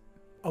is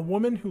a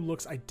woman who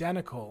looks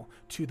identical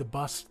to the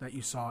bust that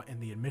you saw in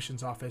the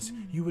admissions office.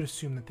 You would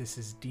assume that this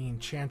is Dean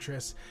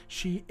Chantress.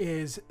 She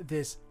is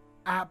this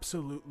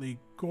absolutely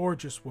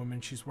gorgeous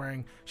woman. She's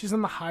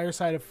on the higher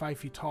side of 5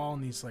 feet tall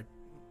in these like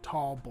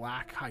tall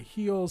black high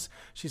heels.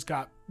 She's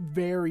got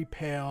very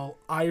pale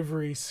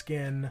ivory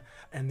skin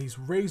and these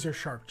razor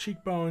sharp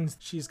cheekbones.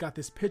 She's got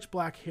this pitch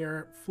black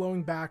hair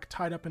flowing back,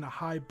 tied up in a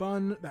high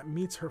bun that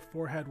meets her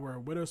forehead where a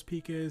widow's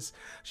peak is.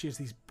 She has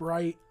these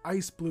bright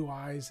ice blue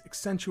eyes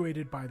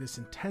accentuated by this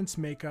intense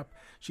makeup.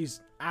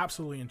 She's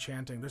absolutely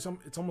enchanting.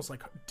 It's almost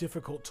like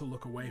difficult to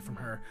look away from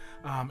her.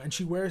 And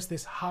she wears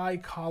this high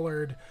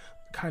collared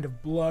kind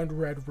of blood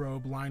red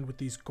robe lined with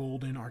these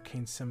golden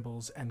arcane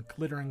symbols and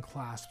glittering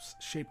clasps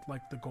shaped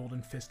like the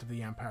golden fist of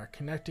the Empire,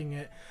 connecting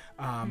it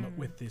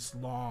with this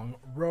long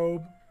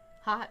robe.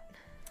 Hot.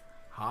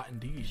 Hot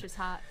indeed. She's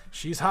hot.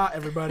 She's hot,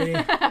 everybody.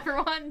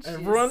 Everyone,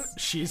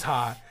 she's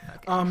hot.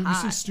 You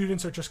see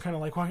students are just kind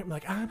of like walking,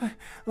 like,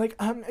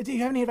 do you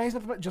have any advice?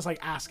 Just like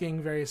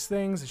asking various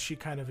things. She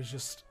kind of is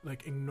just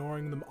like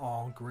ignoring them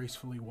all,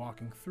 gracefully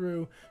walking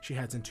through. She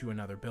heads into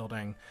another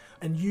building,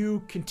 and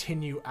you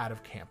continue out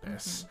of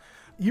campus.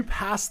 You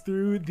pass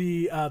through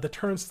the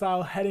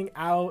turnstile, heading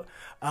out,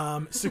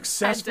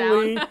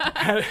 successfully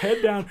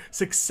head down,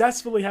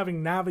 successfully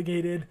having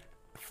navigated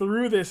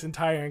through this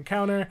entire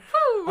encounter.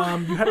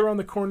 You head around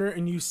the corner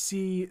and you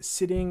see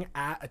sitting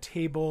at a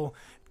table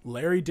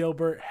Larry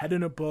Dilbert, head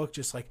in a book,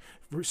 just like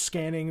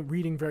scanning,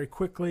 reading very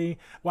quickly,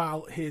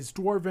 while his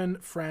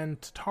dwarven friend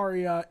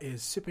Tataria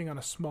is sipping on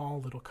a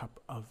small little cup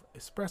of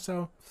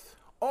espresso.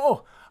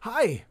 Oh,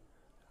 hi.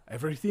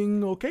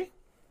 Everything okay?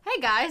 Hey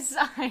guys,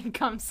 I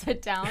come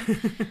sit down.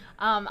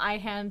 I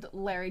hand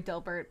Larry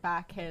Dilbert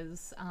back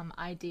his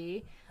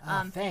ID.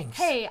 Thanks.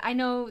 Hey, I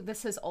know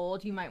this is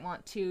old. You might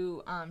want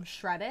to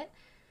shred it.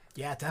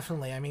 Yeah,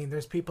 definitely. I mean,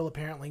 there's people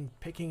apparently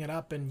picking it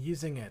up and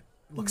using it.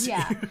 Looks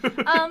Yeah.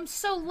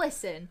 So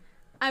listen,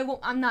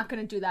 I'm not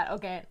gonna do that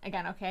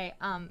again. Okay.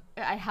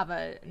 I have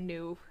a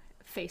new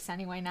face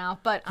anyway now,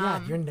 but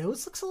yeah, your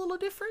nose looks a little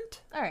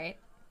different. all right.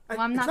 Well,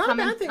 I'm It's not, not a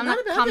bad thing, I'm not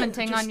not a bad thing,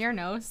 commenting just- on your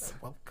nose.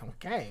 Well,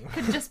 okay.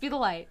 Could just be the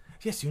light.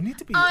 Yes, you need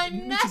to be. I'm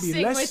you need to be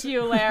messing less... with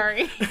you,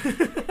 Larry.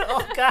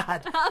 Oh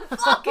God. I'm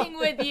fucking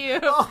with you.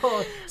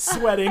 Oh,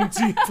 Sweating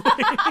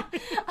deeply.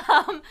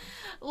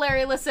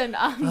 Larry, listen,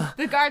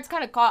 the guards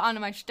kind of caught onto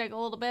my shtick a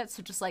little bit,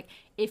 so just like,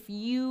 if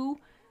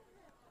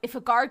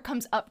a guard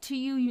comes up to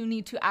you, you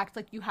need to act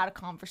like you had a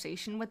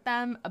conversation with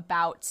them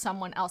about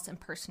someone else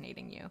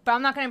impersonating you. But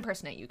I'm not going to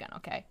impersonate you again,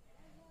 okay?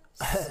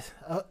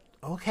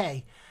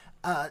 okay.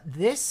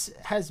 This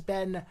has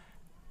been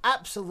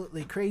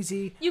absolutely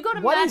crazy. You go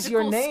to What magical is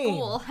your name?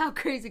 school. How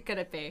crazy could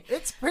it be?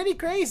 It's pretty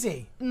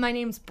crazy. My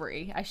name's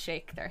Bree. I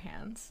shake their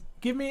hands.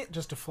 Give me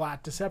just a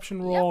flat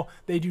deception roll.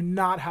 They do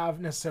not have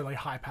necessarily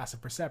high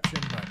passive perception,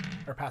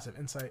 or passive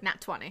insight.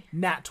 Nat 20.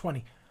 Nat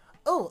 20.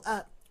 Oh,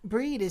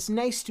 Bree, it is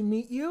nice to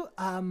meet you.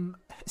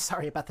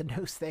 Sorry about the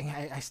nose thing.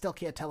 I still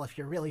can't tell if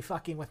you're really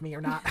fucking with me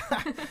or not.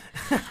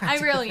 I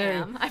really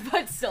am. I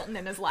put Stilton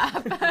in his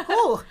lap.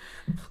 Oh.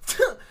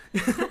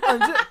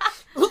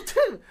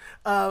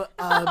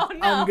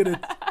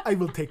 I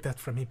will take that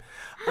from him.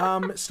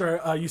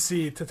 You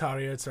see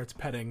Tataria starts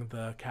petting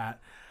the cat.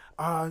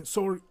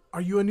 So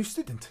are you a new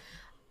student?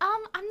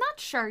 I'm not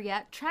sure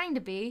yet. Trying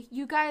to be.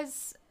 You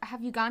guys,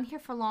 have you gone here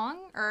for long?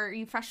 Or are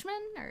you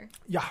freshmen? Or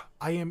Yeah,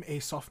 I am a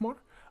sophomore.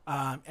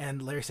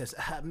 And Larry says,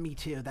 "Me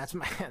too. That's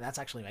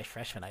actually my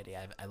freshman ID.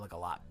 I look a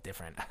lot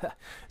different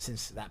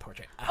since that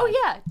portrait." oh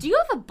yeah. Do you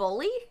have a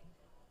bully?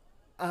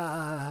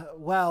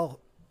 Well,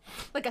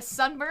 Like a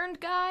sunburned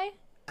guy?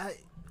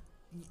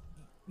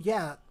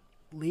 yeah.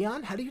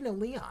 Leon? How do you know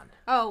Leon?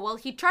 Oh, well,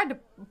 he tried to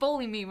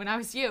bully me when I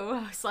was you.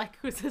 I was like,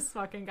 who's this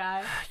fucking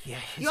guy? Yeah.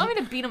 You want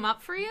me to beat him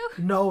up for you?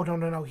 No.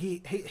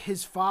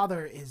 His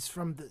father is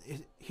from the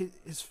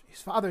his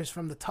father is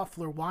from the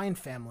Tuffler wine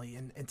family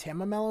in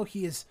Tamamello.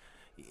 He is.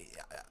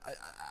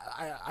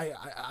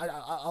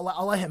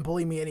 I'll let him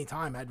bully me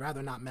anytime. I'd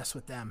rather not mess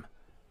with them.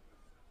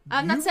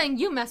 I'm not saying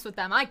you mess with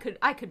them. I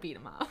could beat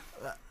him up.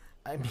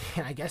 I mean,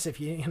 I guess if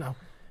you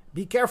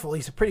be careful.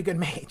 He's a pretty good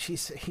mage.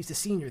 He's a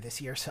senior this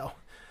year, so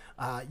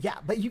Yeah,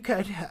 but you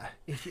could.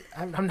 If you,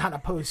 I'm not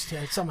opposed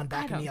to someone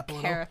backing me up a I don't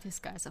little. care if this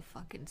guy's a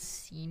fucking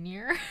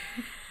senior.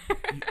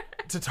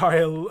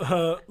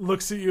 Tataria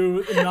looks at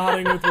you,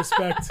 nodding with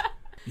respect.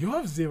 You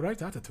have the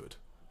right attitude.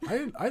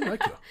 I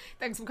like you.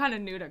 Thanks, I'm kind of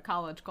new to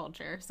college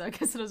culture, so I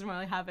guess it doesn't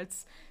really have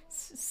its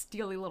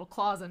steely little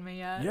claws in me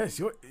yet. Yes,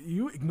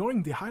 you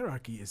ignoring the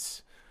hierarchy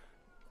is...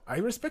 I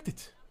respect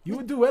it. You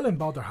would do well in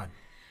Balderheim.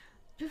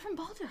 You're from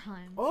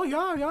Balderheim. Oh,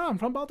 yeah, I'm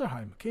from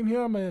Balderheim. Came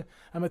here, I'm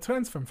a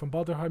transfer from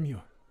Balderheim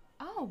U.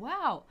 Oh,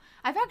 wow.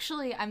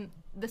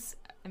 This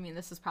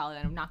is probably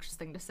an obnoxious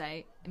thing to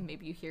say, and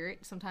maybe you hear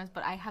it sometimes,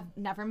 but I have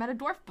never met a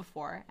dwarf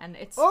before, and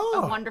it's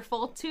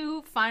wonderful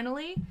to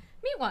finally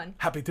meet one.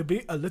 Happy to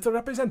be a little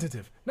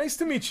representative. Nice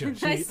to meet you.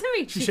 Nice to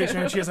meet She you. shakes her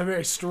hand. She has a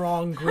very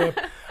strong grip.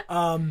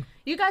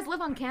 You guys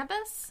live on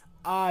campus?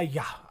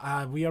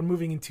 Yeah. We are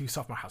moving into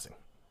sophomore housing,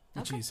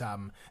 which is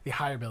the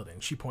higher building.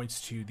 She points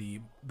to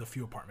the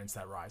few apartments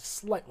that rise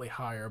slightly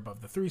higher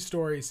above the 3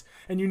 stories,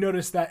 and you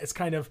notice that it's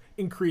kind of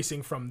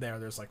increasing from there.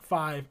 There's like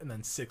 5 and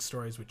then 6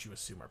 stories, which you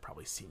assume are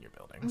probably senior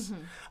buildings.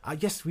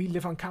 Yes, we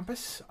live on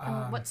campus.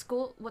 What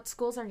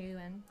schools are you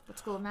in? What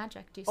school of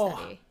magic do you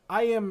study?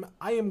 I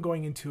am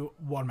going into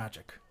War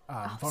Magic.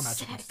 War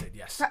Magic sick. instead,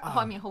 yes.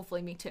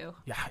 Hopefully me too.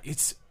 Yeah,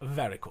 it's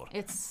very cool.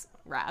 It's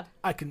rad.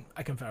 I can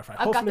verify. I've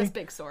got Hopefully, this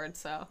big sword,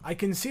 so. I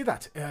can see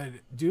that.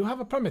 Do you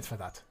have a permit for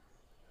that?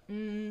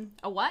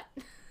 A what?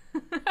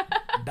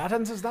 That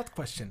answers that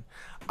question.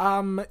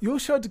 You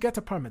should get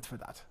a permit for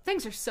that.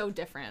 Things are so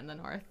different in the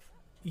north.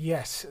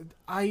 Yes,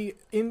 Do you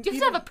have to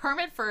have a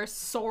permit for a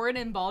sword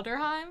in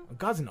Balderheim?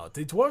 God, no,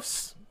 the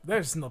dwarfs,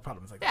 there's no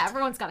problems like Yeah, that.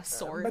 everyone's got a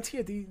sword. But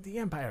here, the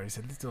Empire is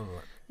a little...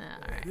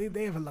 Alright.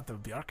 They have a lot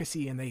of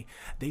bureaucracy, and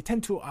they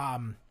tend to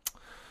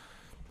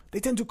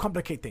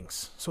complicate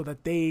things so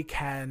that they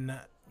can,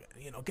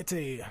 get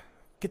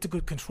a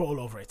good control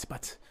over it.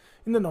 But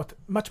in the north,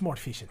 much more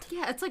efficient.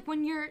 Yeah, it's like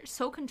when you're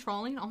so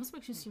controlling, it almost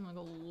makes you seem like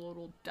a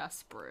little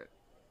desperate.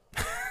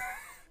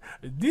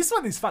 This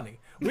one is funny.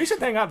 We should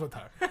hang out with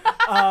her.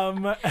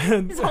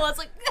 And Zola's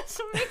like, yes,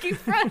 I'm making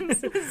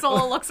friends.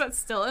 Zola looks at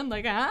Stillen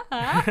like,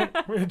 huh?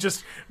 we're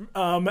just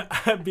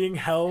being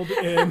held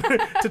in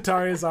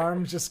Tataria's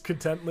arms, just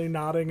contently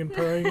nodding and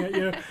purring at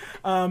you.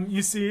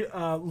 You see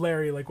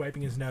Larry like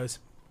wiping his nose.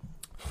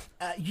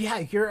 Yeah,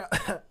 you're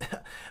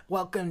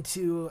welcome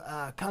to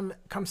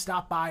come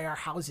stop by our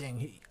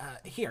housing.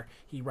 Here,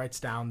 He writes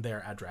down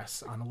their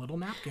address on a little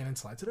napkin and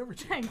slides it over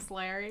to you. Thanks,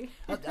 Larry.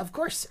 of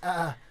course.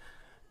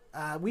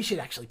 We should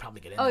actually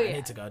probably get in Oh, there. yeah. I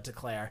need to go to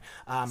Claire.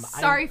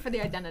 Sorry for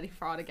the identity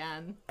fraud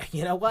again.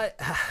 You know what?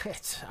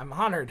 I'm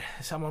honored.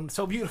 Someone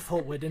so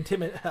beautiful would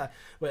intimidate.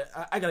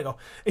 I gotta go.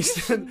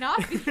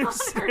 Not be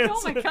honored.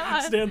 Oh my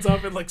god. Stands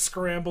up and like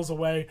scrambles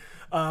away.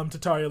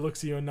 Tataria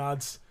looks at you and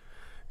nods.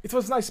 It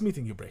was nice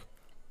meeting you, Bray.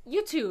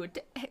 You too.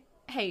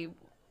 Hey,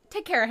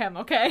 take care of him,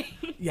 okay?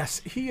 Yes,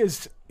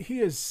 he's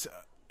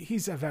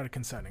a very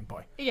concerning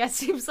boy. Yeah,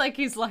 seems like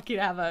he's lucky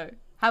to have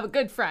a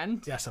good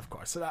friend. Yes, of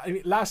course.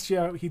 Last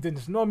year he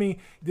didn't know me.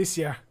 This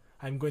year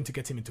I'm going to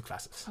get him into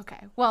classes.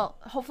 Okay. Well,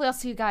 hopefully I'll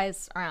see you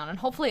guys around, and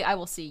hopefully I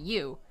will see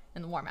you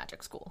in the War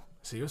Magic School.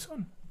 See you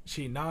soon.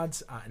 She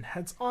nods and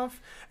heads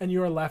off, and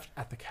you are left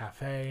at the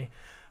cafe.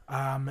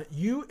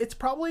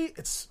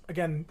 It's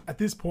again at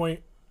this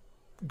point,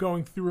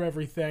 going through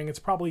everything, it's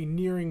probably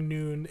nearing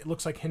noon. It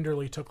looks like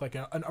Hinderly took like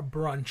a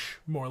brunch,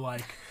 more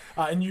like,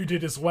 and you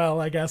did as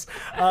well, I guess.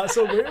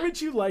 So where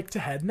would you like to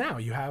head now?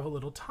 You have a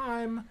little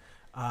time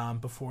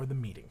before the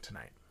meeting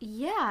tonight.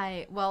 Yeah,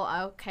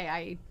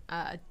 I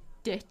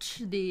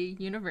ditch the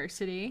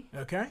university.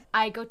 Okay.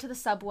 I go to the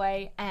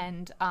subway,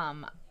 and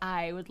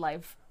I would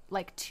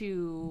like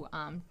to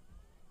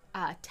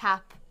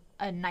tap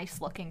a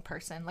nice-looking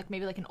person, like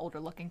maybe like an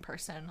older-looking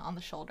person on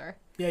the shoulder.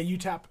 Yeah, you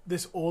tap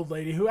this old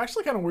lady who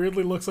actually kind of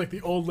weirdly looks like the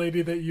old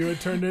lady that you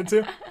had turned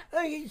into.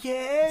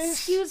 Yes.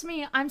 Excuse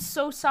me, I'm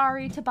so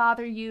sorry to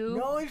bother you.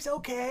 No, it's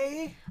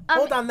okay.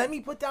 Hold on, let me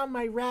put down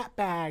my rat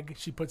bag.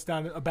 She puts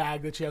down a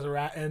bag that she has a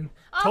rat in.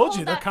 I'll Told hold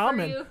you, they're that for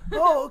common. you.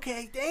 Oh,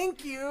 okay,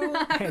 thank you.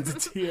 Hands it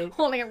to you.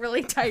 Holding it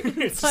really tight.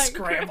 It's like,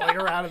 scrambling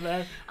her out of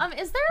there.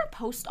 Is there a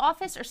post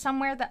office or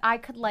somewhere that I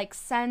could like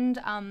send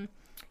a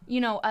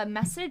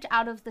message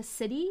out of the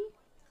city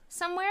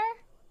somewhere?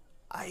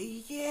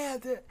 Yeah,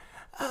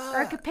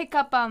 Or I could pick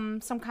up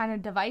some kind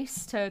of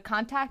device to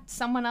contact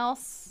someone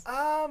else.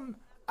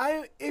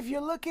 if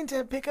you're looking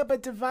to pick up a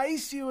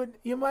device, you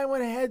might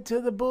want to head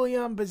to the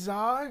Bullion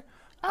Bazaar.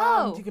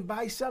 Oh. You can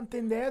buy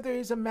something there. There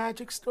is a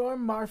magic store,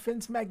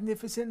 Marfin's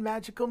Magnificent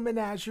Magical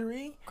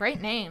Menagerie. Great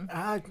name.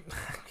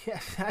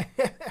 Yes,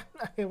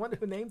 I wonder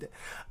who named it.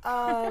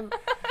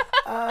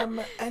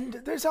 And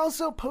there's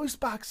also post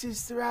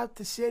boxes throughout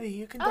the city.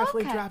 You can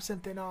definitely Okay. drop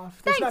something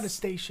off. There's not a Thanks.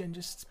 station,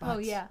 just spots. Oh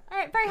yeah. All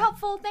right. Very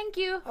helpful. Thank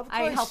you. Of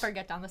I course. help her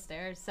get down the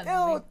stairs. Send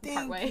Oh, me part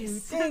thank you,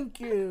 ways. thank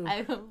you. I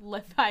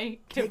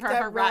give Take her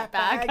that her rat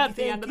bag at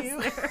the thank end of the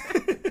you. stairs.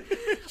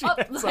 She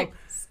heads like up.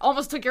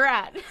 almost took your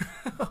rat.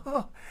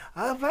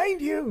 I'll find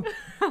you.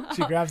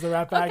 She grabs the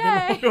rat bag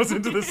Okay. and goes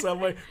into the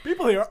subway.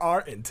 People here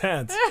are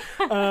intense.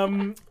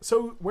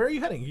 So where are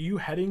you heading? Are you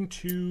heading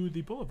to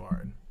the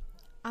boulevard?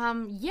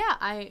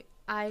 Yeah,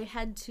 I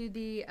head to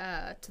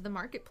the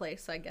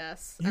marketplace, I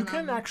guess. You And,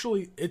 can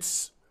actually,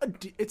 it's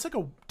like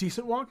a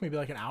decent walk, maybe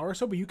like an hour or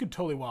so, but you could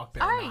totally walk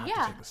there. all and right, not have to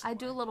yeah. take the I subway.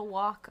 do a little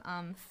walk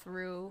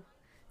through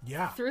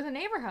the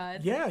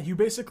neighborhood. Yeah, you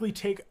basically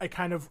take a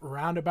kind of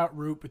roundabout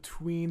route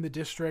between the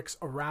districts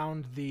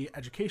around the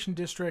education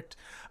district.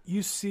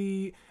 You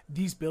see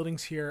these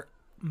buildings here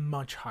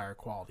much higher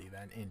quality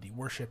than in the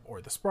Worship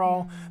or the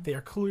Sprawl. They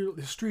are clear.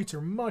 The streets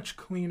are much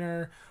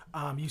cleaner.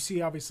 You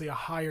see obviously a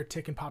higher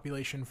tick in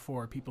population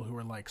for people who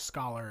are like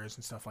scholars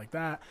and stuff like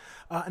that.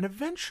 And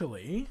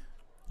eventually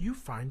you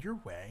find your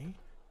way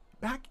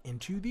back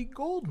into the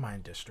gold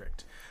mine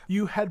district.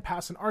 You head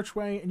past an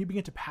archway and you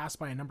begin to pass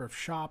by a number of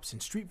shops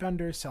and street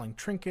vendors selling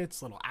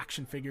trinkets, little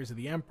action figures of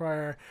the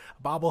Emperor,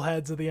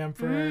 bobbleheads of the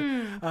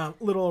Emperor,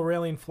 little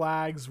Aurelian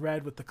flags,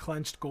 red with the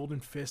clenched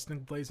golden fist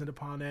emblazoned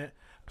upon it.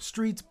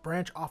 Streets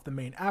branch off the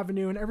main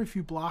avenue, and every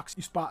few blocks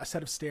you spot a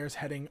set of stairs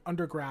heading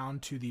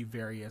underground to the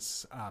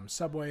various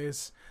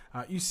subways.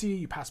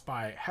 You pass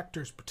by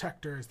Hector's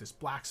Protectors, this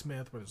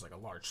blacksmith where there's like a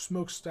large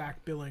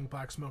smokestack billowing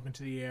black smoke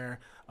into the air,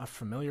 a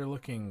familiar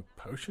looking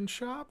potion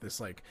shop, this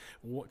like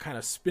what kind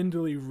of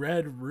spindly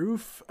red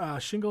roof,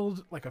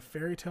 shingled like a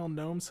fairy tale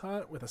gnome's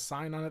hut with a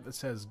sign on it that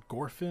says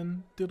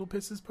Gorfin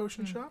Diddlepiss's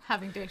Potion Shop.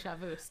 Having deja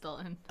vu still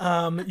in.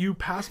 You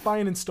pass by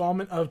an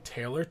installment of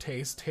Taylor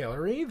Taste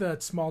Tailory,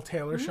 that small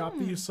tailor shop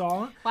that you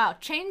saw. Wow,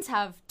 chains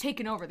have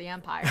taken over the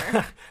empire.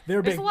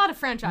 They're There's big. a lot of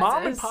franchises.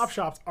 Mom and pop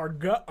shops are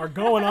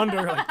going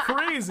under like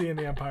crazy in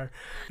the empire.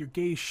 Your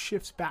gaze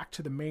shifts back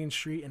to the main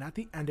street, and at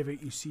the end of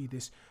it, you see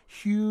this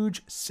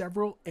huge,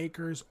 several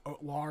acres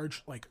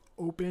large, like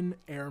open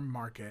air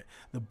market,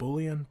 the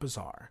Bullion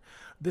Bazaar.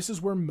 This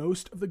is where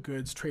most of the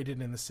goods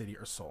traded in the city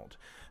are sold.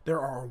 There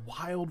are a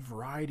wild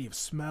variety of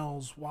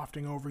smells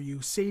wafting over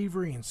you,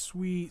 savory and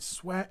sweet,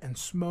 sweat and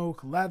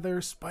smoke,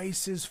 leather,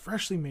 spices,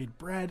 freshly made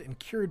bread, and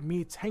cured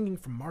meats hanging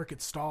from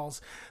market stalls.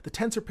 The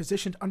tents are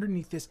positioned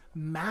underneath this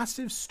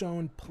massive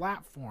stone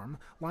platform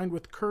lined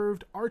with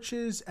curved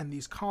arches and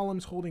these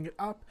columns holding it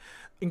up,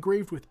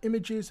 engraved with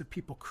images of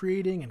people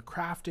creating and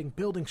crafting,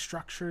 building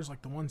structures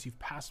like the ones you've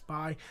passed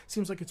by.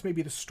 Seems like it's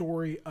maybe the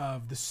story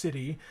of the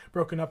city,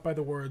 broken up by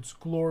the words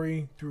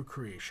glory through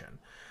creation.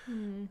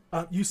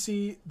 You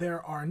see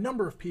there are a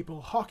number of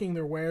people hawking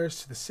their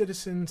wares to the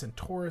citizens and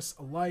tourists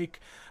alike.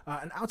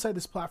 And outside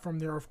this platform,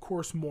 there are, of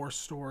course, more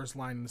stores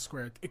lining the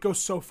square. It goes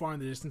so far in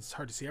the distance, it's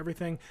hard to see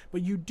everything.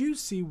 But you do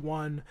see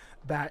one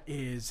that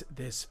is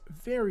it's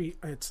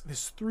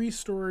this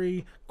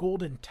 3-story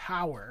golden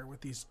tower with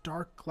these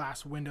dark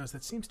glass windows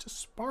that seems to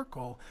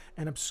sparkle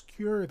and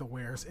obscure the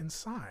wares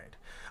inside.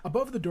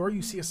 Above the door,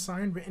 you see a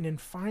sign written in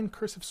fine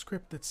cursive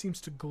script that seems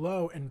to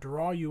glow and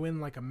draw you in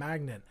like a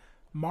magnet.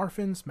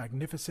 Marfin's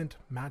Magnificent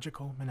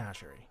Magical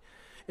Menagerie.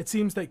 It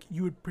seems like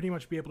you would pretty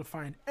much be able to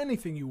find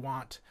anything you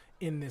want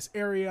in this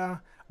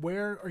area.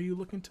 Where are you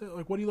looking to,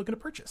 what are you looking to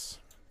purchase?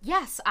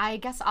 Yes, I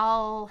guess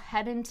I'll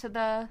head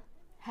into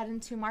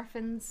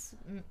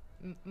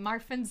Marfin's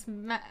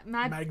magnificent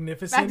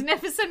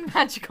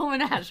magical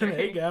menagerie.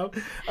 There you go.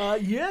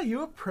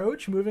 You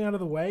approach, moving out of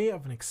the way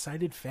of an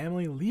excited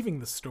family leaving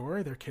the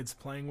store, their kids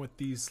playing with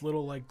these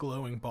little like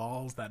glowing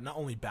balls that not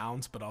only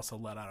bounce but also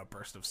let out a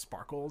burst of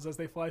sparkles as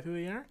they fly through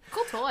the air.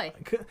 Cool toy.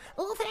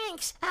 Oh,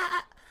 thanks.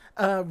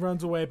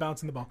 Runs away,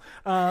 bouncing the ball.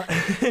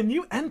 And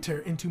you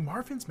enter into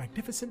Marfin's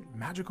Magnificent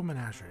Magical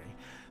Menagerie.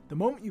 The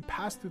moment you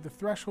pass through the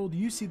threshold,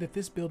 you see that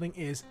this building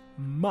is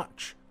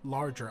much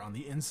larger on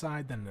the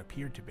inside than it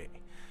appeared to be.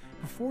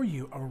 Before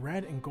you, a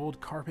red and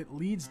gold carpet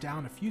leads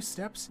down a few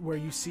steps where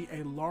you see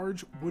a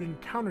large wooden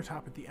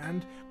countertop at the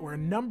end where a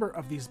number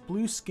of these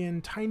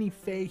blue-skinned, tiny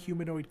fey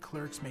humanoid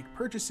clerks make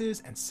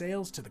purchases and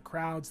sales to the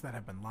crowds that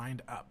have been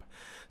lined up.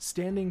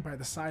 Standing by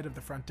the side of the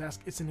front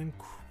desk is an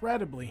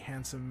incredibly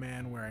handsome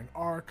man wearing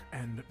arc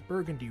and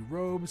burgundy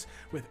robes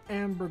with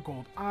amber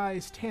gold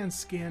eyes, tan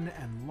skin,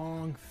 and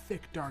long,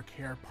 thick, dark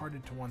hair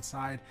parted to one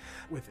side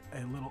with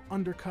a little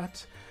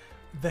undercut.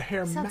 The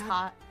hair Sounds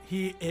hot.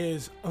 He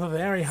is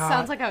very hot.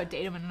 Sounds like I would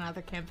date him in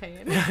another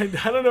campaign. I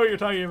don't know what you're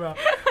talking about.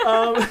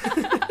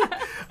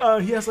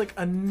 He has like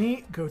a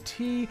neat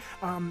goatee.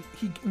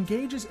 He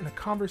engages in a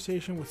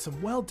conversation with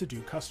some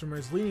well-to-do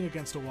customers, leaning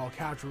against a wall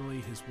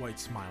casually, his white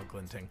smile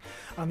glinting.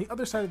 On the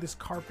other side of this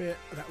carpet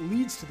that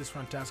leads to this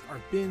front desk are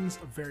bins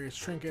of various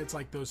trinkets,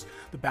 like the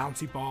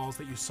bouncy balls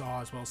that you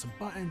saw, as well as some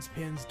buttons,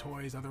 pins,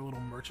 toys, other little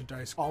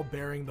merchandise, all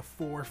bearing the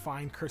 4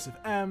 fine cursive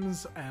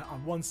M's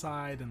on one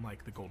side and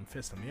like the golden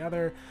fist on the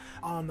other.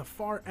 On the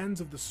far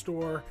ends of the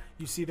store,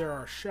 you see there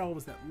are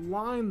shelves that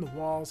line the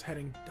walls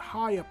heading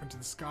high up into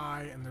the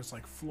sky, and there's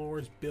like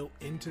floors built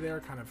into there,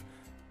 kind of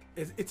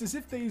it's as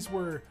if these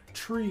were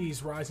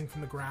trees rising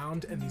from the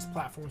ground, and these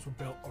platforms were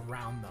built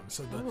around them.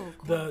 So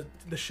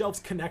the shelves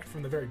connect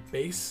from the very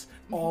base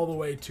all the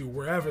way to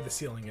wherever the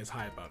ceiling is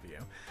high above you.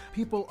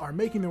 People are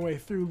making their way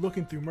through,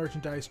 looking through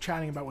merchandise,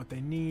 chatting about what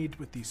they need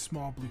with these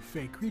small blue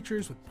fey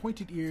creatures with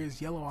pointed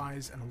ears, yellow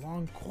eyes, and a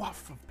long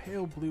coif of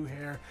pale blue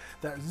hair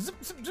that zip,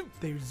 zip, zip.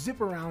 They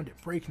zip around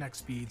at breakneck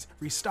speeds,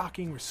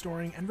 restocking,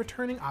 restoring, and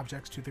returning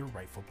objects to their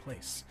rightful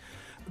place.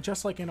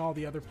 Just like in all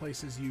the other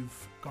places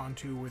you've gone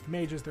to with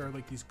mages, there are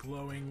like these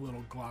glowing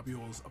little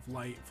globules of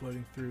light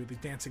floating through the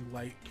dancing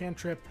light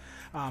cantrip,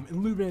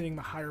 illuminating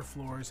the higher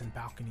floors and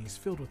balconies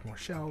filled with more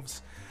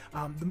shelves.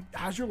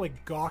 As you're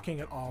like gawking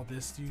at all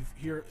this, you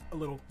hear a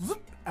little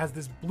zip as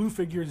this blue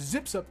figure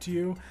zips up to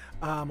you,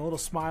 a little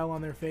smile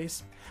on their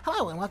face.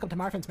 Hello, and welcome to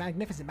Marfin's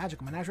Magnificent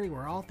Magical Menagerie,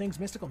 where all things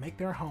mystical make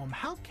their home.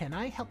 How can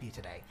I help you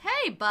today?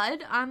 Hey,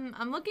 bud.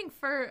 I'm looking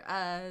for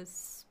a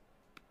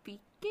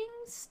speaking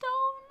stone.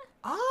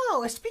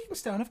 Oh, a speaking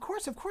stone, of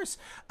course.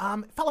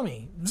 Follow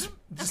me.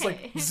 Just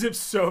like zips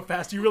so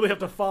fast, you really have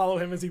to follow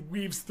him as he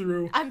weaves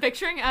through. I'm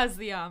picturing them as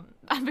the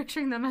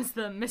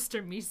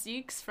Mr.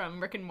 Meeseeks from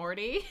Rick and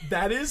Morty.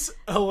 That is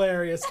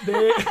hilarious.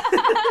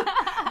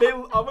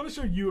 I'm going to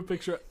show you a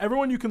picture.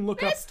 Everyone, you can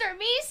look up. Mr.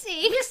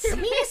 Meeseeks.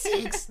 Mr.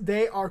 Meeseeks.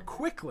 They are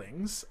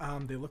quicklings.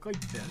 They look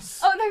like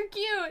this. Oh, they're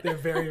cute. They're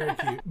very, very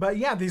cute. But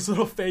yeah, these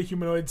little fey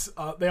humanoids,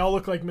 they all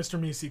look like Mr.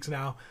 Meeseeks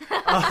now.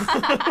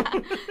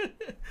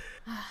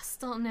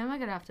 Still, now I'm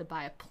gonna have to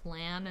buy a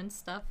plan and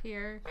stuff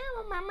here.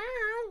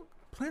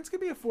 Plans can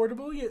be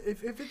affordable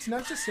if it's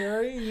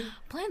necessary.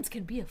 Plans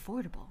can be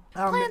affordable.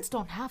 Um, Plans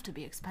don't have to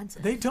be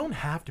expensive. They don't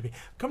have to be.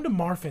 Come to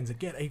Marfin's and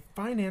get a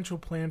financial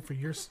plan for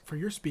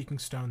your speaking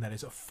stone that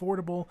is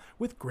affordable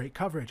with great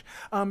coverage.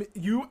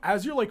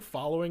 As you're like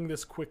following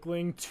this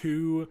quickling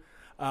to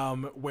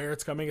where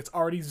it's coming, it's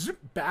already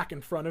back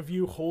in front of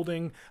you,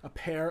 holding a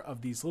pair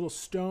of these little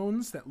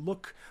stones that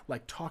look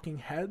like talking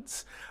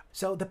heads.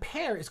 So the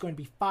pair is going to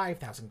be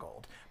 5,000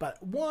 gold,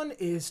 but one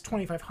is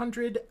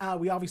 2,500.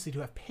 We obviously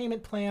do have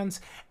payment plans,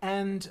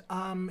 and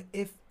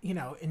if,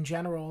 in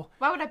general...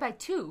 Why would I buy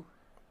two?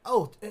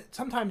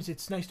 Sometimes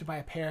it's nice to buy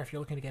a pair if you're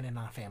looking to get in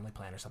on a family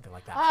plan or something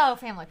like that. Oh,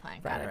 family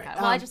plan. Got it. right.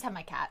 Well, I just have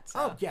my cat, so...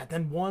 Oh, yeah,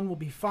 then one will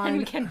be fine. And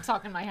we can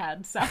talk in my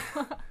head, so...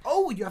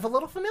 Oh, you have a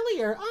little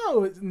familiar.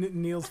 Oh,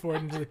 kneels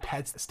forward and really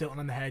pets Stilton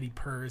on the head. He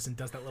purrs and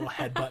does that little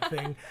headbutt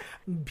thing.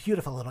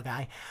 Beautiful little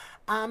guy.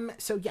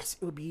 So yes,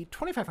 it would be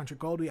 2,500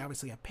 gold. We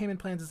obviously have payment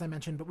plans, as I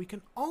mentioned, but we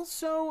can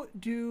also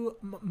do...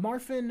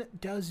 Marfin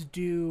does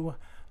do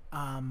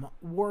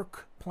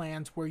work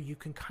plans where you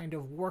can kind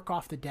of work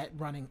off the debt,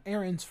 running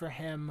errands for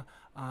him,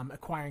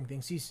 acquiring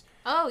things. He's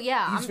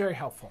very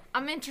helpful.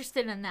 I'm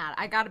interested in that.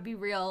 I gotta be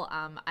real.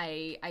 I'm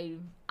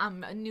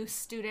a new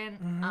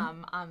student.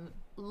 Mm-hmm. I'm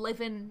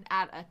living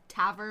at a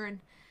tavern.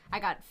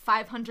 I got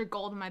 500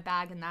 gold in my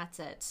bag, and that's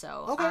it.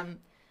 So Okay.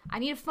 I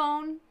need a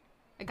phone.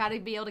 I gotta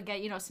be able to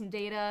get some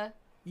data.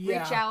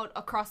 Yeah. Reach out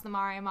across the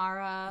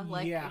Mara,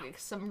 Yeah.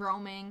 some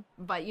roaming.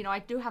 But I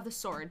do have the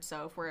sword,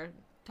 so if we're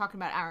talking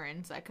about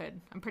errands,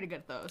 I'm pretty good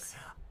at those.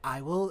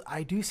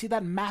 I do see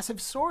that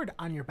massive sword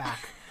on your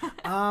back.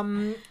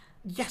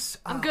 Yes.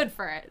 I'm good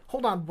for it.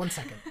 Hold on 1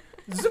 second.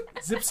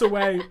 Zips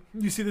away.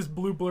 You see this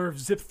blue blur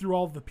zip through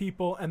all of the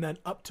people, and then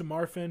up to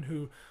Marfin,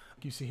 who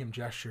you see him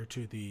gesture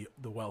to the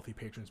wealthy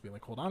patrons, being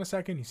like, "Hold on a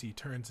second." You see he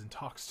turns and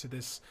talks to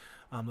this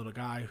little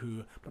guy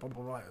who blah, blah,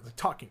 blah, blah,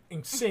 talking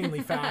insanely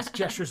fast,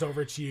 gestures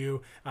over to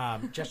you,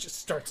 just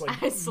starts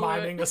like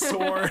miming a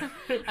sword.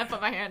 I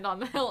put my hand on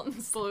the hilt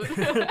and salute.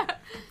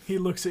 He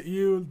looks at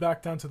you,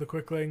 back down to the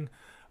quickling,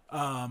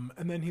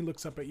 and then he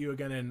looks up at you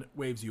again and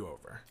waves you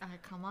over. All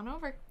right, come on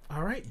over.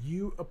 All right,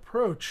 you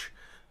approach,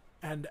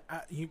 and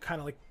you kind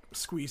of like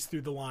squeeze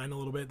through the line a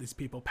little bit. These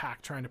people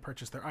packed trying to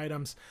purchase their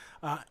items,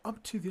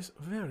 up to this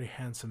very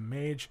handsome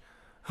mage.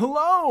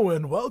 Hello,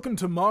 and welcome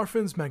to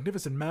Marfin's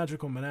Magnificent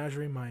Magical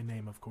Menagerie. My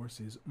name, of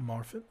course, is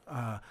Marfin.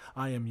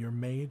 I am your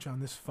mage on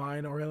this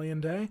fine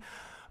Aurelian day.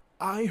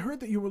 I heard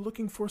that you were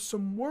looking for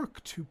some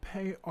work to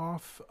pay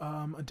off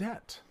a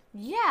debt.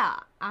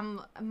 Yeah,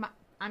 I'm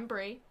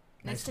Bree.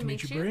 Nice to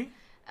meet you. Bree.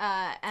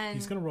 And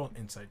He's going to roll an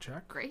insight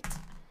check. Great.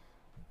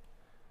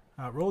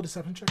 Roll a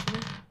deception check for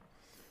me.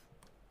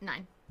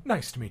 9.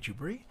 Nice to meet you,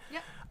 Bree.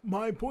 Yep.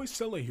 My boy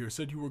Sella here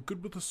said you were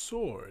good with a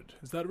sword.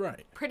 Is that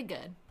right? Pretty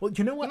good. Well,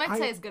 you know what? You might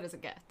say as good as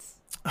it gets.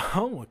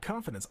 Oh,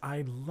 confidence.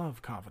 I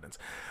love confidence.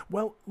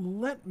 Well,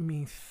 let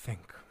me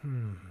think.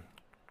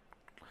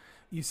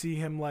 You see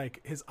him,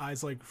 like, his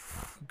eyes, like,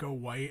 go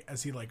white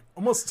as he, like,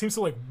 almost seems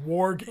to, like,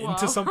 warg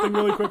into something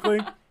really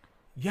quickly.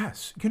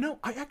 Yes.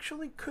 I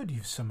actually could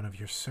use some of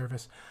your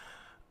service.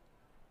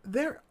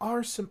 There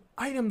are some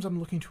items I'm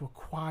looking to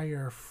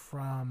acquire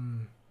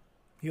from...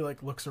 He,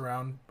 like, looks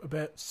around a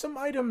bit. Some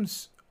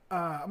items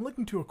I'm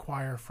looking to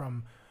acquire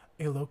from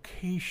a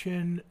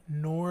location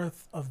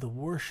north of the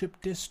worship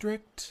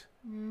district.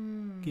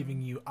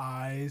 Giving you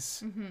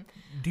eyes. Mm-hmm.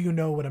 Do you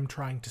know what I'm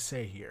trying to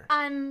say here?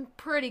 I'm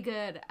pretty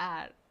good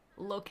at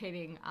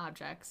locating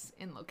objects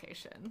in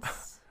locations.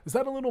 Is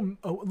that a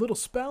little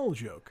spell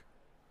joke?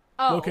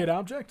 Oh. Locate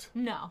object?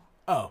 No.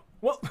 Oh,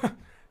 well,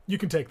 you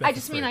can take that. I for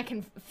just free. mean I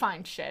can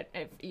find shit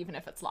even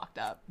if it's locked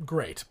up.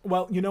 Great.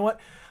 Well, you know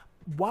what?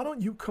 Why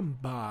don't you come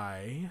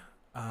by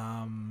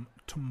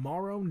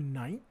tomorrow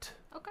night?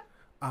 Okay.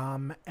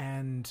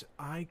 And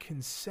I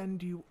can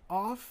send you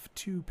off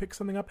to pick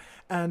something up.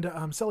 And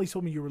Sally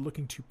told me you were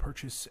looking to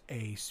purchase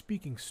a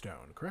speaking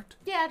stone, correct?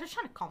 Yeah, just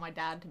trying to call my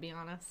dad, to be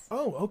honest.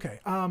 Oh, okay.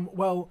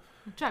 Well,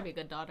 I'm trying to be a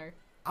good daughter.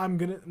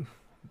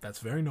 That's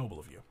very noble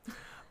of you.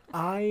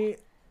 I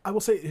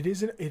will say it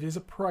is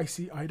a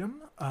pricey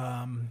item.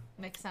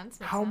 Makes sense.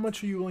 How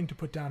much are you willing to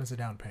put down as a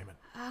down payment?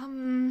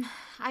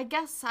 I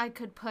guess I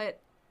could put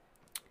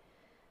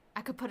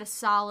a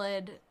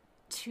solid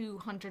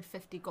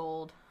 250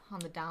 gold on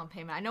the down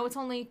payment. I know it's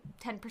only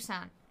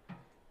 10%.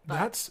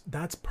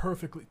 That's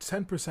perfectly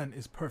 10%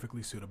 is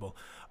perfectly suitable.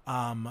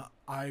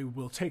 I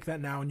will take that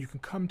now, and you can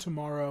come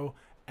tomorrow.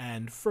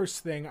 And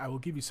first thing, I will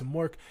give you some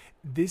work.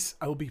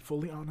 I will be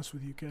fully honest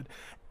with you, kid.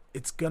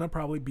 It's gonna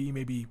probably be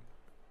maybe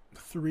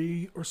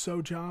 3 or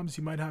so jobs.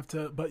 You might have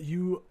to, but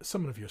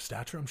someone of your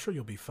stature, I'm sure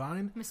you'll be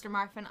fine. Mr.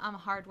 Marfin, I'm a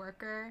hard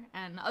worker,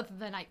 and other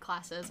than night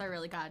classes, I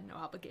really got no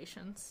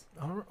obligations.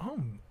 Oh,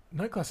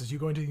 night classes. You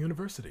going to the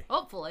university?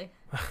 Hopefully.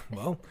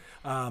 Well,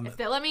 if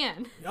they let me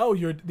in. Oh,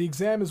 the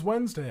exam is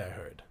Wednesday, I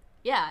heard.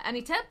 Yeah,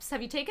 any tips?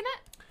 Have you taken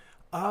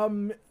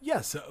it?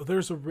 Yes,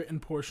 there's a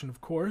written portion,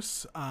 of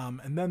course,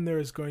 and then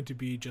there's going to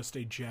be just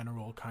a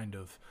general kind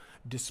of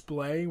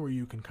display where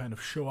you can kind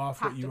of show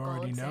off what you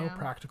already know,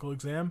 practical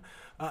exam,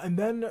 and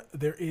then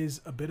there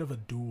is a bit of a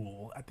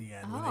duel at the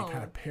end where they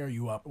kind of pair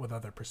you up with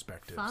other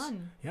perspectives.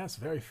 Fun. Yes,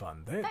 very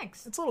fun.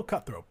 Thanks. It's a little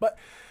cutthroat, but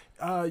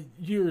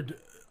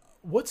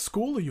what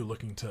school are you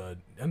looking to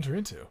enter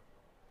into?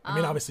 I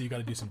mean, obviously you got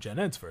to do some gen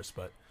eds first,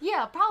 but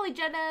yeah, probably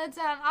gen eds.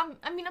 I'm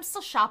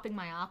still shopping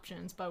my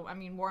options, but I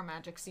mean, war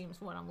magic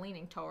seems what I'm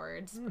leaning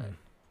towards.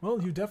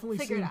 well, you definitely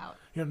Figure seem, it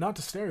out. not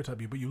to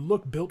stereotype you, but you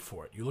look built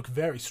for it. You look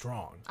very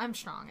strong. I'm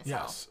strong as hell.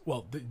 Yes.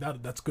 Well,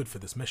 that's good for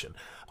this mission.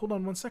 Hold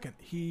on one second.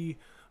 He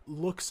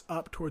looks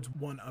up towards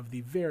one of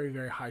the very,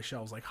 very high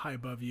shelves, like high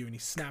above you, and he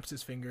snaps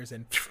his fingers,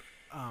 and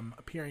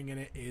appearing in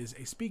it is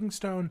a speaking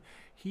stone.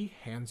 He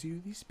hands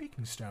you the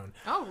speaking stone.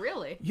 Oh,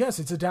 really? Yes,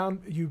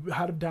 you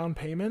had a down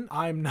payment.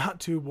 I'm not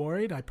too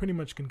worried. I pretty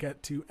much can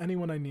get to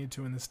anyone I need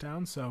to in this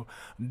town, so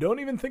don't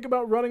even think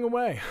about running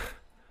away.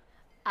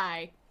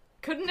 I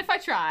couldn't if I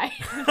try.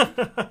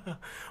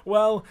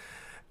 Well,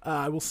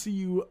 I will see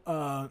you,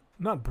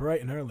 not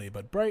bright and early,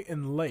 but bright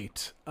and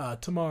late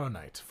tomorrow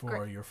night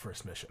for your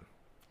first mission.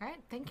 All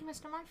right, thank you,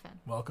 Mr. Marfin.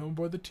 Welcome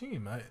aboard the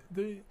team.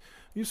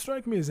 You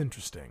strike me as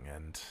interesting,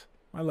 and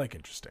I like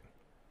interesting.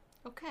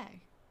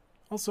 Okay.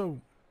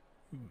 Also,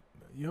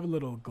 you have a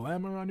little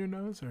glamour on your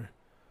nose, or?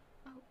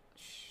 Oh,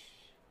 shh.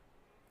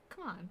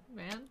 Come on,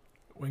 man.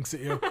 Winks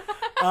at you.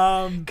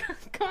 Come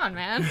on,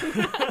 man.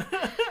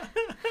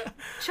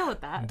 Chill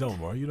with that. Don't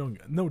worry,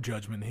 no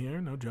judgment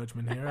here. No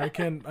judgment here. I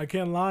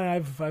can't lie.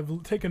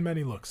 I've taken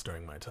many looks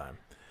during my time.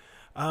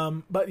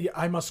 But yeah,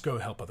 I must go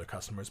help other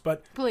customers.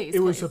 But please, it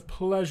was a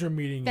pleasure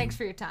meeting you. Thanks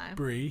for your time.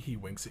 Bree, he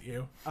winks at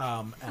you.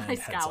 And I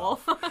heads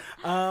scowl.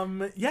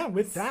 off. Yeah,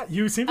 with that,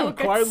 you seem to have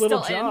acquired a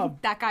little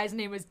job. That guy's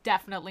name is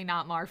definitely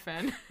not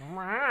Marfin.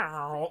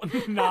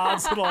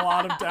 Nods with a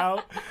lot of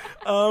doubt.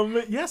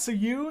 Yeah, so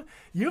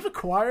you've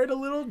acquired a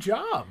little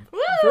job. Woo!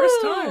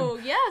 First time.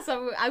 Yes,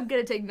 I'm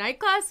gonna take night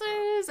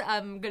classes.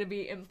 I'm gonna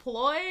be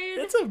employed.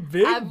 It's a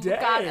big day.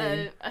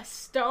 I've got a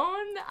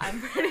stone.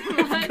 I'm pretty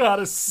much got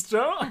a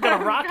stone. I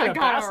got a rock and a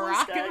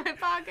basilisk in my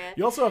pocket.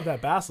 You also have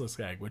that basilisk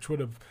egg, which would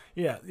have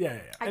yeah.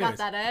 I got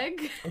that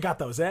egg. I got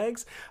those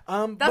eggs.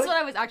 That's what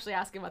I was actually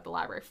asking about the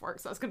library for,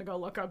 so I was gonna go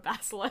look up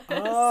basilisk.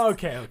 Oh,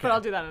 okay. But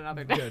I'll do that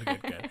another day.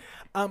 Good.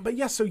 But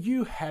yeah, so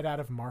you head out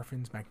of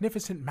Marfin's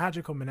magnificent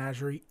magical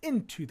menagerie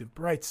into the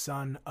bright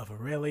sun of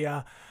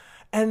Aurelia,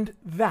 and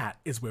that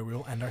is where we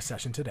will end our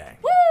session today.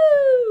 Woo!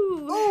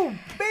 Oh,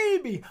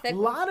 baby! A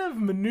lot of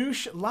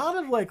minutiae, a lot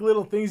of like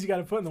little things you got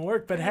to put in the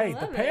work, but hey,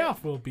 the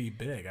payoff will be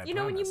big. I You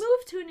know, when you promise.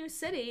 move to a new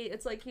city,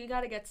 it's like you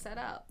got to get set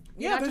up.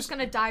 You're not just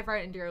gonna dive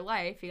right into your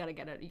life. You got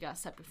to you got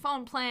to set your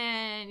phone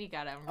plan. You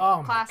got to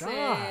enroll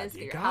classes.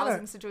 Get your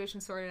housing situation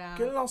sorted out.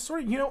 Get it all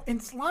sorted. You know,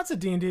 in lots of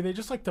D&D, they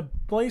just like to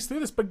blaze through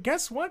this. But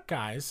guess what,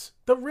 guys?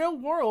 The real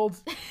world,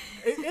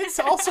 it's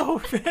also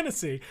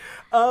fantasy.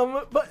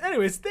 But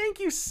anyways, thank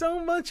you so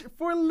much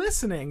for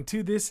listening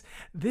to this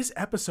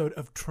episode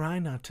of Try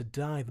Not to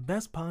Die, the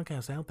best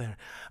podcast out there.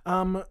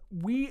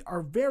 We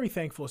are very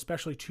thankful,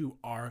 especially to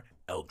our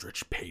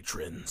Eldritch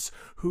patrons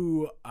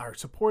who are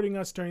supporting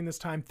us during this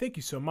time. Thank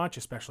you so much,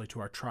 especially to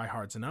our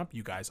tryhards and up.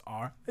 You guys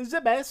are the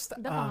best.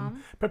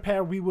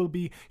 Prepare, we will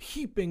be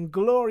heaping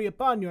glory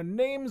upon your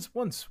names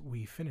once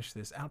we finish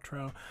this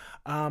outro.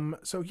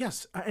 So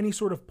yes, any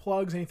sort of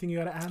plugs, anything you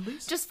got to add,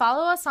 Lise? Just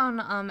follow us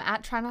on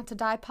at Try Not to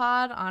Die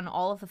Pod on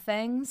all of the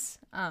things.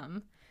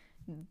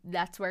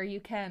 That's where you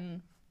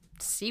can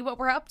see what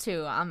we're up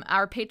to.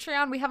 Our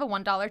Patreon, we have a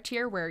 $1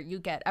 tier where you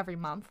get every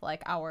month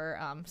like our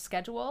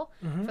schedule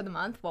for the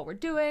month, what we're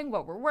doing,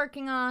 what we're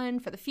working on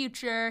for the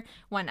future,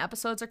 when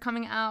episodes are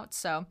coming out.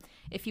 So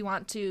if you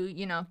want to,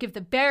 you know, give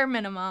the bare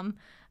minimum,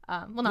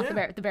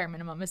 the bare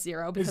minimum is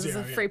 $0 because it's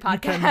a free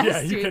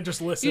podcast. You can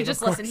just listen. You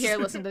just listen here,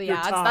 listen to the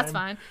ads. That's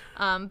fine.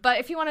 But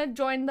if you want to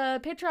join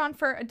the Patreon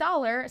for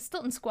 $1,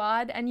 Stilton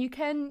Squad, and you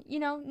can, you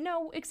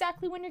know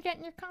exactly when you're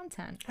getting your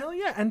content. Hell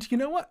yeah. And you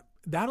know what?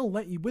 That'll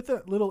let you, with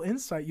a little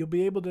insight, you'll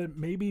be able to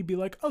maybe be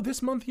like, oh,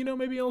 this month, you know,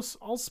 maybe I'll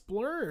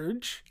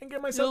splurge and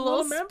get myself a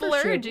little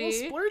membership. A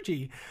little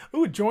splurgy.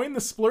 Ooh, join the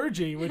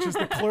splurgy, which is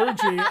the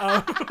clergy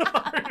of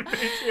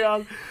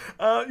Patreon.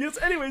 Yes,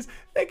 anyways,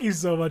 thank you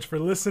so much for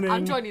listening.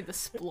 I'm joining the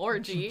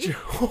splurgy.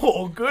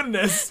 Oh,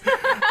 goodness.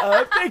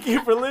 Thank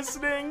you for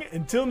listening.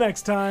 Until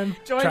next time.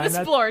 Join the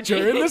splurgy.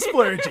 Join the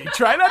splurgy.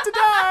 Try not to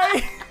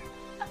die.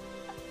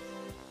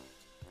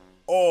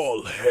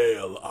 All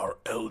hail our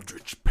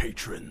eldritch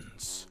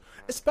patrons.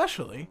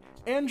 Especially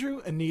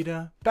Andrew,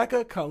 Anita,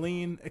 Becca,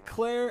 Colleen,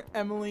 Eclair,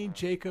 Emily,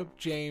 Jacob,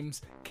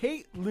 James,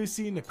 Kate,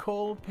 Lucy,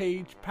 Nicole,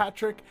 Paige,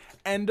 Patrick,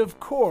 and of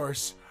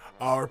course,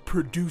 Our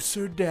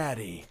producer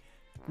daddy,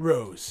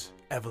 Rose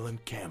Evelyn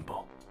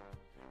Campbell.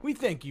 we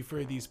thank you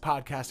for these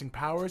podcasting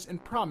powers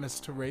and promise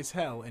to raise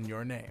hell in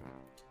your name.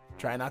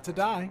 Try not to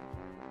die.